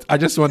win, but I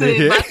just want to It's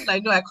a hear. battle I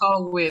know I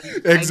can't win. I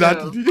know,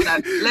 Exactly.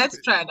 but let's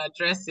try and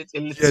address it a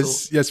little.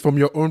 Yes, yes. From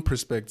your own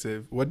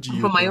perspective, what do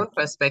you From my own think?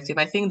 perspective,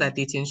 I think that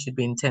dating should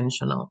be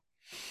intentional.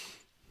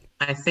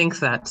 I think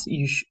that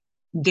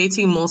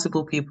dating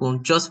multiple people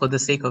just for the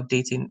sake of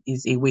dating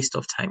is a waste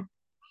of time.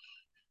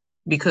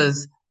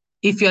 Because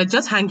if you're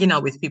just hanging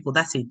out with people,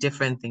 that's a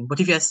different thing. But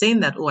if you're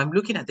saying that, oh, I'm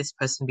looking at this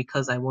person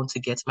because I want to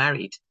get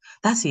married,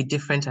 that's a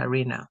different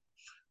arena.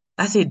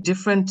 That's a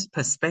different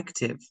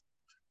perspective.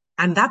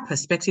 And that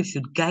perspective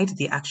should guide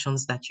the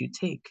actions that you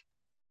take.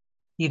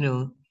 You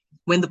know,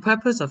 when the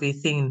purpose of a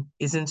thing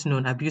isn't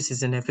known, abuse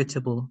is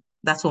inevitable.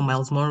 That's what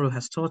Miles Monroe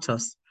has taught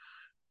us.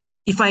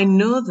 If I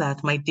know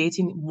that my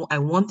dating, I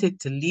want it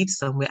to lead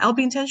somewhere, I'll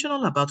be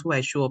intentional about who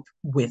I show up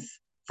with,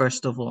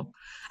 first of all.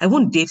 I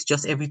won't date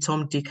just every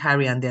Tom, Dick,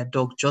 Harry, and their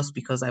dog just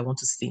because I want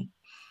to see.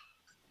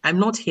 I'm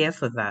not here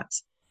for that.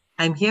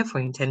 I'm here for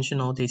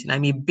intentional dating.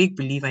 I'm a big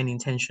believer in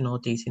intentional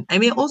dating.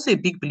 I'm also a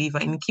big believer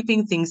in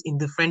keeping things in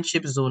the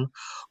friendship zone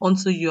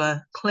until you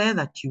are clear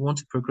that you want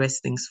to progress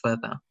things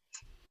further.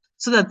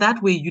 So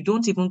that way you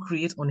don't even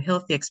create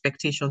unhealthy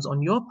expectations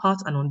on your part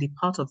and on the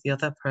part of the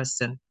other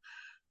person.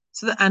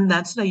 So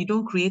that you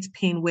don't create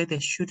pain where there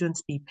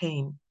shouldn't be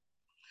pain.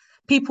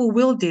 People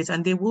will date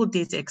and they will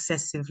date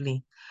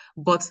excessively.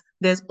 But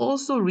there's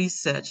also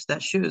research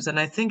that shows, and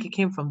I think it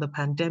came from the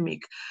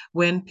pandemic,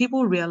 when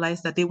people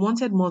realized that they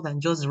wanted more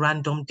than just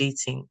random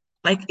dating.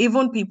 Like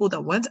even people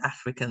that weren't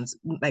Africans,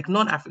 like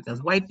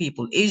non-Africans, white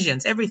people,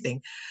 Asians,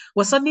 everything,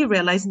 were suddenly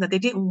realizing that they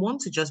didn't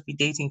want to just be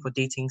dating for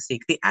dating's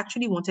sake. They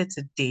actually wanted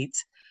to date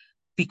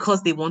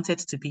because they wanted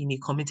to be in a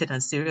committed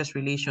and serious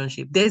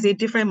relationship. There's a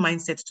different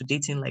mindset to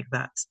dating like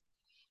that.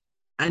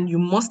 And you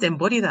must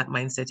embody that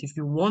mindset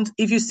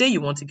if you say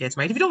you want to get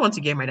married. If you don't want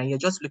to get married and you're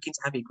just looking to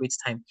have a great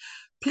time,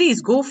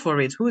 please go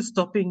for it. Who is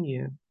stopping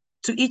you?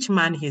 To each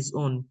man his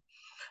own.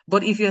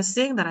 But if you're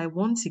saying that I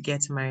want to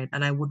get married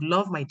and I would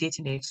love my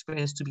dating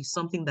experience to be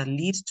something that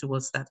leads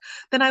towards that,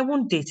 then I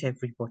won't date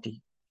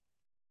everybody.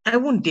 I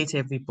won't date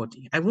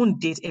everybody. I won't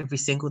date every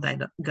single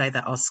guy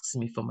that asks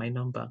me for my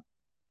number.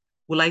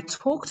 Will I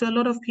talk to a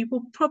lot of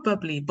people?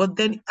 Probably. But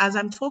then as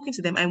I'm talking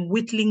to them, I'm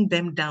whittling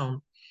them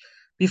down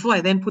before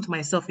I then put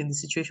myself in the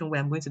situation where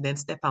I'm going to then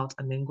step out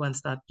and then go and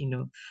start,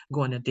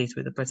 go on a date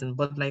with a person.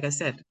 But like I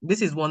said,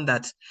 this is one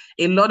that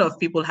a lot of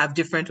people have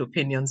different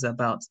opinions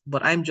about.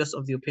 But I'm just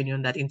of the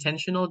opinion that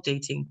intentional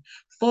dating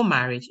for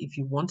marriage, if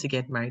you want to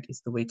get married,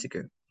 is the way to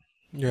go.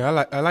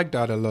 Yeah, I like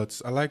that a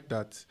lot. I like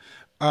that.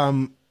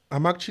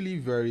 I'm actually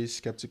very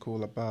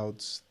skeptical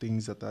about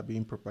things that are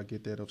being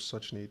propagated of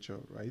such nature,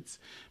 right?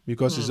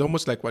 Because it's Hmm.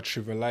 almost like we're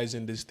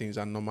trivializing these things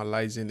and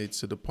normalizing it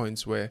to the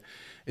point where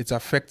it's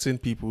affecting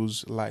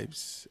people's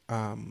lives.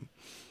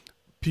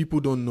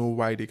 People don't know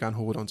why they can't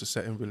hold on to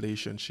certain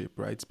relationship,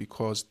 right?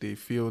 Because they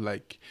feel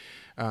like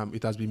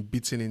it has been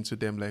beaten into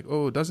them, like,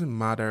 oh, it doesn't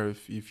matter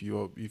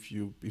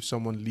if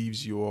someone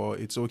leaves you, or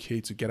it's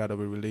okay to get out of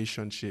a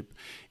relationship,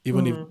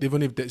 even if Hmm.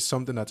 even if there's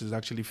something that is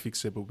actually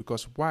fixable.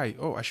 Because why?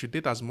 Oh, I should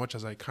date as much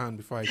as I can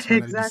before I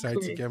finally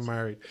decide to Exactly. get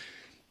married.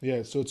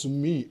 Yeah. So to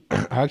me,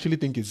 I actually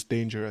think it's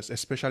dangerous,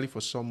 especially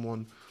for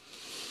someone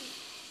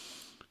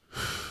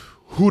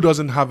who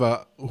doesn't have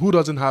a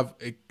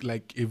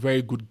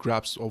very good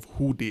grasp of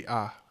who they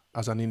are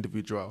as an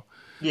individual.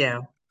 Yeah.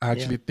 I Yeah.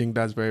 actually think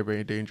that's very,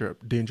 very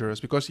dangerous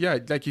because yeah,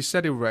 like you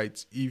said it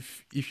right.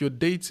 If you're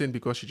dating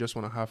because you just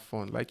want to have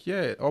fun, like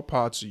yeah, all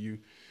power to you.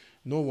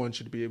 No one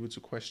should be able to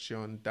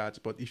question that.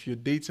 But if you're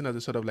dating as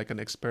a sort of like an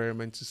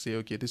experiment to say,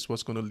 okay, this is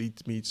what's going to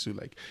lead me to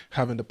like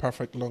having the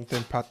perfect long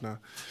term partner,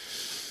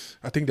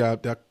 I think there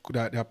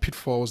are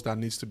pitfalls that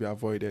needs to be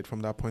avoided from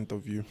that point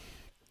of view.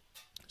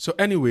 So,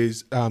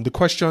 anyways, the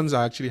questions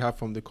I actually have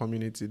from the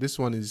community. This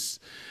one is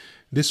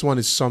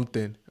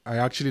something. I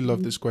actually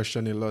love this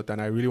question a lot,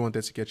 and I really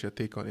wanted to get your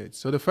take on it.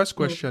 So, the first Mm.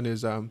 question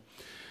is,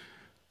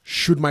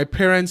 should my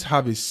parents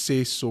have a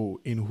say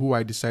so in who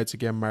I decide to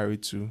get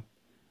married to?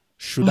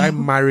 Should I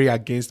marry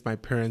against my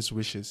parents'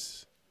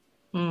 wishes?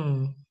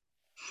 Mm.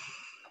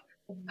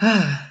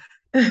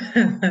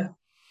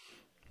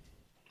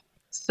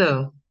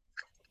 So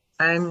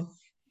I'm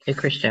a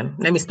Christian.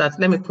 Let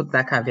me put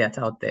that caveat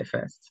out there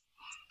first.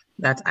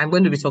 That I'm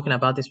going to be talking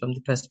about this from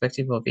the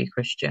perspective of a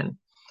Christian.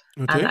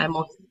 And Okay.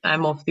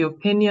 I'm of the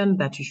opinion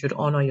that you should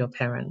honor your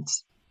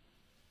parents.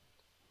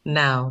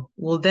 Now,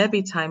 will there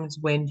be times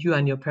when you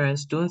and your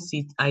parents don't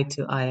see eye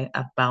to eye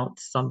about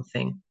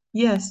something?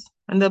 Yes,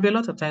 and there'll be a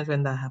lot of times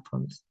when that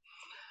happens.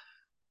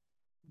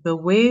 The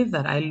way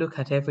that I look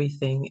at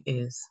everything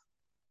is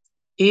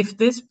if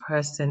this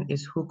person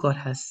is who God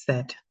has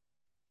said,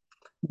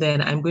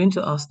 then I'm going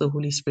to ask the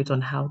Holy Spirit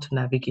on how to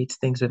navigate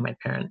things with my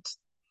parents.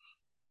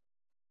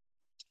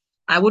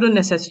 I wouldn't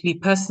necessarily,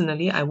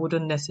 personally, I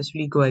wouldn't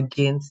necessarily go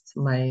against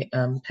my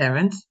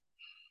parents.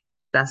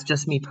 That's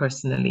just me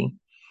personally.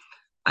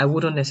 I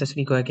wouldn't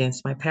necessarily go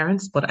against my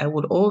parents, but I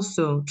would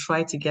also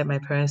try to get my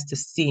parents to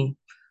see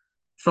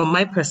from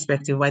my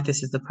perspective why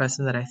this is the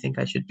person that I think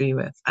I should be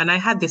with. And I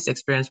had this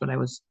experience when I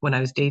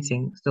was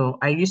dating. So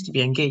I used to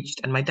be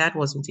engaged and my dad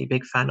wasn't a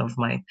big fan of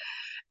my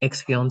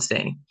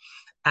ex-fiance.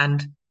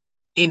 And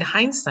in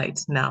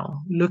hindsight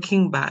now,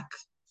 looking back,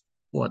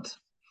 what,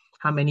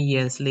 how many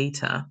years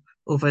later,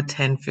 over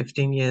 10,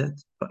 15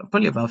 years,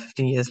 probably about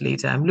 15 years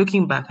later, I'm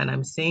looking back and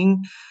I'm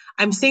seeing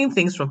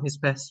things from his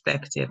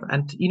perspective.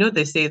 And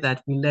they say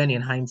that we learn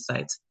in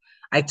hindsight.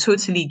 I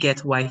totally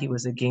get why he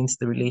was against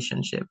the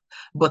relationship,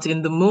 but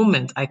in the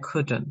moment, I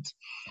couldn't.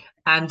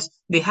 And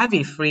they have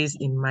a phrase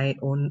in my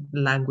own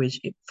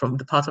language from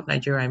the part of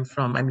Nigeria I'm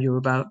from. I'm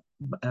Yoruba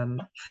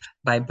um,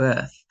 by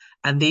birth.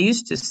 And they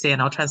used to say,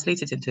 and I'll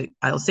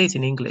say it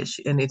in English,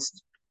 and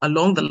it's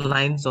along the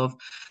lines of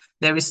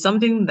there is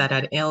something that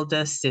an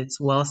elder sits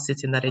while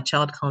sitting that a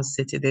child can't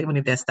sit it, even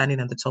if they're standing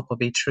at the top of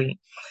a tree.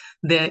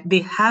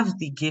 They have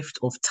the gift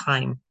of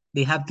time.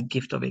 They have the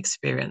gift of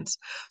experience.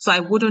 So I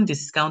wouldn't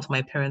discount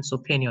my parents'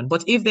 opinion.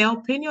 But if their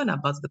opinion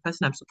about the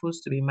person I'm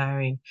supposed to be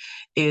marrying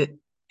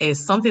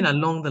is something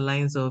along the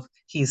lines of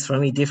he's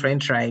from a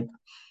different tribe,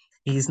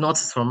 he's not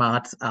from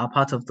our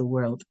part of the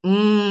world,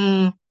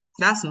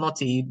 that's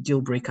not a deal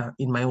breaker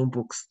in my own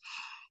books.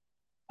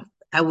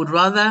 I would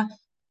rather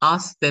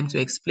ask them to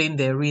explain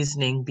their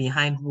reasoning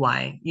behind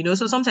why.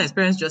 So sometimes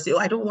parents just say, "Oh,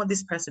 I don't want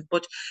this person,"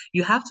 but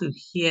you have to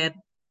hear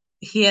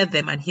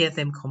them and hear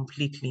them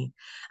completely.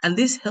 And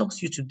this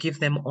helps you to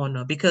give them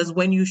honor because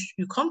when you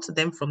come to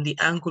them from the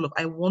angle of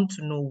I want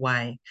to know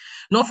why,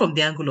 not from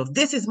the angle of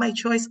this is my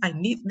choice,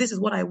 this is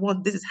what I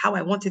want, this is how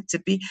I want it to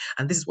be,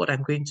 and this is what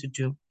I'm going to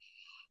do.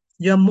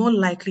 You're more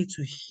likely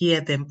to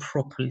hear them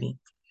properly.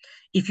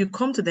 If you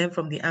come to them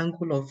from the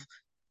angle of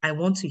I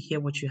want to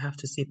hear what you have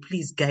to say.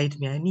 Please guide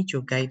me. I need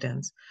your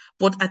guidance.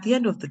 But at the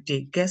end of the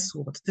day, guess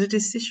what? The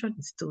decision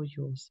is still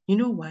yours. You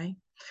know why?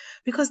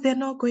 Because they're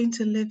not going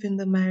to live in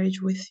the marriage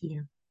with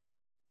you.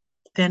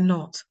 They're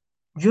not.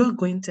 You're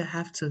going to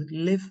have to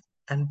live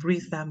and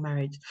breathe that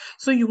marriage.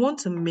 So you want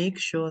to make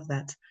sure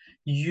that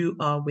you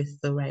are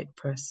with the right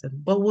person.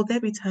 But will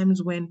there be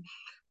times when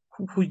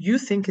who you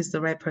think is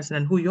the right person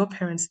and who your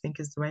parents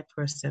think is the right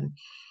person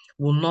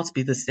will not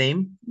be the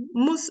same?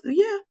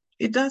 Yeah,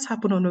 it does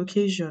happen on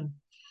occasion.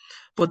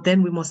 But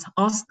then we must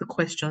ask the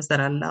questions that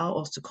allow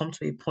us to come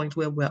to a point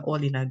where we're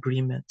all in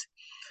agreement.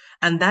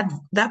 And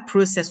that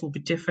process will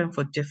be different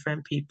for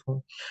different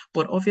people.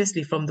 But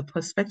obviously, from the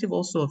perspective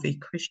also of a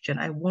Christian,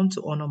 I want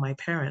to honor my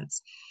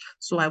parents.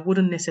 So I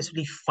wouldn't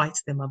necessarily fight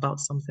them about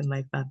something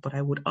like that, but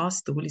I would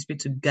ask the Holy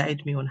Spirit to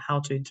guide me on how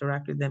to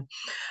interact with them.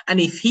 And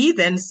if he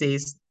then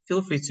says,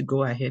 feel free to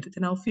go ahead,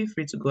 then I'll feel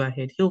free to go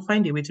ahead. He'll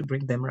find a way to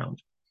bring them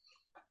around.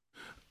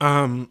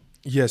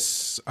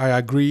 Yes, I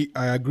agree.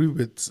 I agree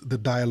with the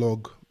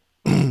dialogue,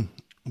 with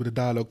the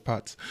dialogue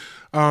part.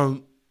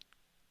 Um,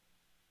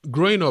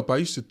 Growing up, I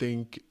used to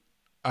think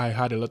I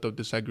had a lot of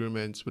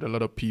disagreements with a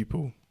lot of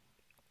people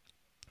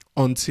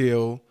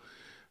until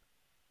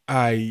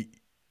I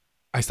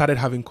I started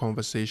having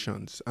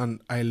conversations,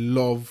 and I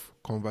love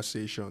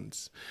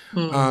conversations.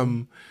 Mm,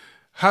 Um,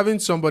 Having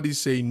somebody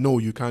say no,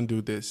 you can't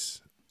do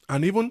this,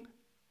 and even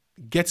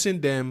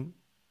getting them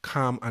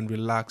calm and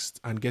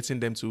relaxed, and getting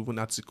them to even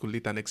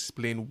articulate and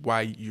explain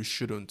why you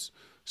shouldn't. mm.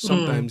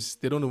 Sometimes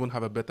they don't even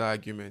have a better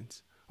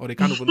argument, or they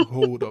can't even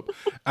hold up,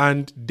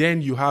 and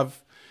then you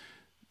have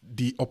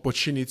the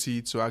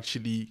opportunity to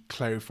actually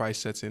clarify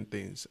certain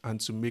things and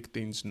to make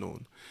things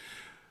known.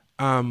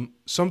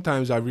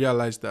 Sometimes I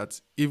realize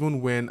that even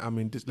when I'm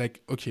in this,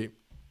 like, okay,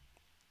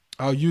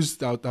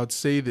 I'll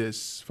say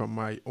this from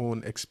my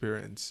own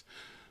experience.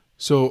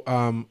 So,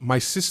 my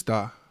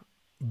sister,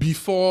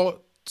 before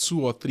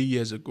 2 or 3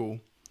 years ago,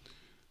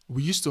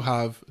 we used to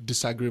have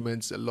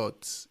disagreements a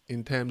lot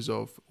in terms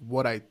of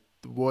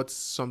what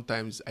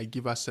sometimes I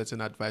give her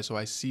certain advice, or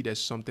I see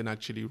there's something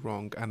actually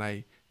wrong, and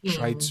I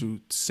try Mm,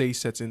 to say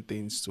certain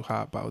things to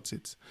her about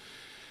it.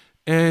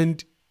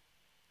 And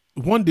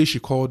one day she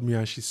called me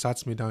and she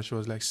sat me down. She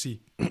was like, "See,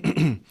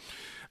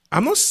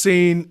 I'm not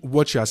saying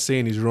what you're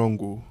saying is wrong,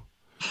 oh,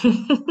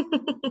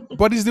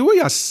 but it's the way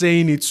you're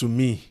saying it to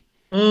me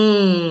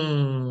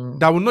mm,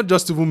 that will not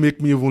just even make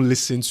me even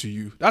listen to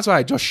you. That's why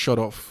I just shut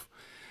off.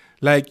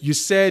 Like, you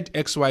said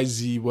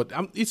XYZ, but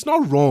it's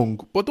not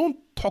wrong, but don't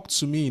talk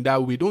to me in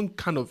that way. Don't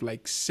kind of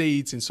like say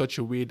it in such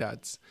a way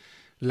that,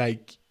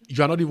 like, you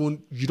don't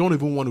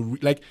even want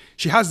to, like,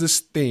 she has this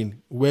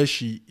thing where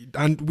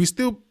and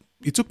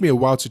it took me a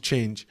while to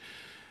change.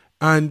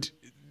 And,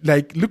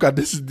 like, look at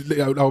this,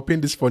 I'll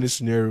paint this funny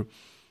scenario.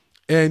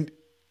 And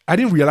I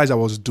didn't realize I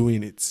was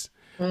doing it.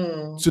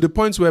 Mm. To the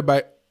point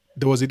whereby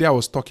there was a day I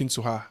was talking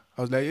to her.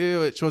 I was like,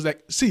 hey, she was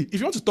like, see, if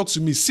you want to talk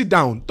to me, sit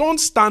down. Don't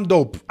stand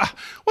up.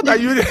 What are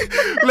you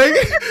like?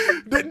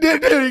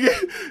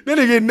 Then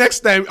again, next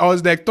time I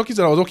was like talking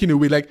to her, I was walking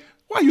away. Like,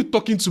 why are you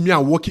talking to me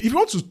and walking? If you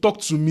want to talk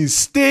to me,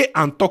 stay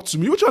and talk to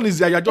me. Which one is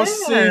that? You're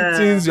just saying Yeah,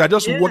 things, you're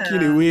just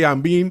walking yeah. away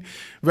and being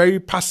very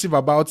passive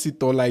about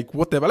it or like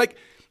whatever. Like,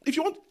 if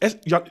you want,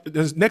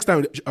 next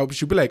time I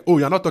should be like, oh,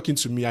 you're not talking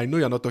to me. I know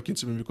you're not talking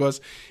to me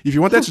because if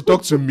you wanted to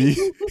talk to me,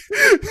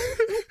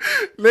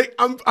 like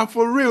I'm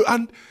for real.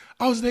 And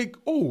I was like,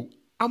 oh,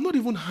 I'm not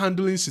even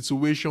handling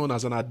situation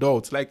as an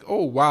adult. Like,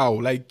 oh wow,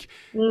 like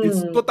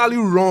it's Mm. totally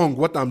wrong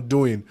what I'm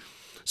doing.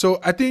 So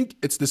I think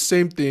it's the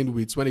same thing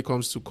with when it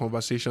comes to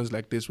conversations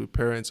like this with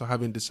parents or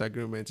having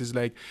disagreements. It's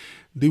like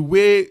the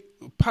way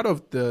part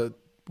of the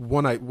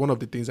one of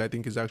the things I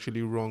think is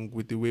actually wrong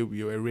with the way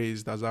we were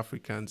raised as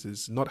Africans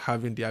is not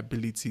having the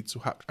ability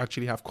to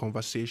actually have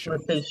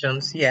conversations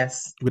Rotations,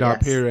 yes, with our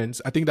yes.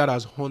 parents. I think that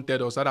has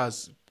haunted us. That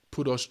has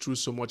put us through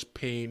so much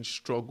pain,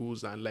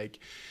 struggles, and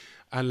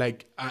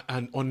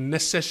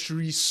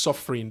unnecessary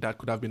suffering that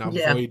could have been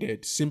Yeah,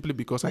 avoided simply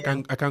because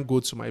yeah. I can't go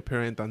to my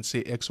parent and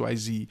say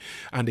XYZ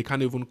and they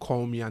can't even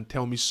call me and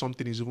tell me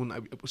something is even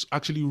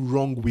actually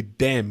wrong with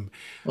them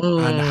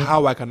and Mm.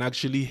 how I can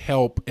actually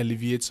help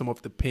alleviate some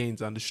of the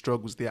pains and the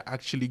struggles they are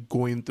actually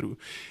going through.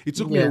 It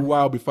took me a Yeah.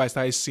 while before I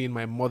started seeing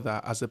my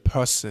mother as a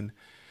person,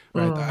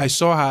 right? I Mm.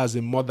 saw her as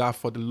a mother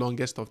for the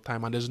longest of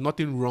time, and there's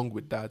nothing wrong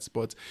with that.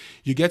 But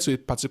you get to a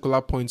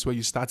particular point where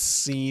you start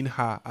seeing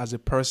her as a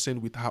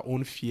person with her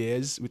own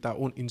fears, with her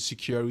own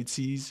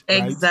insecurities,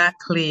 right?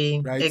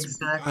 Exactly, Right,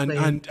 and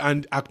exactly.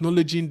 and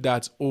acknowledging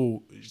that,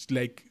 oh, it's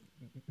like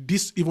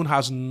this even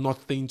has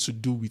nothing to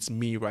do with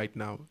me right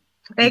now.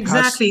 It has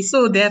Exactly.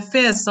 So their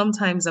fears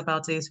sometimes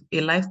about a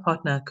life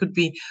partner could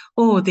be,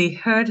 oh, they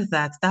heard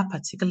that that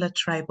particular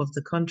tribe of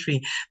the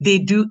country, they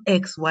do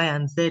X, Y,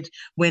 and Z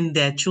when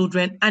they're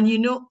children. And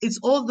it's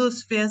all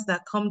those fears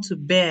that come to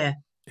bear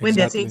when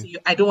they're saying exactly. to you,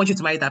 I don't want you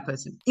to marry that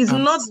person. It's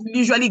Um, not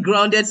usually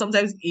grounded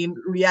sometimes in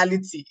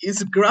reality.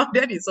 It's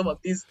grounded in some of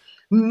these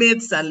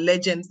myths and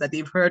legends that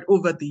they've heard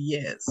over the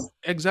years.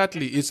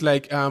 Exactly. It's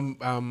like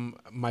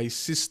my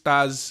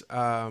sister's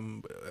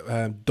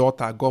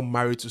daughter got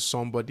married to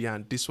somebody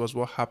and this was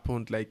what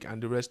happened, like,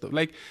 and the rest of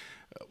like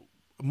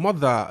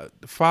mother,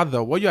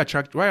 father, what you're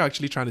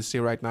actually trying to say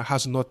right now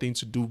has nothing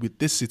to do with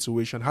this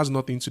situation, has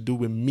nothing to do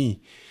with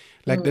me.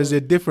 Like there's Mm. a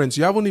difference.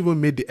 You haven't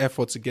even made the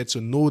effort to get to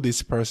know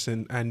this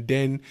person, and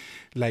then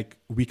like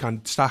we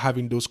can start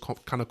having those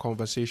kind of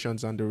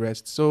conversations and the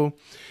rest. So,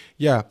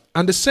 yeah.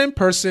 And the same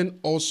person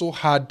also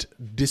had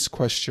this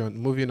question.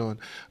 Moving on,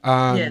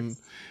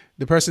 Yes.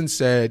 the person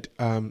said,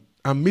 "I'm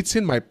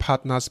meeting my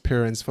partner's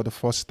parents for the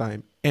first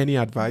time. Any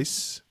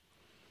advice?"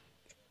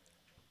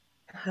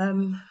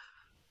 Um,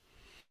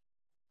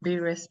 be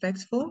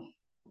respectful.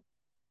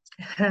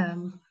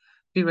 Um,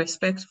 be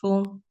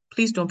respectful.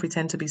 Please don't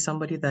pretend to be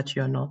somebody that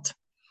you're not,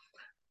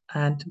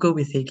 and go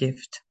with a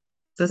gift.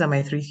 Those are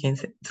my three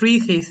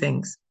key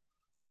things.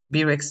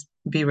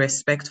 Be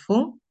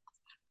respectful.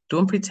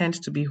 Don't pretend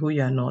to be who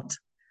you're not,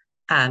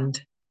 and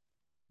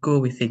go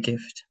with a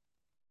gift.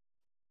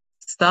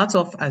 Start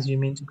off as you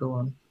mean to go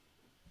on.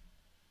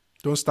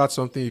 Don't start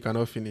something you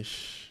cannot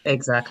finish.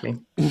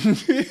 Exactly.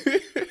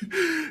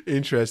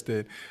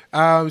 Interesting.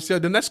 So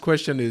the next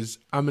question is: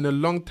 I'm in a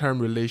long-term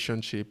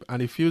relationship,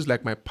 and it feels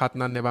like my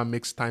partner never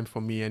makes time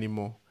for me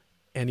anymore.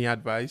 Any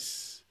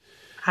advice?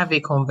 Have a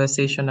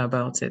conversation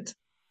about it.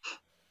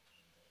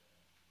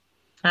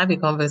 Have a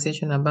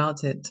conversation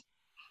about it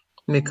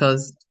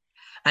because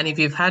and if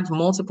you've had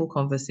multiple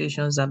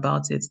conversations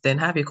about it, then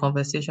have a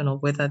conversation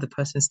of whether the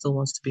person still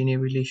wants to be in a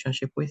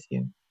relationship with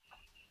you.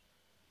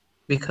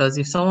 Because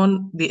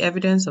the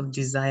evidence of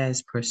desire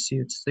is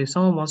pursuit. So if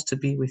someone wants to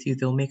be with you,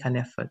 they'll make an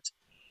effort.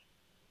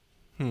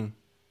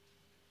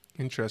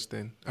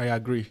 Interesting. I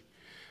agree.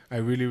 I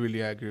really,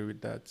 really agree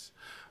with that.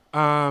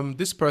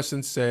 This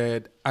person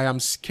said, "I am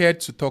scared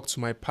to talk to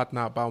my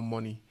partner about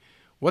money.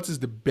 What is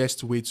the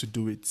best way to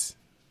do it?"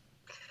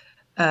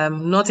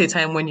 Not a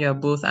time when you're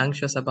both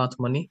anxious about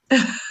money.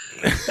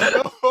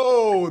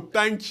 Oh,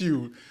 thank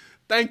you.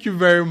 Thank you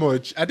very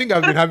much. I think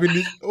I've been having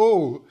this.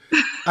 Oh,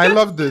 I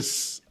love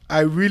this.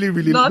 I really,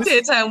 really Not a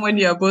this. time when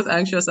you're both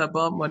anxious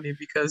about money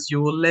because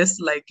you will less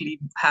likely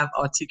have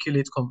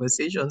articulate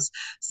conversations.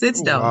 Sit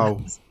Oh, down.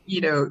 wow.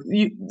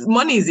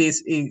 Money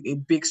is a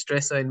big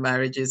stressor in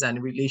marriages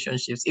and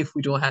relationships if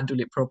we don't handle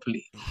it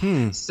properly.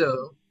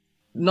 So,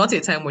 not a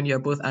time when you're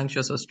both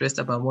anxious or stressed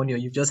about money, or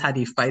you've just had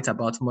a fight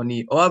about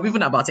money, or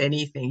even about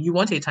anything. You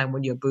want a time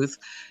when you're both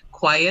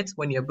quiet,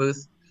 when you're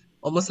both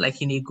almost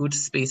like in a good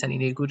space and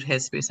in a good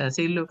headspace and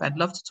say, look, I'd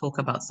love to talk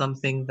about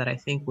something that I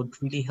think would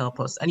really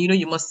help us. And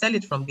you must sell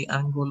it from the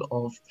angle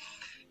of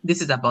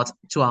this is about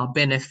to our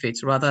benefit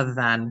rather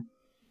than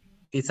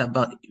it's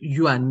about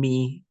you and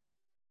me.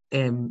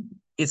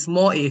 It's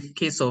more a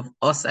case of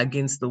us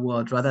against the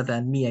world rather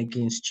than me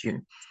against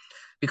you.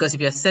 Because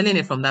if you're selling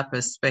it from that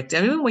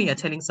perspective, even when you're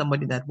telling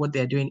somebody that what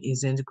they're doing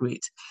isn't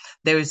great,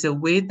 there is a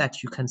way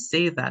that you can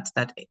say that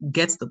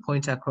gets the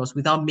point across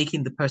without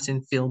making the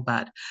person feel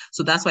bad.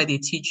 So that's why they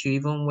teach you,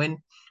 even when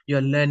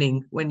you're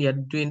learning, when you're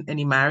doing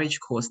any marriage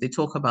course, they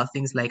talk about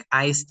things like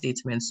I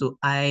statements. So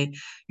I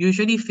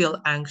usually feel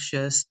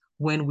anxious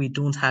when we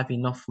don't have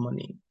enough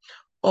money,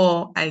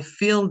 or I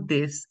feel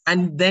this.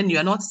 And then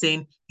you're not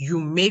saying you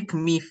make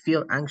me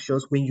feel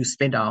anxious when you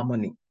spend our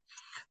money.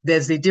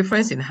 There's a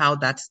difference in how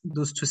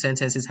those two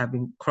sentences have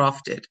been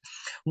crafted.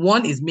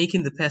 One is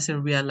making the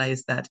person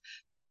realize that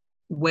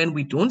when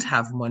we don't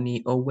have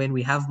money or when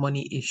we have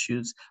money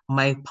issues,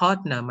 my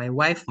partner, my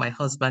wife, my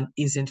husband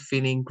isn't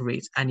feeling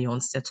great, and he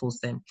unsettles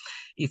them.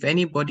 If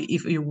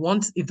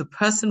the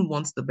person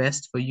wants the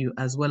best for you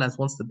as well as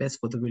wants the best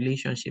for the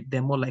relationship,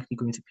 they're more likely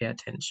going to pay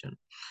attention.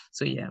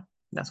 So yeah,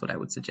 that's what I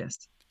would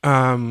suggest.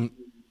 Um,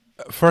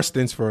 First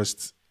things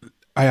first.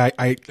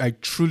 I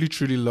truly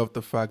truly love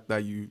the fact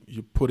that you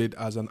put it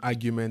as an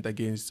argument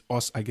against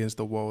us against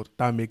the world.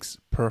 That makes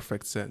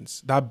perfect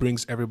sense. That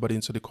brings everybody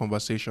into the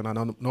conversation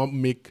and not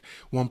make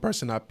one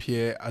person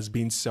appear as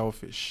being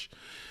selfish.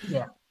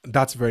 Yeah.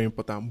 That's very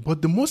important.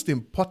 But the most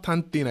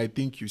important thing I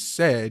think you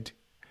said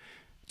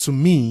to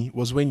me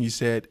was when you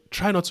said,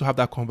 try not to have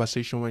that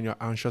conversation when you're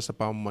anxious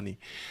about money.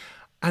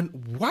 And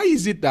why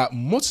is it that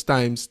most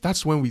times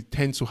that's when we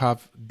tend to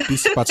have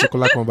this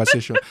particular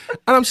conversation?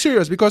 And I'm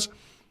serious because,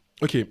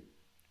 okay,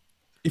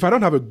 if I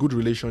don't have a good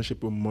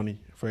relationship with money,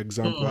 for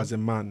example, Mm, as a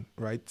man,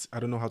 right? I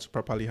don't know how to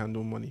properly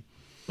handle money.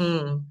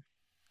 mm,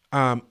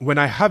 When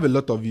I have a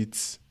lot of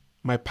it,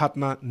 my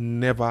partner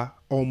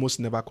almost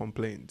never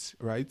complains,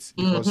 right?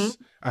 mm-hmm. Because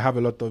I have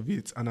a lot of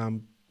it,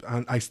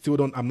 and I still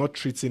don't. I'm not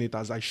treating it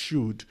as I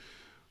should.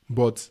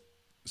 But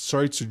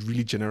sorry to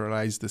really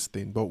generalize this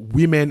thing, but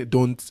women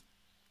don't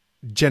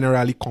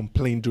generally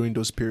complain during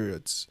those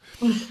periods.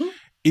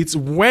 It's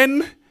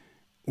when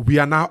we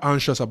are now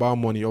anxious about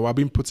money or we're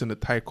being put in the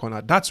tight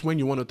corner. That's when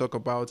you want to talk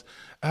about,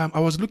 I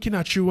was looking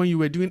at you when you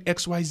were doing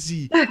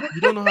XYZ.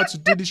 You don't know how to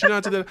do this. You don't know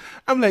how to do that.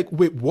 I'm like,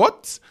 wait,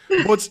 what?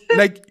 But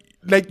like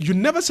you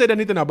never said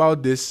anything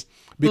about this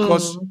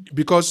Mm,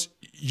 because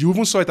you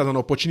even saw it as an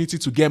opportunity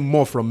to get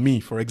more from me,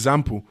 for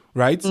example,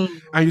 right?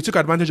 mm, And you took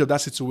advantage of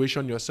that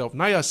situation yourself.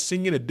 Now you're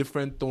singing a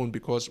different tone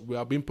because we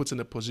are being put in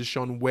a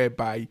position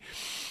whereby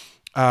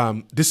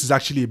this is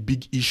actually a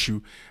big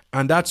issue.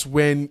 And that's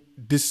when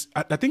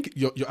I think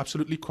you're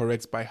absolutely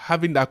correct. By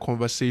having that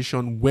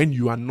conversation when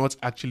you are not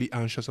actually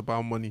anxious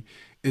about money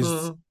is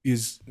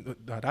mm.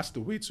 that's the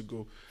way to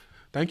go.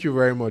 Thank you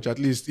very much. At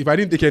least if I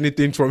didn't take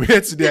anything from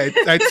here today,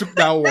 I took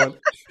that one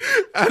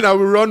and I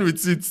will run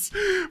with it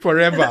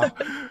forever,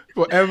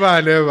 forever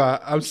and ever.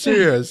 I'm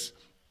serious.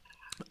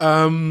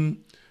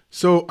 Um,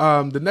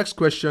 the next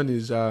question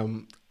is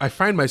I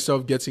find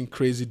myself getting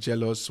crazy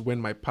jealous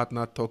when my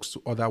partner talks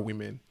to other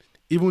women,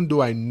 even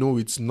though I know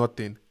it's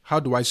nothing.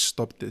 How do I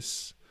stop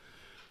this?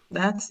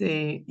 That's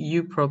a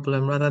you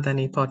problem rather than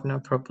a partner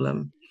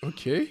problem.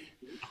 Okay.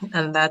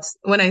 And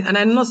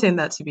I'm not saying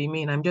that to be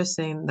mean. I'm just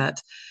saying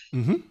that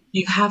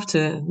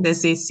Mm-hmm.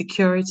 there's a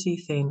security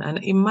thing,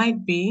 and it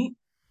might be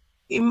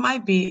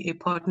a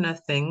partner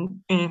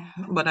thing,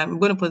 but I'm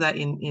going to put that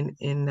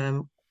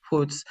in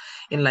quotes,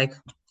 in like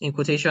in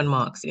quotation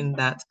marks, in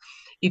that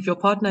if your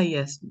partner,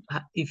 yes,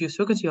 if you've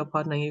spoken to your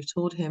partner and you've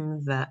told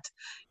him that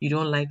you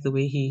don't like the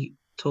way he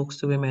talks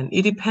to women,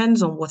 it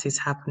depends on what is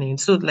happening.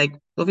 So, like,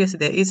 obviously,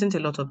 there isn't a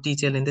lot of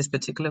detail in this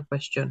particular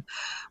question,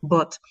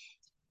 but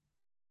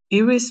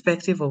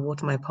irrespective of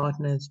what my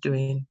partner is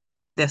doing,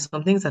 there's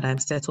some things that I'm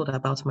settled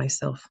about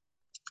myself.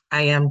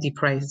 I am the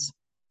prize.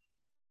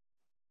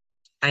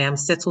 I am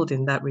settled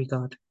in that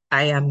regard.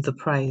 I am the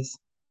prize.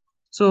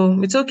 So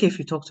it's okay if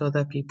you talk to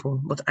other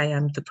people, but I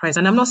am the prize.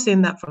 And I'm not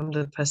saying that from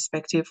the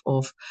perspective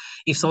of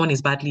if someone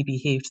is badly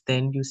behaved,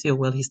 then you say, oh,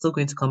 well, he's still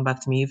going to come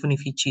back to me even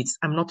if he cheats.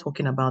 I'm not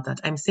talking about that.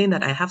 I'm saying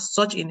that I have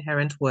such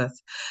inherent worth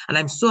and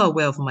I'm so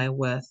aware of my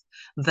worth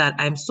that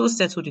I'm so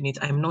settled in it.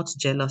 I'm not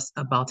jealous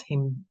about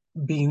him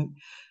being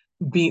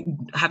be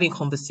having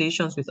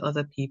conversations with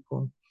other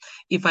people.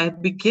 If I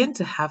begin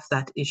to have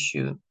that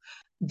issue,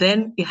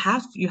 then you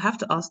have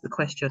to ask the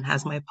question,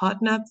 has my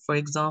partner, for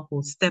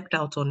example, stepped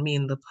out on me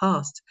in the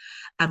past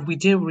and we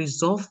didn't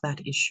resolve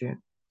that issue?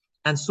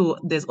 And so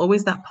there's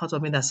always that part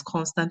of me that's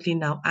constantly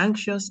now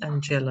anxious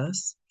and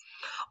jealous.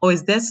 Or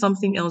is there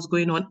something else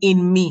going on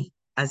in me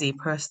as a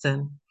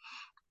person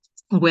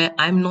where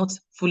I'm not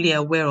fully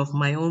aware of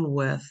my own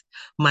worth,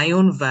 my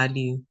own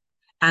value,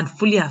 and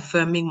fully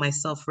affirming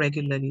myself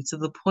regularly to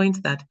the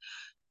point that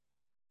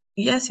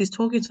yes, he's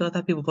talking to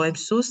other people, but I'm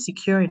so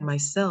secure in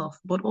myself,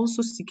 but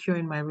also secure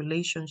in my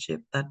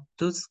relationship that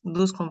those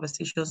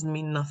conversations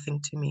mean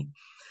nothing to me.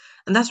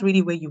 And that's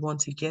really where you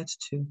want to get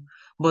to.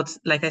 But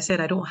like I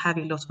said, I don't have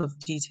a lot of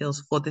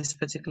details for this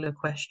particular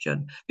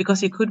question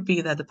because it could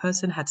be that the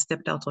person had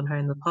stepped out on her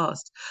in the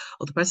past,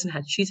 or the person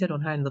had cheated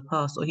on her in the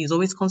past, or he's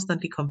always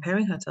constantly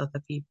comparing her to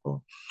other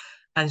people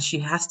and she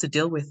has to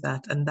deal with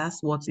that, and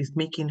that's what is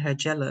making her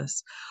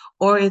jealous.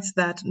 Or it's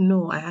that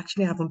no, I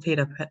actually haven't paid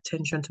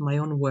attention to my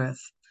own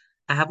worth,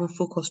 I haven't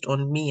focused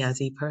on me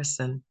as a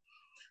person.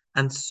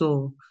 And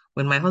so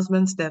when my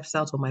husband steps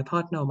out, or my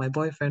partner, or my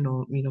boyfriend,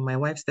 or my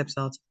wife steps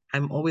out,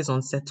 I'm always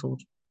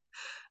unsettled.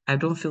 I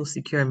don't feel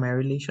secure in my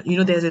relation.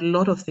 There's a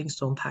lot of things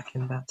to unpack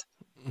in that.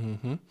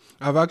 Hmm.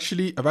 I've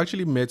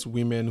actually met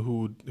women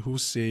who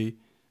say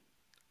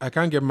I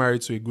can't get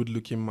married to a good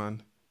looking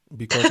man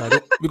because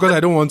I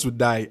don't want to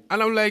die.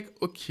 And I'm like,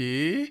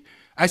 okay.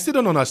 I still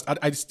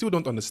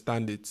don't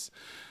understand it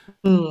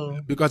Hmm.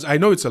 because I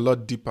know it's a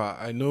lot deeper.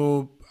 I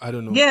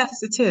don't know.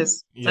 Yes, it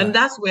is. Yeah. And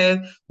that's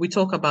where we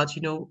talk about,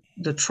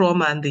 the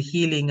trauma and the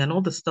healing and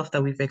all the stuff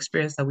that we've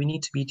experienced that we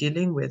need to be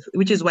dealing with,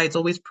 which is why it's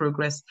always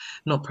progress,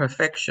 not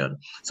perfection.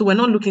 So we're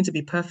not looking to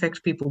be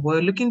perfect people.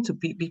 We're looking to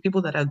be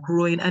people that are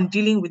growing and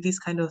dealing with these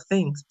kind of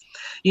things.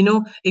 A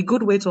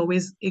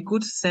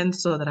good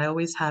sensor that I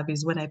always have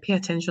is when I pay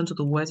attention to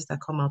the words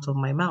that come out of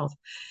my mouth.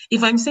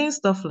 If I'm saying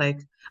stuff like,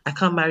 I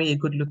can't marry a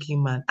good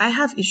looking man, I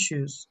have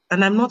issues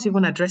and I'm not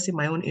even addressing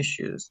my own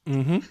issues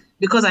Mm-hmm.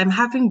 because I'm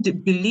having the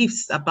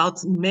beliefs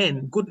about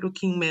men, good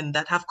looking men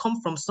that have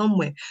come from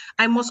somewhere.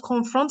 I must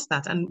confront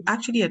that and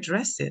actually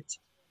address it.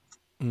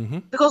 Mm-hmm.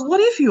 Because what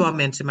if you are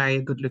meant to marry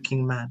a good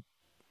looking man?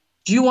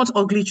 Do you want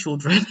ugly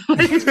children?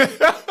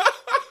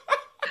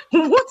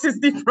 What is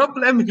the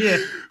problem here?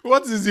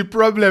 What is the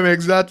problem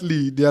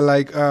exactly? They're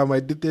like, I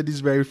dated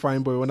this very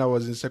fine boy when I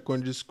was in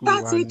secondary school, and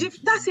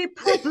That's a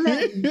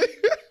problem.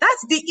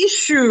 That's the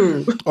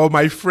issue. or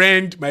my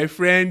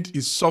friend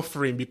is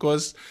suffering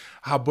because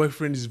her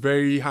boyfriend is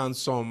very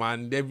handsome,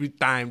 and every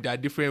time there are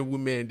different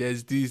women.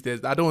 There's this,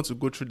 there's I don't want to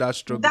go through that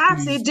struggle.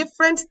 That's a Please,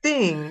 different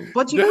thing.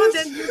 But you can't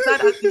just then use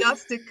that as the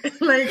yardstick.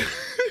 Like,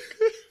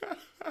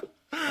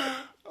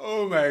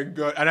 oh my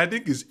god. And I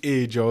think it's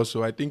age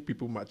also. I think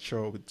people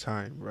mature with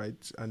time,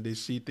 right? And they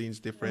see things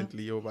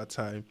differently over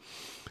time.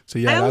 So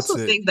I yeah, that's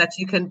also it. think that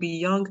you can be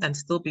young and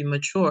still be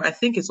mature. I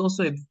think it's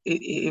also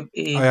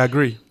I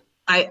agree.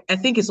 I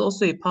think it's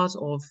also a part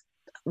of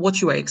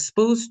what you are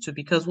exposed to,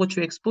 because what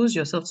you expose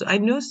yourself to. I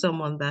know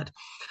someone that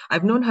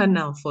I've known her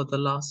now for the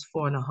last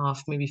 4.5,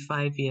 maybe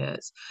 5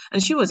 years,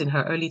 and she was in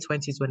her early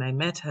 20s when I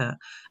met her.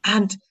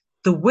 And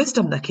the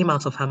wisdom that came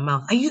out of her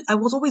mouth, I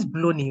was always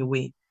blown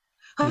away.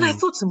 And I Hmm.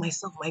 thought to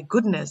myself, my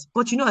goodness.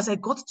 But as I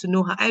got to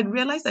know her, I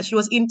realized that she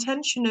was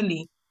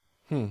intentionally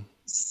Hmm.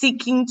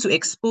 seeking to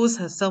expose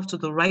herself to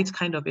the right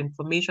kind of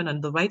information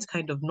and the right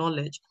kind of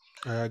knowledge,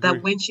 I that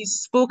agree. when she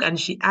spoke and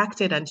she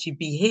acted and she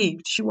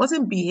behaved, she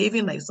wasn't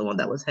behaving like someone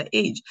that was her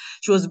age.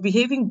 She was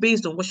behaving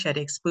based on what she had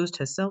exposed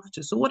herself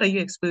to. So, what are you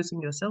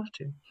exposing yourself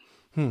to?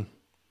 Hmm.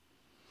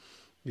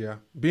 Yeah,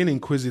 being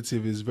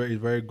inquisitive is very,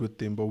 very good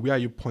thing, but where are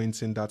you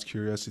pointing that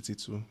curiosity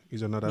to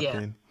is another Yeah,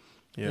 thing.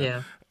 Yeah,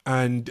 yeah.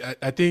 and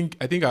I think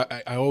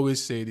I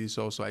always say this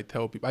also. I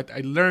tell people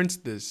I learned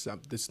this.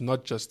 This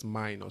not just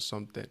mine or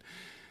something.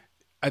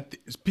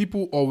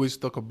 People always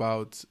talk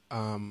about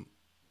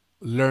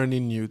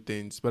learning new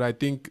things, but I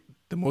think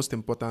the most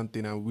important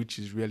thing and which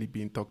is really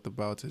being talked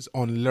about is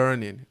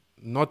unlearning,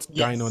 not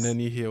dying on Yes.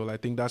 any hill. I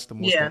think that's the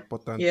most Yeah,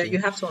 important yeah, thing. you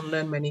have to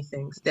unlearn many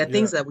things. There are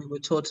things Yeah. that we were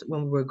taught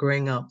when we were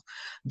growing up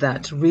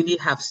that really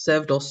have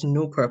served us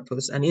no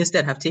purpose and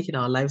instead have taken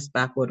our lives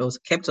backward or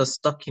kept us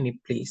stuck in a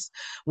place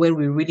when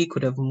we really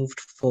could have moved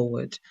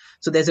forward.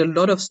 So there's a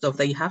lot of stuff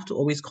that you have to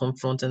always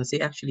confront and say,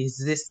 actually,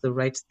 is this the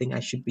right thing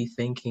I should be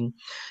thinking?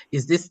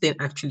 Is this thing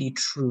actually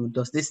true?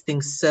 Does this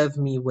thing serve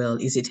me well?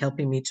 Is it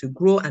helping me to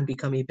grow and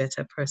become a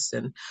better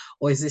person?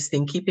 Or is this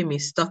thing keeping me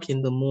stuck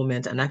in the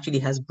moment and actually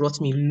has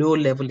brought me low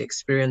level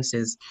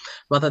experiences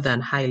rather than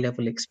high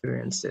level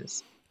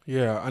experiences?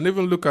 Yeah, and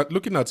even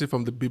looking at it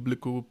from the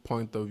biblical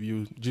point of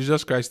view,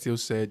 Jesus Christ still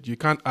said you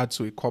can't add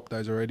to a cup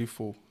that is already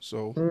full.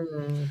 So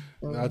Mm,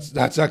 that's mm.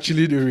 that's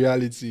actually the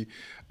reality.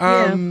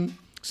 Yeah.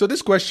 So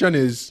this question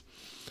is,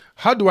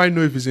 how do I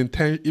know if his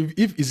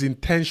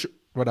intention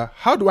rather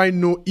how do I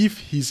know if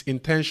his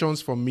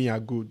intentions for me are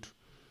good?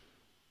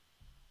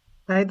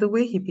 By the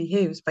way he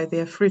behaves, by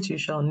their fruit you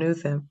shall know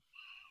them.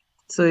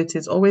 So it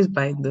is always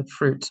by the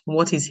fruit.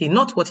 What is he?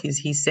 Not what is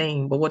he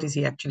saying, but what is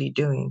he actually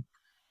doing?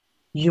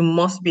 You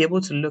must be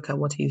able to look at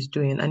what he's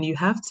doing, and you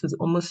have to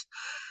almost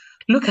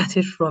look at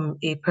it from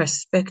a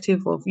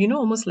perspective of,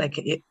 almost like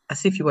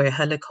as if you were a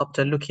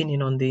helicopter looking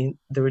in on the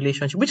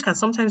relationship, which can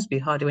sometimes be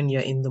hard when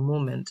you're in the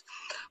moment.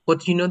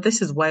 But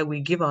this is why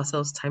we give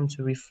ourselves time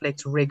to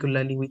reflect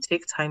regularly. We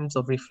take times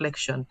of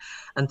reflection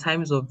and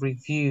times of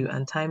review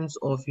and times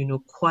of,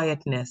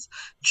 quietness,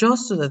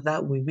 just so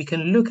that way we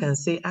can look and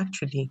say,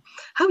 actually,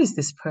 how is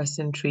this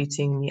person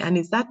treating me? And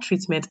is that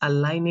treatment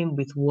aligning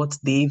with what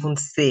they even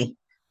say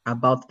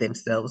about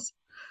themselves?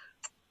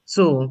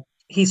 So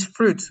his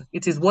fruit,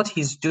 it is what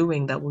he's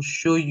doing that will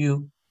show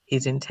you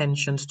his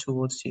intentions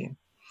towards you.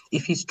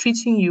 if he's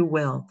treating you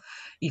well,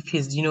 if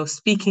he's,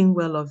 speaking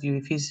well of you,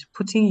 if he's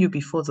putting you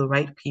before the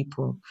right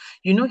people,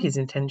 his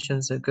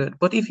intentions are good.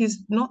 But if he's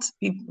not,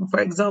 for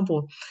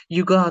example,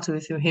 you go out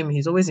with him,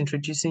 he's always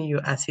introducing you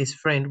as his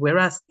friend,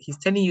 whereas he's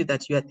telling you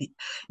that you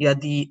are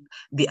the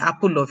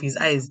apple of his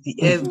eyes,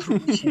 the air through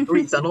which he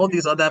breathes, and all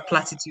these other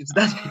platitudes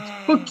that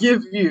people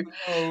give you.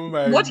 Oh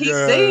my What he's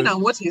saying gosh.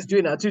 and what he's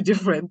doing are two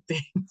different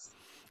things.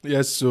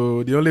 Yes,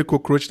 so the only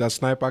cockroach that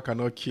sniper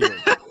cannot kill.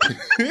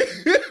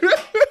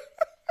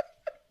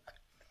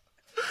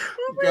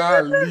 Oh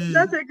my goodness, Golly.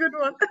 that's a good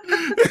one.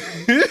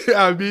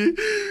 I mean,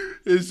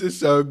 it's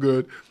so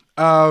good.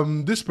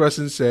 This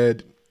person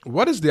said,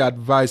 what is the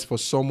advice for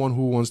someone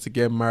who wants to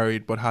get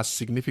married but has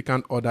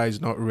significant other is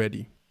not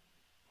ready?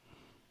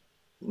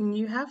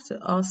 You have to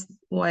ask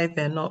why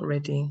they're not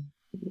ready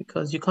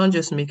because you can't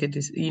just make a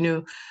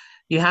decision.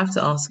 You have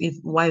to ask if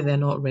why they're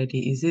not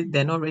ready. Is it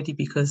they're not ready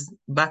because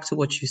back to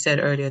what you said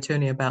earlier,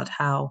 Tony, about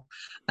how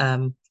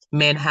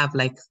men have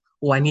like,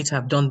 oh, I need to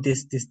have done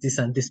this, this, this,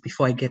 and this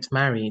before I get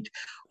married?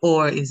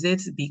 Or is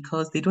it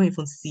because they don't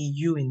even see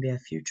you in their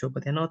future,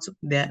 but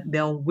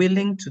they're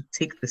willing to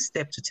take the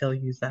step to tell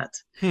you that?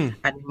 Hmm.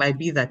 And it might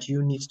be that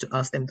you need to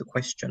ask them the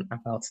question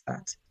about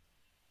that.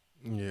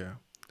 Yeah.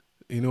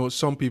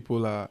 Some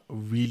people are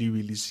really,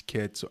 really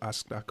scared to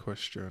ask that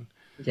question.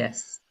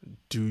 Yes,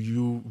 Do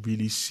you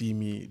really see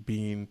me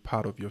being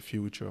part of your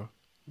future?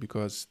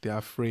 Because they're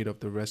afraid of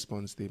the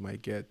response they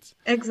might get.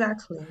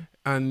 exactly.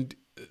 And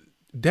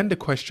then the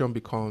question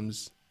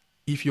becomes,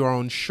 if you are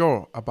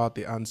unsure about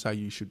the answer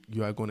you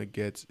are going to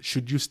get,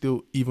 should you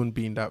still even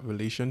be in that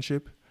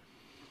relationship?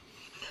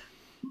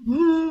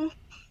 Hmm,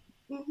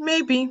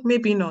 maybe,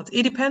 maybe not.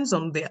 It depends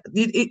on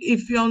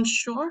if you're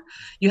unsure,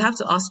 you have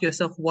to ask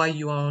yourself why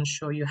you are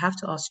unsure. You have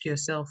to ask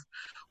yourself,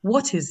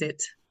 what is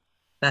it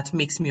that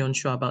makes me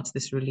unsure about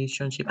this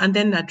relationship? And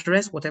then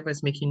address whatever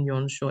is making you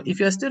unsure.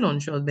 If you're still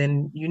unsure,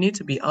 then you need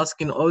to be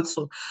asking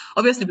also,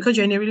 obviously, because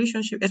you're in a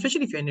relationship,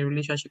 especially if you're in a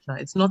relationship now,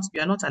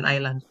 you're not an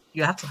island.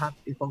 You have to have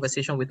a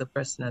conversation with the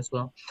person as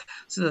well.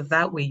 So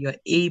that way you're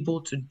able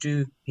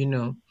to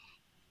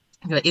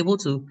you're able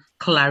to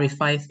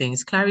clarify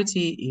things.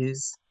 Clarity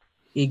is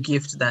a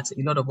gift that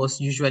a lot of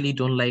us usually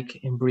don't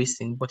like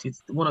embracing, but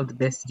it's one of the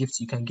best gifts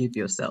you can give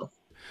yourself.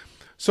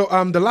 So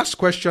the last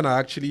question I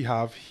actually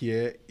have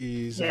here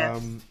is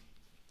Yes.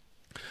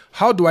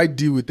 how do I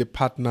deal with a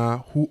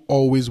partner who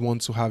always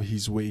wants to have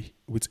his way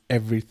with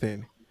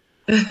everything?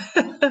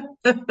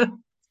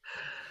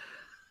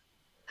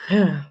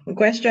 The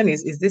question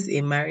is this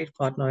a married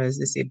partner or is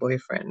this a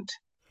boyfriend?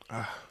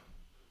 I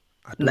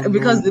don't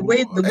Because the know.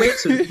 way the way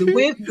to the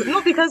way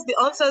no, because the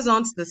answers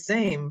aren't the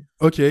same.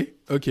 Okay,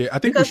 okay. I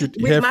think we Because should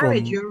with hear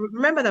marriage, from. you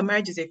remember that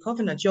marriage is a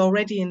covenant, you're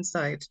already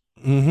inside.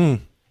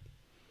 Mm-hmm.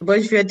 But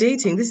if you're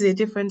dating, this is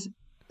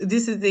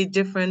a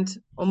different,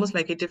 almost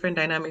like a different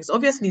dynamics.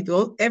 Obviously,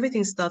 though,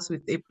 everything starts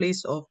with a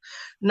place of,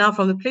 now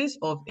from the place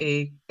of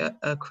a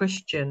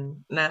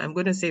Christian. Now, I'm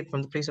going to say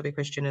from the place of a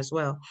Christian as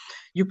well.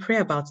 You pray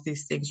about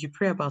these things. You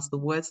pray about the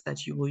words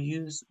that you will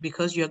use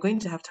because you're going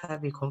to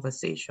have a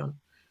conversation.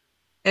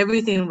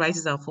 Everything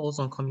rises and falls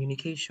on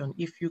communication.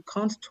 If you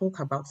can't talk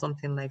about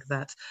something like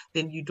that,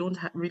 then you don't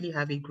really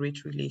have a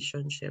great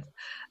relationship.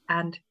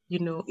 And,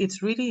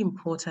 it's really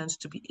important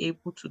to be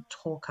able to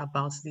talk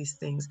about these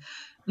things.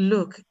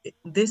 Look,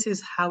 this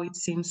is how it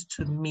seems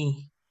to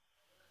me.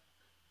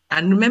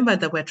 And remember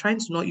that we're trying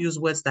to not use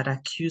words that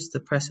accuse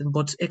the person,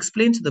 but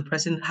explain to the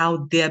person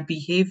how their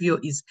behavior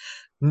is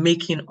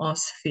making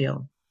us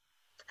feel,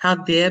 how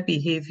their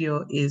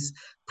behavior is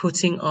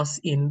putting us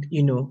in,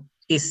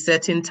 a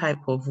certain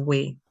type of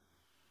way.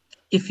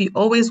 If he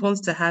always wants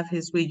to have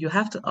his way, you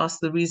have to ask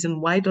the reason,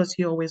 why does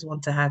he always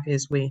want to have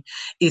his way?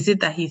 Is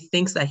it that he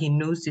thinks that he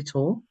knows it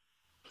all?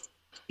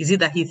 Is it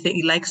that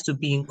he likes to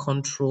be in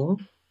control?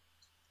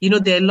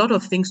 There are a lot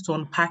of things to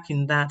unpack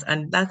in that.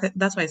 And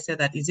that's why I said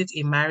that, is it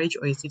a marriage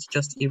or is it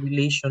just a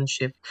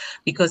relationship?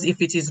 Because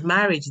if it is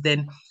marriage,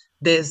 then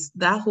there's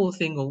that whole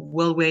thing of,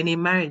 well, we're in a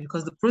marriage,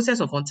 because the process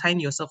of untying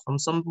yourself from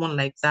someone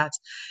like that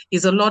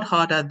is a lot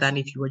harder than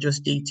if you were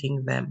just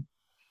dating them.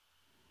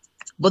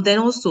 But then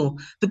also,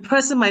 the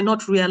person might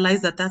not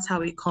realize that that's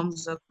how it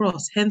comes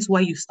across. Hence,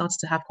 why you start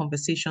to have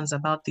conversations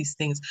about these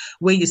things,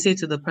 where you say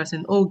to the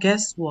person, oh,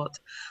 guess what?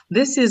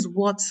 This is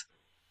what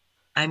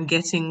I'm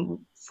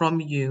getting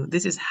from you.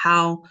 This is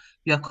how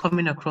you're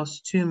coming across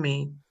to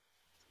me.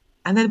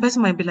 And then the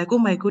person might be like, oh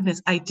my goodness,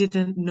 I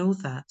didn't know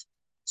that.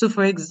 So,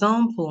 for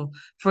example,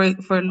 for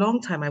a long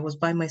time, I was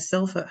by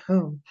myself at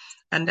home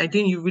and I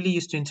didn't really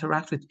used to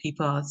interact with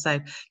people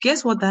outside.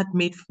 Guess what that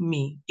made for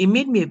me? It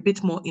made me a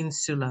bit more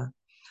insular.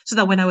 So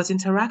that when I was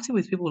interacting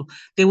with people,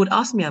 they would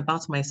ask me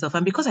about myself.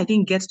 And because I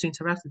didn't get to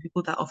interact with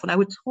people that often, I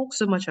would talk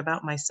so much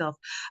about myself.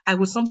 I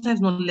would sometimes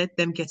not let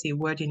them get a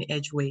word in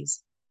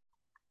edgeways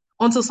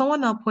until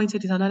someone now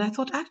pointed it out. And I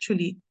thought,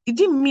 actually, it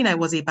didn't mean I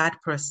was a bad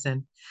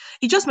person.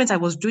 It just meant I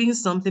was doing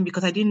something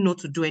because I didn't know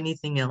to do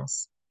anything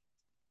else.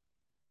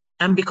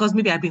 And because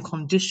maybe I've been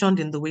conditioned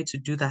in the way to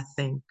do that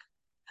thing.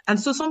 And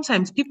so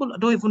sometimes people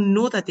don't even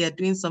know that they are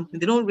doing something.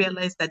 They don't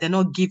realize that they're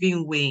not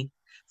giving way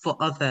for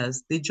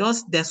others.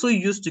 They're so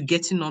used to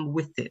getting on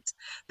with it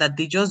that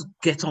they just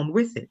get on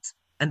with it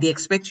and they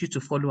expect you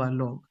to follow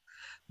along.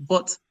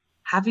 But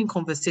having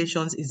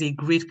conversations is a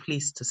great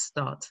place to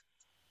start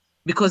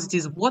because it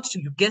is what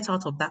you get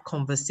out of that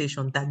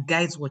conversation that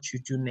guides what you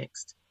do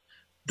next.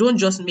 Don't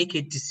just make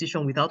a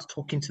decision without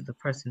talking to the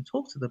person.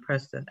 Talk to the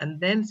person and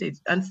then say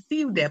and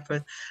feel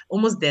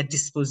almost their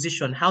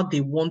disposition, how they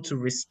want to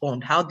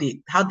respond, how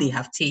they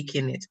have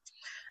taken it.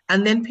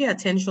 And then pay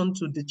attention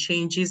to the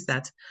changes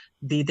that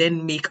they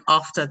then make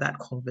after that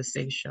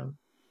conversation.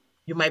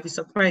 You might be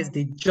surprised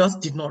they just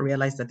did not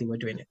realize that they were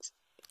doing it.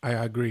 I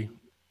agree.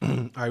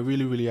 I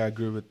really, really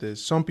agree with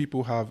this. Some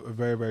people have a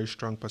very, very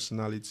strong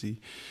personality,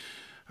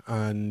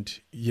 and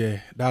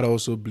yeah, that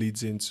also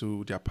bleeds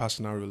into their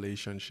personal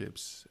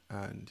relationships.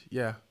 And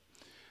yeah,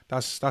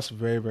 that's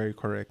very, very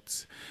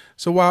correct.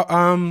 So wow,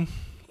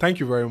 thank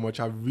you very much.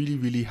 I've really,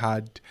 really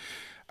had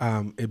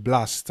a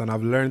blast, and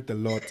I've learned a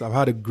lot. I've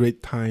had a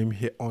great time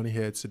here on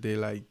here today.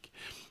 Like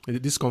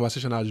this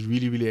conversation has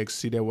really, really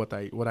exceeded what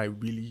I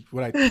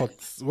thought,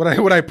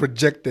 what I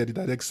projected. It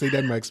has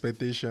exceeded my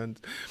expectations.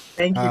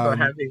 Thank you for Um,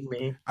 having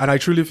me. and I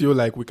truly feel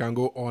like we can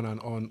go on and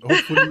on.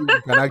 Hopefully,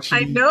 we can I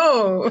actually,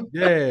 know.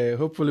 yeah,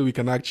 hopefully we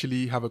can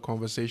actually have a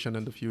conversation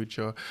in the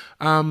future.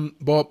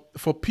 But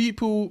for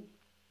people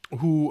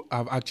who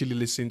have actually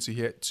listened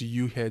to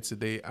you here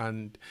today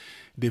and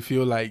they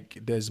feel like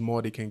there's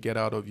more they can get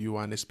out of you,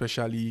 and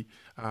especially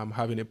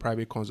having a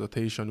private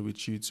consultation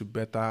with you to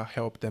better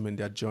help them in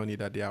their journey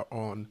that they are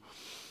on,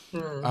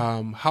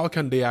 how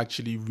can they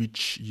actually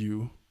reach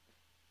you?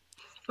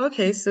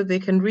 Okay, so they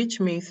can reach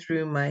me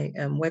through my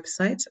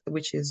website,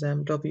 which is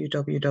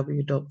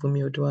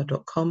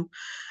www.bumiodua.com.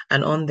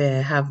 And on there,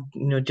 I have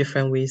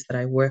different ways that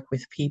I work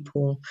with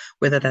people,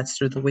 whether that's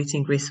through the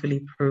Waiting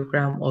Gracefully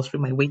program or through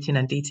my waiting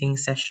and dating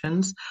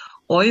sessions,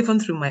 or even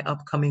through my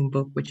upcoming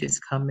book, which is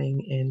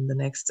coming in the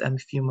next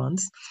few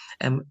months,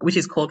 which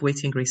is called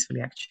Waiting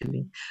Gracefully,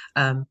 actually.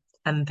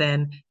 And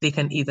then they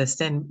can either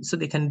so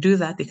they can do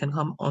that. They can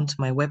come onto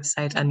my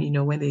website, and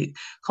when they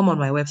come on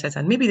my website,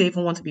 and maybe they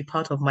even want to be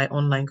part of my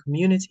online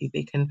community,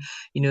 they can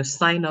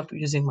sign up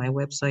using my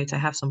website. I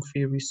have some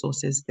free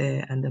resources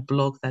there and a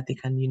blog that they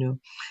can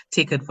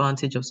take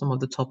advantage of some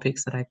of the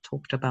topics that I've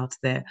talked about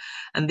there.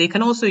 And they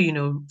can also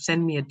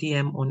send me a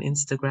DM on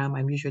Instagram.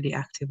 I'm usually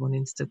active on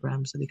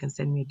Instagram, so they can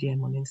send me a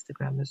DM on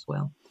Instagram as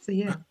well. So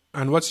yeah.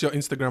 And what's your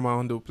Instagram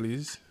handle,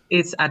 please?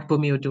 It's at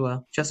Bumi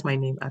Odua, just my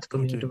name, at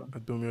Bumi Okay, Odua.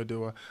 at Bumi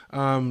Odewa.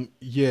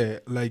 Yeah,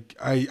 like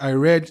I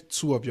read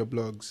two of your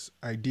blogs.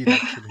 I did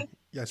actually.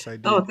 Yes, I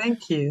Oh, did.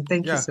 thank you.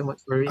 Thank you Yeah. so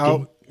much for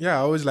reading. I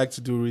always like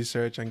to do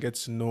research and get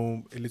to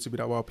know a little bit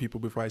about people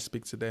before I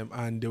speak to them,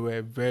 and they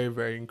were very,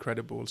 very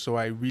incredible. So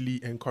I really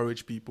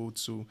encourage people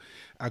to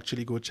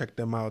actually go check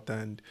them out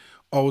and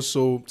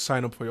also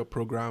sign up for your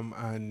program.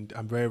 And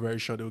I'm very, very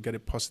sure they'll get a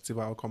positive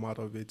outcome out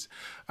of it.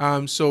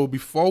 So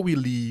before we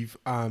leave,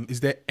 is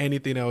there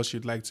anything else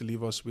you'd like to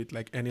leave us with?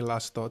 Like any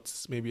last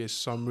thoughts, maybe a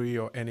summary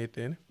or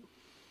anything?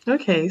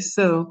 Okay,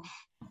 so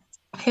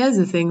here's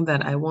the thing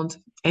that I want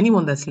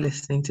anyone that's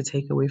listening to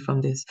take away from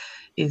this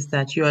is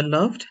that you are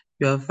loved,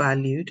 you are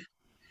valued,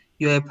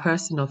 you're a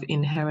person of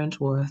inherent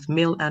worth,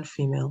 male and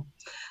female.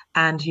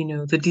 And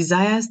the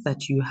desires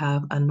that you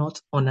have are not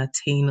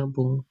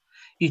unattainable.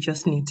 You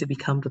just need to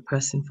become the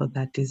person for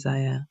that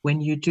desire. When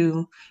you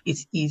do,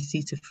 it's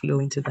easy to flow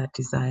into that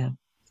desire.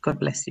 God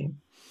bless you.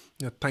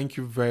 Yeah, thank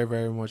you very,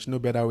 very much. No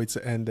better way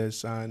to end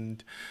this.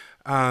 And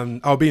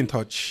I'll be in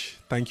touch.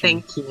 Thank you.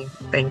 Thank you.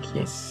 Thank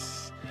you. Yes.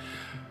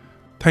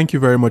 Thank you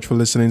very much for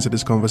listening to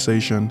this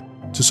conversation.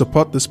 To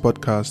support this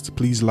podcast,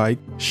 please like,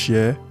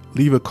 share,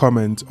 leave a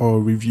comment or a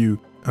review,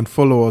 and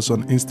follow us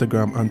on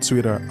Instagram and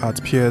Twitter at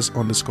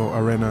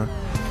peers_arena.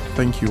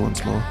 Thank you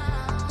once more.